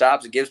 Like, he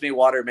stops and gives me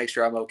water, makes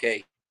sure I'm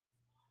okay.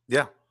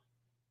 Yeah.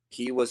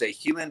 He was a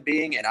human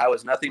being, and I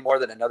was nothing more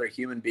than another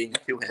human being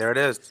to him. There it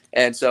is.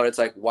 And so it's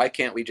like, why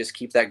can't we just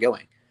keep that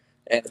going?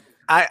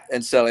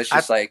 And so it's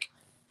just like,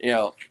 you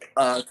know,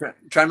 trying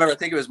to remember, I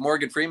think it was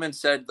Morgan Freeman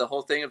said the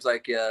whole thing. It was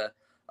like,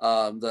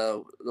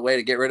 the way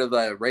to get rid of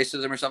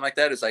racism or something like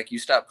that is like, you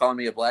stop calling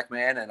me a black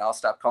man and I'll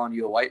stop calling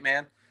you a white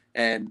man.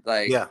 And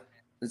like,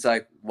 it's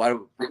like, why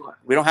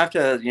we don't have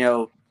to, you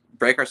know,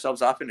 break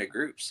ourselves off into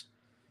groups.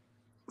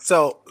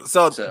 So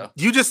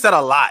you just said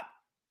a lot.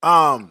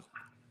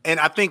 And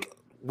I think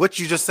what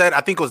you just said,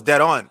 I think was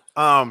dead on.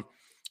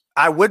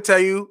 I would tell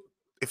you,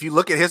 if you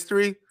look at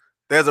history,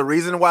 there's a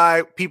reason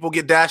why people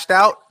get dashed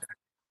out.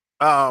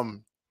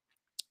 I'll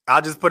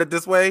just put it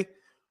this way.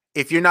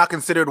 If you're not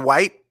considered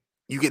white,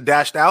 you get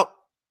dashed out.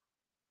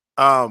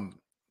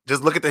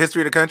 Just look at the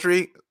history of the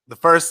country. The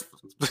first,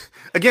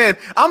 again,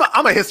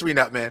 I'm a history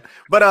nut, man.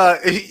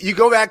 But you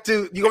go back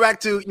to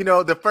you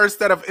know, the first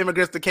set of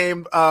immigrants that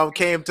came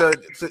to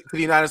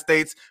the United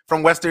States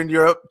from Western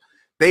Europe.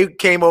 They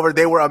came over.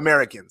 They were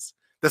Americans.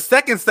 The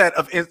second set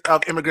of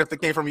immigrants that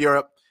came from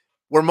Europe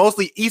were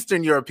mostly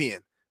Eastern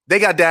European. They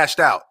got dashed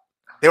out.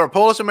 They were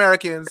Polish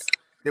Americans.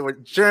 They were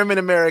German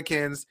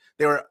Americans.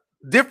 They were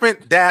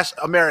different dash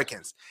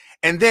Americans.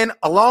 And then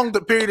along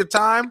the period of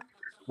time,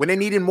 when they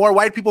needed more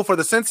white people for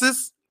the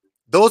census,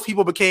 those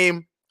people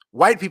became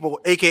white people,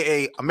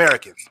 aka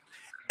Americans.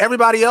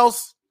 Everybody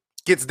else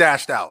gets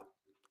dashed out.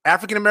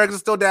 African Americans are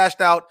still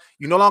dashed out.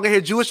 You no longer hear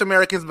Jewish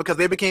Americans because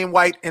they became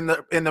white in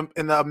the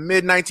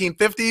mid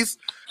 1950s,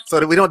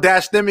 so that we don't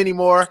dash them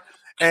anymore.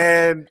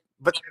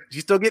 But you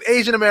still get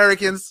Asian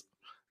Americans,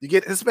 you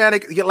get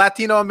Hispanic, you get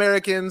Latino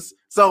Americans.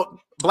 So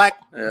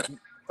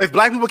if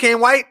black people became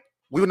white,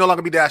 we would no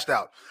longer be dashed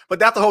out. But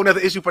that's a whole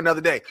nother issue for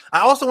another day. I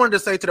also wanted to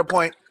say to the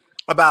point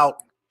about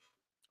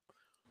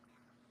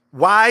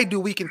why do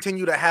we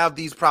continue to have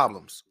these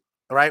problems?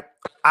 All right.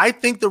 I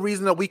think the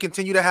reason that we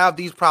continue to have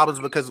these problems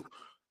is because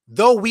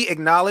though we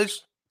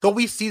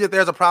see that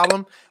there's a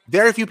problem,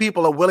 very few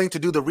people are willing to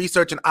do the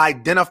research and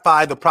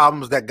identify the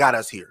problems that got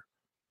us here,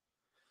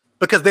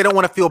 because they don't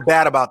want to feel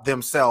bad about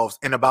themselves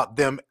and about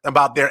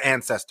their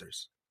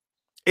ancestors.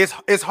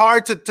 It's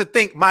hard to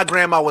think my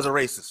grandma was a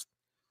racist.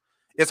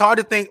 It's hard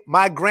to think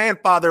my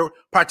grandfather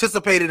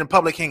participated in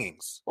public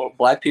hangings. Well,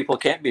 black people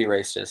can't be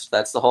racist.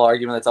 That's the whole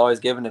argument that's always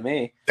given to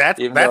me. Like,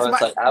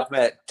 I've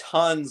met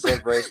tons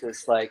of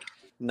racist, like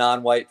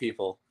non-white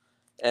people,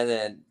 and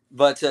then,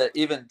 but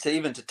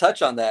to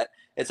touch on that,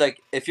 it's like,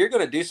 if you're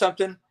going to do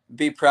something,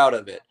 be proud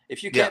of it.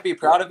 If you can't be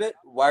proud of it,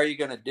 why are you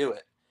going to do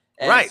it?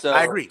 And right. So,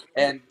 I agree.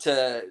 And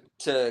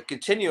to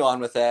continue on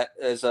with that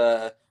as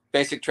a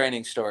basic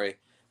training story.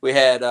 We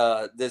had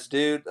this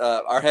dude,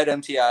 our head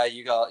MTI.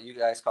 You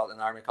guys called in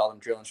the Army, called them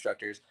drill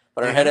instructors,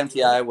 but our head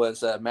MTI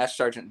was Master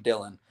Sergeant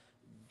Dylan.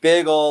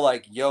 Big old,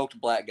 like,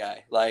 yoked black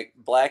guy, like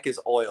black as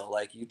oil.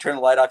 Like, you turn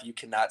the light off, you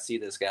cannot see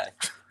this guy.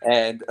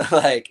 And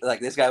like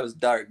this guy was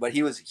dark, but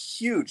he was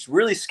huge,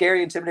 really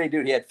scary, intimidating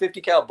dude. He had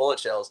 50 cal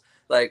bullet shells,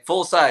 like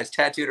full size,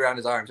 tattooed around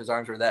his arms. His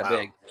arms were that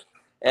big.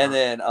 And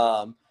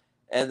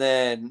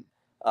then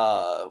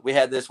we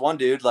had this one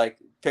dude, like,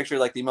 picture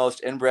like the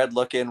most inbred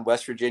looking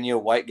West Virginia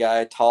white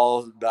guy,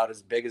 tall, about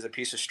as big as a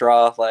piece of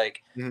straw,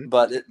 like,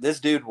 but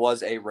this dude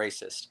was a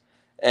racist.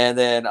 And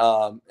then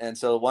and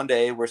so one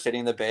day we're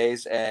sitting in the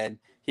bays and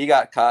he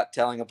got caught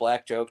telling a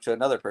black joke to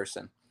another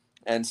person.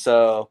 And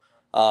so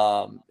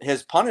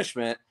his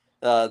punishment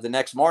the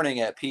next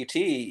morning at PT,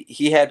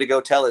 he had to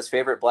go tell his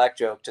favorite black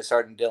joke to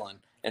Sergeant Dylan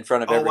in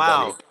front of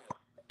everybody. Wow.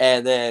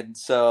 And then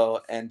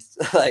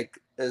like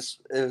it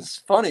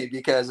was funny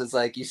because it's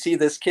like, you see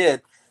this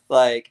kid,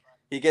 like,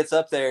 he gets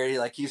up there,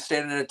 he's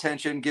standing at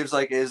attention, gives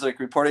like his like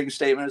reporting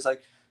statement. It's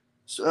like,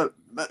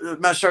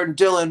 Master Sergeant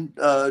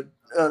Dylan,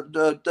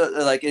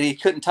 like, and he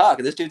couldn't talk.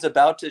 And this dude's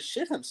about to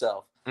shit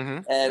himself,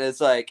 and it's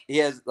like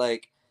he's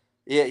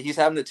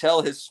having to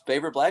tell his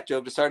favorite black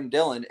joke to Sergeant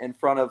Dylan in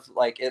front of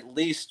like at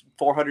least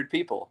 400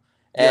 people,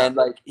 and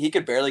like he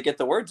could barely get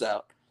the words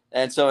out.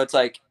 And so it's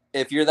like,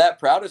 if you're that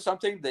proud of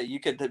something that you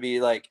could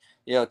be like,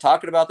 you know,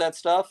 talking about that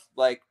stuff,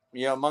 like,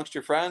 you know, amongst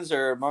your friends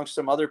or amongst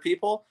some other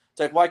people. It's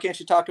like, why can't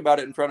you talk about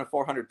it in front of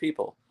 400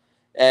 people?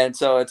 And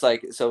so it's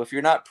like, so if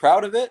you're not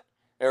proud of it,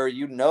 or,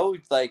 you know,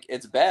 like,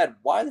 it's bad,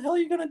 why the hell are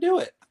you going to do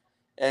it?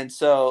 And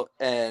so,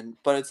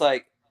 but it's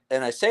like,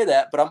 and I say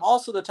that, but I'm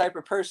also the type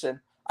of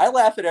person, I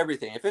laugh at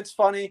everything. If it's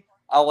funny,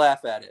 I'll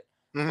laugh at it.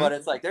 but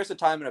it's like there's a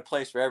time and a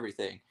place for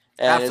everything.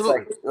 And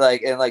Absolutely.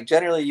 it's like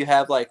generally you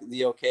have like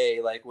the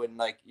okay, like when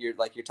like you're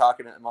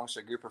talking amongst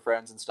a group of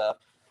friends and stuff.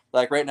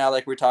 Like right now,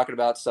 like we're talking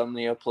about some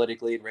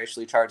politically and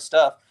racially charged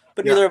stuff,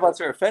 but neither of us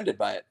are offended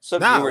by it.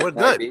 Some we're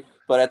good.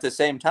 But at the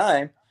same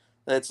time,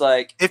 it's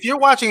like if you're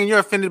watching and you're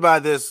offended by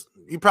this,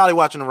 you're probably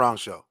watching the wrong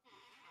show.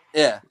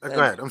 Yeah. Go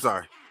ahead. I'm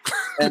sorry.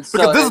 And so,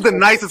 because this is the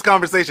nicest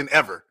conversation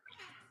ever.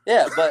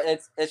 Yeah, but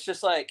it's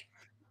just like,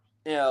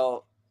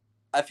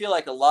 I feel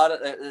like a lot of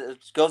it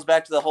goes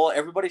back to the whole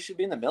everybody should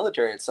be in the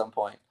military at some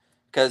point,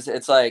 because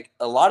it's like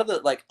a lot of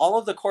the all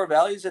of the core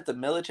values that the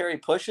military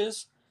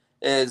pushes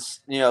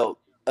is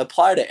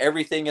apply to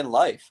everything in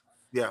life.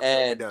 Yeah,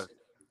 and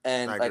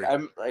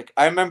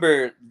I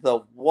remember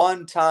the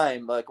one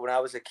time when I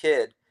was a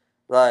kid,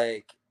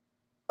 I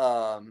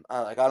don't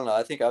know,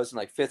 I think I was in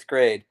 5th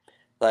grade,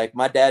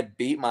 my dad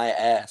beat my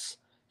ass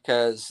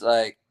because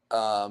I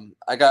got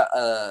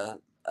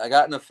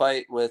in a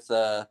fight with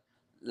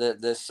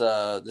this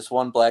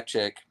one black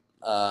chick.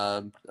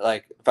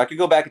 If I could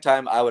go back in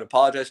time, I would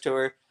apologize to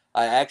her.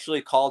 I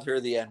actually called her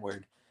the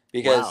N-word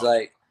because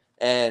but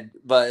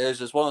it was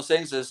just one of those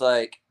things is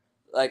I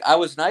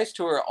was nice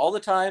to her all the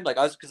time. I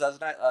was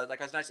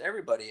nice to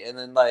everybody. And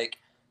then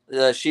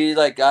she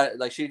we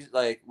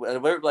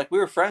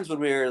were friends when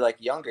we were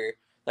younger.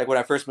 When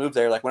I first moved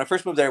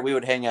there, we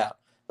would hang out.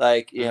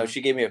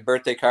 She gave me a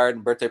birthday card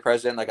and birthday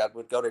present. I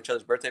would go to each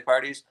other's birthday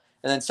parties.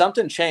 And then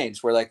something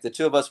changed where the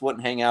two of us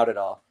wouldn't hang out at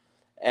all.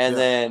 And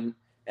then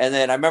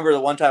I remember the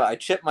one time I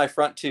chipped my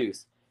front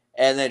tooth,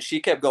 and then she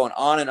kept going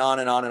on and on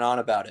and on and on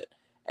about it.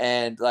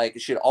 And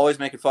she'd always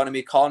making fun of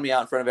me, calling me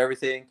out in front of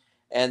everything.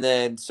 And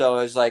then so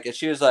it was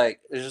she was it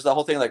was just the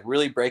whole thing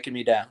really breaking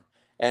me down.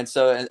 And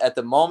so at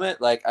the moment,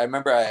 I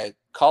remember I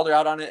called her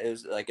out on it. It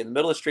was in the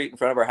middle of the street in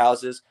front of our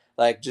houses.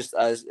 Just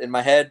as in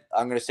my head,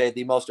 I'm going to say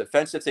the most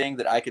offensive thing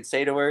that I could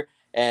say to her.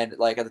 And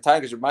at the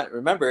time, because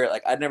remember,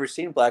 I'd never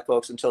seen black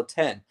folks until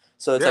 10.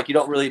 So it's you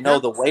don't really know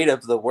the weight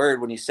of the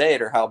word when you say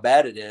it or how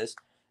bad it is.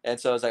 And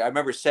so it's I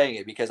remember saying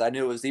it because I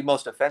knew it was the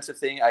most offensive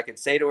thing I could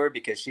say to her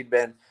because she'd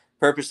been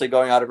purposely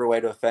going out of her way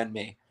to offend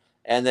me.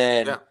 And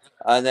then,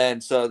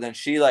 so then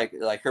she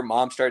her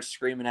mom starts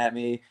screaming at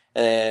me,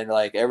 and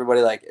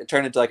everybody it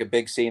turned into a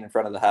big scene in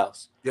front of the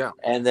house. Yeah.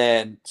 And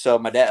then so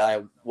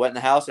I went in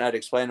the house and I had to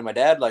explain to my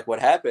dad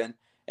what happened.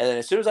 And then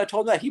as soon as I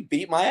told him that, he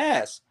beat my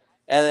ass.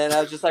 And then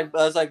I was just but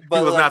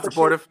he was not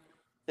supportive.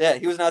 Yeah,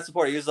 he was not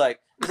supportive. He was like,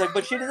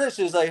 but she did this.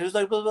 He was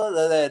blah,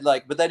 blah, blah.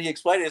 But then he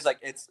explained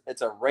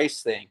it's a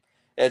race thing.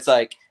 It's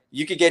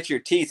you could get your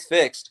teeth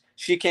fixed.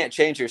 She can't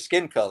change her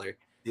skin color.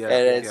 Yeah.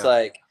 And it's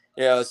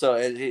so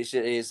he's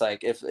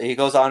if he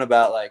goes on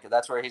about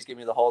that's where he's giving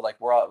me the whole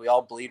we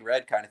all bleed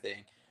red kind of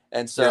thing.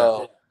 And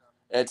so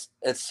it's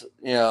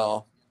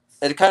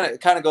it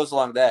kind of goes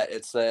along that.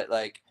 It's that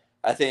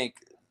I think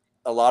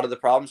a lot of the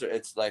problems are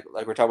it's we're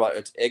talking about,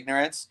 it's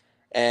ignorance,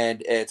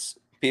 and it's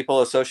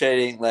people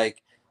associating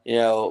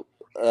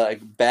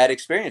bad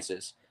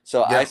experiences.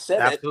 So I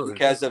said it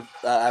because of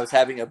I was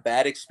having a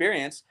bad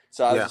experience.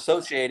 So I was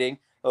associating,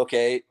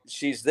 okay,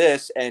 she's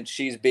this and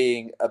she's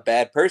being a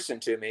bad person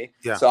to me.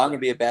 Yeah. So I'm going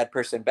to be a bad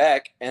person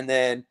back. And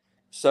then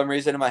some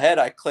reason in my head,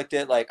 I clicked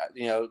it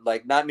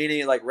not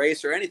meaning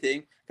race or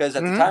anything. Because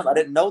at the time I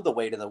didn't know the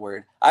weight of the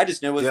word. I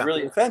just knew it was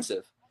really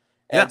offensive.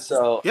 And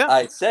so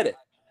I said it.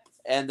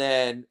 And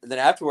then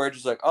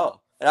afterwards it's oh,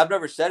 and I've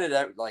never said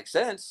it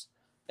since.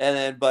 And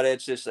then, but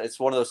it's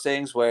one of those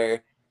things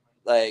where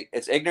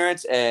it's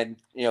ignorance and,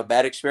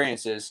 bad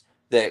experiences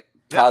that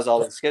cause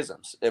all the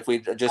schisms. If we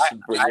just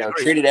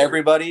treated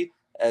everybody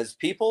as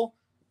people,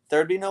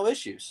 there'd be no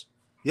issues.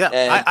 Yeah,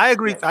 and I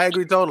agree. I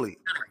agree totally.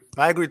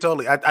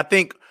 I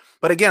think,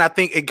 but again, I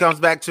think it comes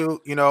back to,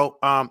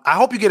 I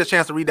hope you get a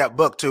chance to read that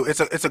book too.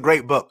 It's a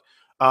great book.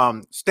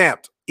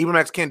 Stamped, Ibram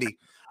X. Kendi.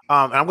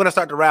 And I'm going to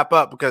start to wrap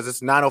up because it's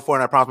 9:04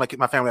 and I promise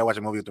my family I watch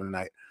a movie with them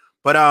tonight.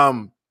 But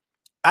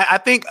I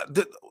think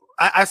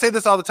I say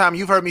this all the time.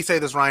 You've heard me say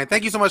this, Ryan.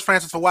 Thank you so much,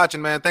 Francis, for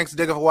watching, man. Thanks,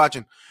 Digger, for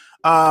watching.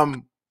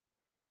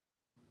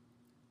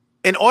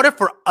 In order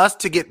for us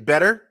to get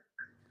better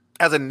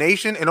as a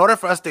nation, in order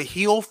for us to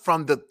heal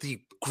from the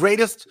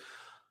greatest,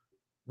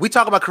 we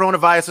talk about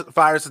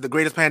coronavirus as the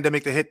greatest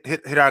pandemic to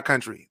hit our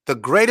country. The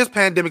greatest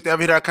pandemic to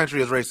ever hit our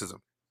country is racism.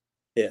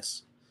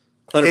 Yes.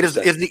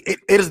 100%.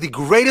 It is the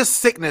greatest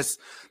sickness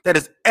that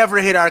has ever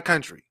hit our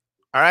country.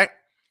 All right.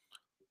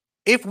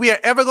 If we are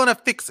ever going to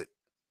fix it,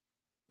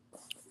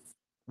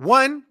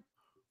 one,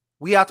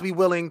 we have to be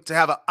willing to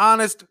have an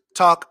honest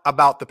talk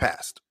about the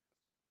past.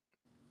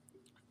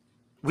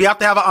 We have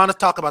to have an honest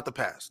talk about the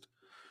past.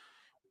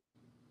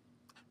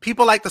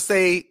 People like to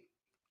say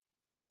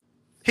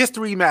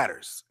history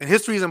matters and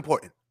history is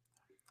important.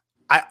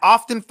 I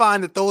often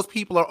find that those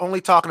people are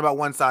only talking about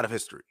one side of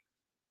history.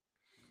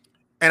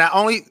 And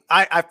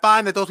I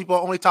find that those people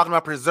are only talking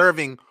about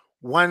preserving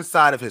one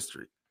side of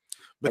history.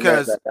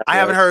 Because I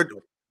haven't heard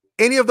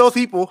any of those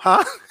people,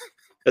 huh?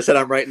 I said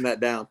I'm writing that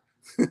down.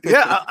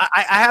 Yeah,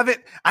 I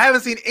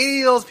haven't seen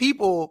any of those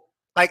people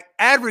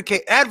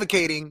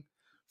advocating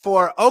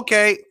for,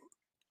 okay,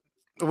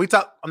 we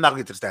talk. I'm not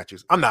gonna get to the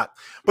statues. I'm not.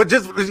 But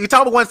just you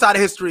talk about one side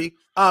of history.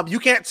 You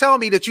can't tell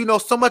me that you know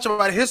so much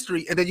about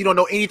history and then you don't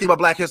know anything about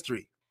Black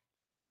history.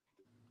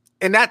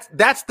 And that's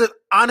the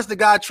honest to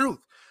God truth.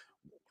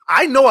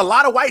 I know a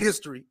lot of white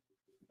history,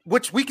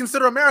 which we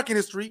consider American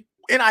history,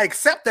 and I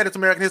accept that it's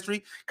American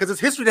history because it's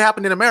history that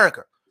happened in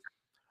America.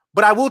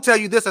 But I will tell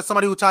you this as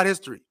somebody who taught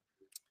history.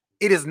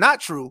 It is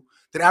not true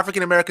that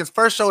African Americans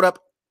first showed up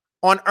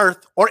on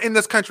Earth or in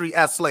this country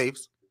as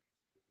slaves,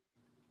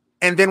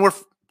 and then were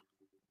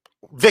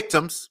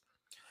victims,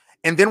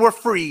 and then were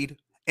freed,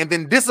 and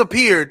then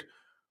disappeared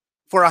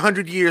for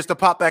 100 years to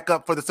pop back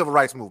up for the civil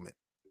rights movement.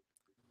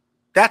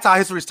 That's how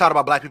history is taught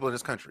about Black people in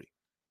this country.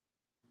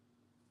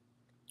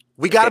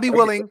 We got to be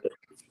willing.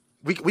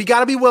 We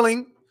got to be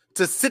willing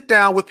to sit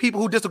down with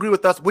people who disagree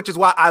with us, which is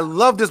why I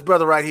love this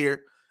brother right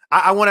here.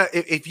 I want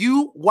to, if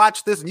you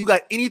watch this and you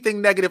got anything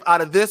negative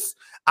out of this,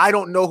 I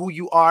don't know who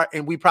you are,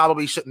 and we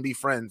probably shouldn't be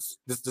friends.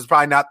 This is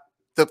probably not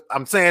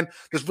I'm saying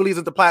this really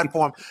isn't the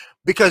platform,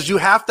 because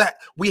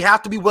we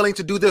have to be willing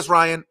to do this,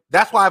 Ryan.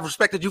 That's why I've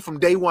respected you from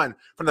day one.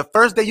 From the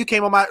first day you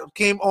came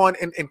on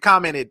and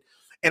commented,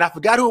 and I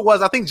forgot who it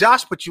was. I think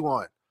Josh put you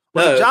on.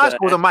 Was it Josh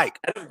or the Mike?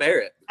 Adam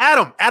Barrett.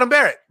 Adam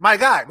Barrett. My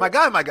guy.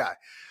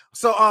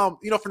 So,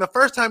 from the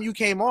first time you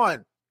came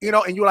on,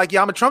 and you were like,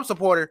 yeah, I'm a Trump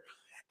supporter.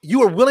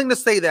 You were willing to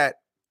say that,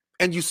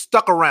 and you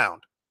stuck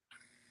around.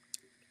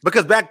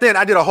 Because back then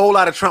I did a whole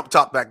lot of Trump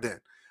talk back then.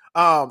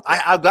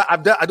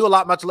 I do a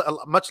lot,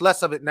 much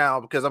less of it now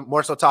because I'm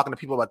more so talking to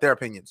people about their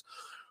opinions.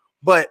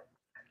 But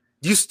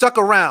you stuck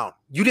around.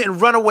 You didn't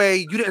run away.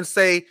 You didn't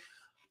say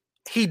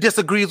he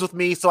disagrees with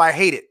me, so I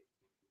hate it.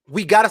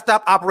 We got to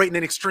stop operating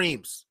in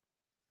extremes.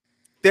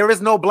 There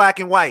is no black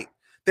and white.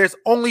 There's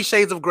only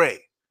shades of gray.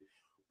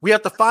 We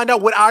have to find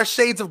out what our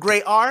shades of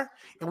gray are,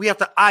 and we have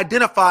to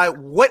identify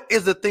what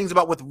is the things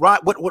about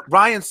what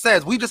Ryan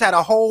says. We just had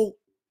a whole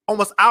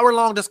almost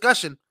hour-long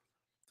discussion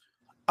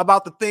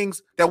about the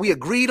things that we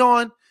agreed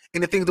on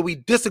and the things that we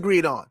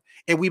disagreed on.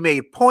 And we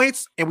made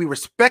points, and we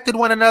respected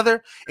one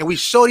another, and we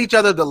showed each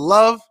other the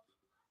love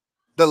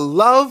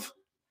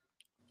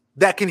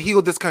that can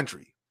heal this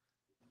country.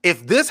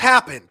 If this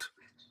happened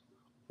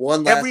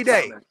every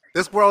day, comment.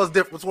 This world is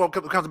different. This world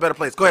becomes a better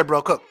place. Go ahead,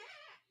 bro. Cook.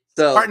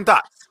 So, heart and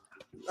thoughts.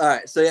 All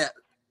right. So, yeah,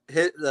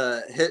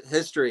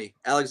 history,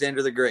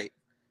 Alexander the Great.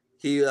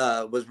 He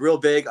was real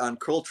big on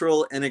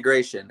cultural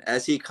integration.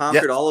 As he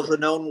conquered all of the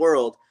known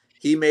world,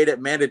 he made it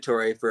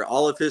mandatory for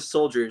all of his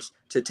soldiers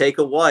to take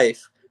a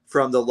wife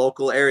from the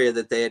local area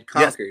that they had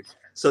conquered,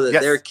 so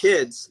that their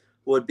kids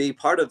would be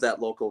part of that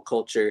local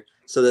culture,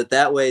 so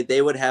that way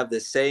they would have the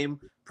same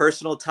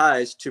personal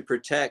ties to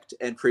protect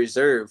and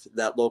preserve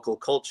that local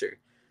culture.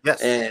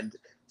 Yes. And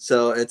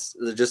so it's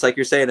just like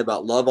you're saying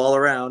about love all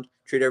around,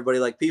 treat everybody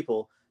like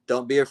people.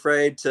 Don't be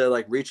afraid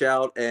to reach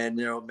out and,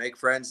 make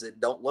friends that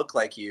don't look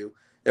like you,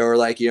 or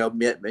meet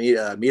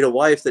a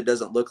wife that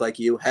doesn't look like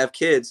you, have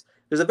kids.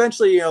 Because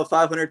eventually,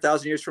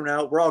 500,000 years from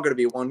now, we're all going to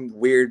be one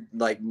weird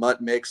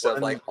mutt mix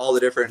of all the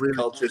different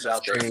cultures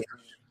out there.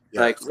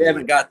 Yeah, we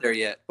haven't got there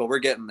yet, but we're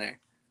getting there.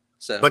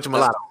 So bunch of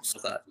mulattoes.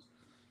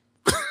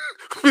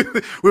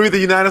 We're the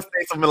United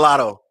States of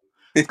mulatto.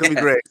 It's gonna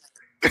be great.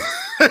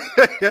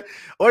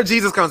 Or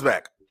Jesus comes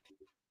back.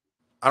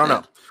 I don't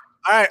know.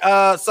 All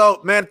right. So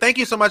man, thank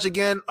you so much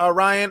again,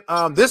 Ryan.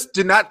 I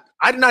did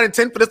not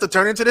intend for this to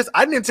turn into this.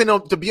 I didn't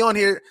intend to be on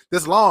here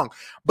this long,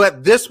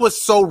 but this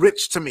was so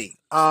rich to me.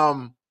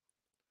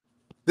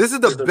 This is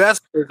the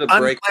best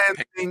unplanned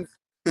thing.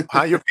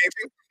 How you're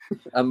painting?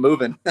 I'm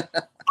moving.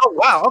 Oh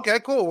wow. Okay,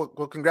 cool.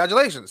 Well,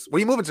 congratulations. Where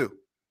are you moving to?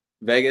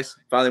 Vegas.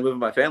 Finally moving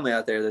my family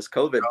out there. This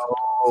COVID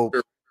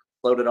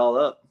slowed it all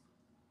up.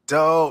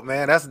 Dope,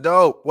 man. That's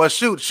dope. Well,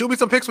 shoot me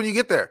some pics when you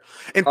get there.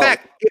 In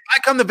fact, if I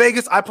come to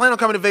Vegas, I plan on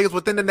coming to Vegas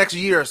within the next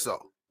year or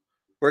so.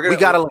 We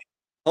got to.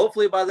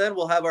 Hopefully by then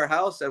we'll have our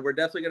house, and we're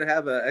definitely going to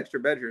have extra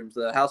bedrooms.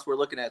 The house we're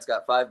looking at's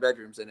got 5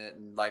 bedrooms in it,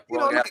 and we're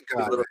going to have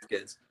 2 little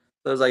kids.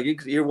 So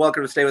it's you're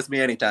welcome to stay with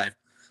me anytime.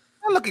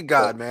 Look at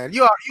God, man.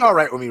 You're all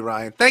right with me,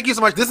 Ryan. Thank you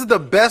so much. This is the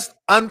best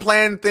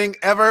unplanned thing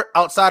ever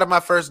outside of my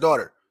first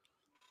daughter.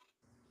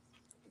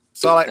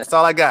 That's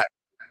all I got.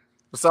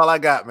 That's all I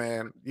got,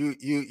 man.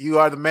 You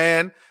are the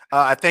man.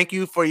 I thank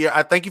you for your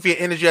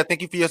energy. I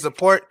thank you for your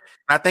support.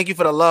 I thank you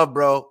for the love,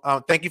 bro.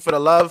 Thank you for the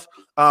love.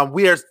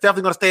 We are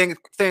definitely going to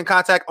stay in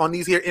contact on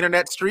these here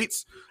internet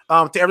streets.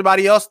 To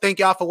everybody else, thank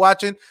y'all for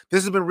watching.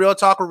 This has been Real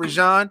Talk with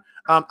Rajon.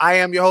 I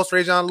am your host,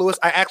 Rajon Lewis.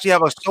 I actually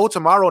have a show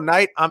tomorrow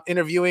night. I'm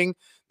interviewing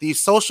the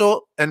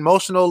Social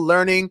Emotional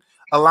Learning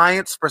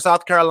Alliance for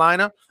South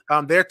Carolina.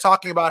 They're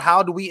talking about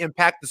how do we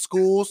impact the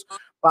schools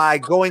by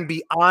going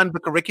beyond the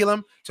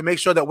curriculum to make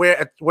sure that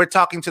we're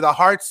talking to the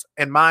hearts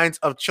and minds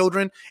of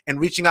children and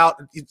reaching out.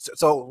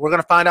 So we're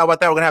going to find out about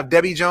that. We're going to have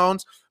Debbie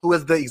Jones, who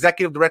is the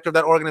executive director of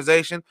that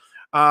organization.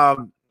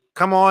 Come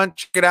on,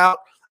 check it out.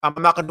 I'm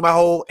not going to do my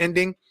whole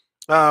ending,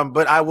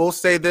 but I will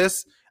say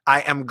this.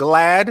 I am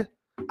glad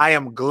to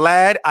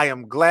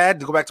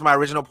go back to my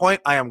original point.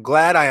 I am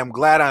glad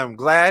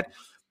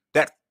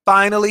that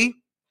finally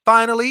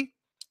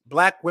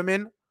Black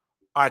women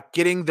are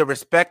getting the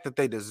respect that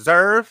they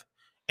deserve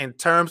in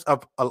terms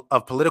of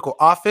political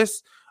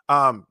office.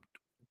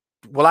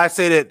 Will I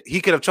say that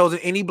he could have chosen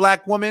any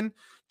black woman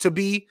to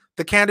be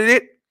the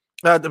candidate,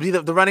 to be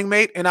the running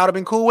mate, and I would have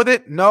been cool with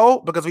it? No,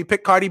 because we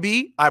picked Cardi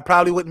B. I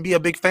probably wouldn't be a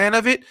big fan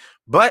of it,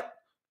 but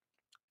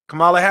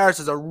Kamala Harris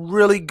is a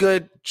really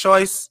good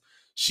choice.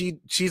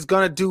 She's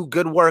going to do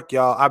good work,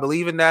 y'all. I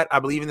believe in that. I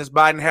believe in this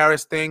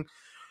Biden-Harris thing.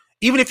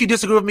 Even if you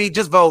disagree with me,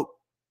 just vote.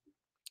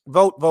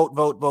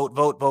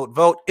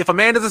 Vote. If a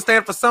man doesn't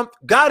stand for something,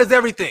 God is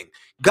everything.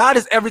 God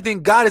is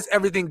everything. God is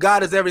everything.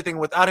 God is everything.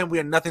 Without him, we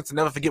are nothing. So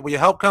never forget where your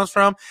help comes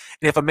from.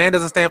 And if a man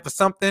doesn't stand for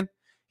something,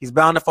 he's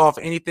bound to fall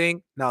for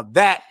anything. Now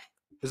that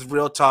is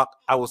real talk.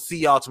 I will see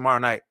y'all tomorrow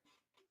night.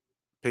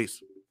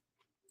 Peace.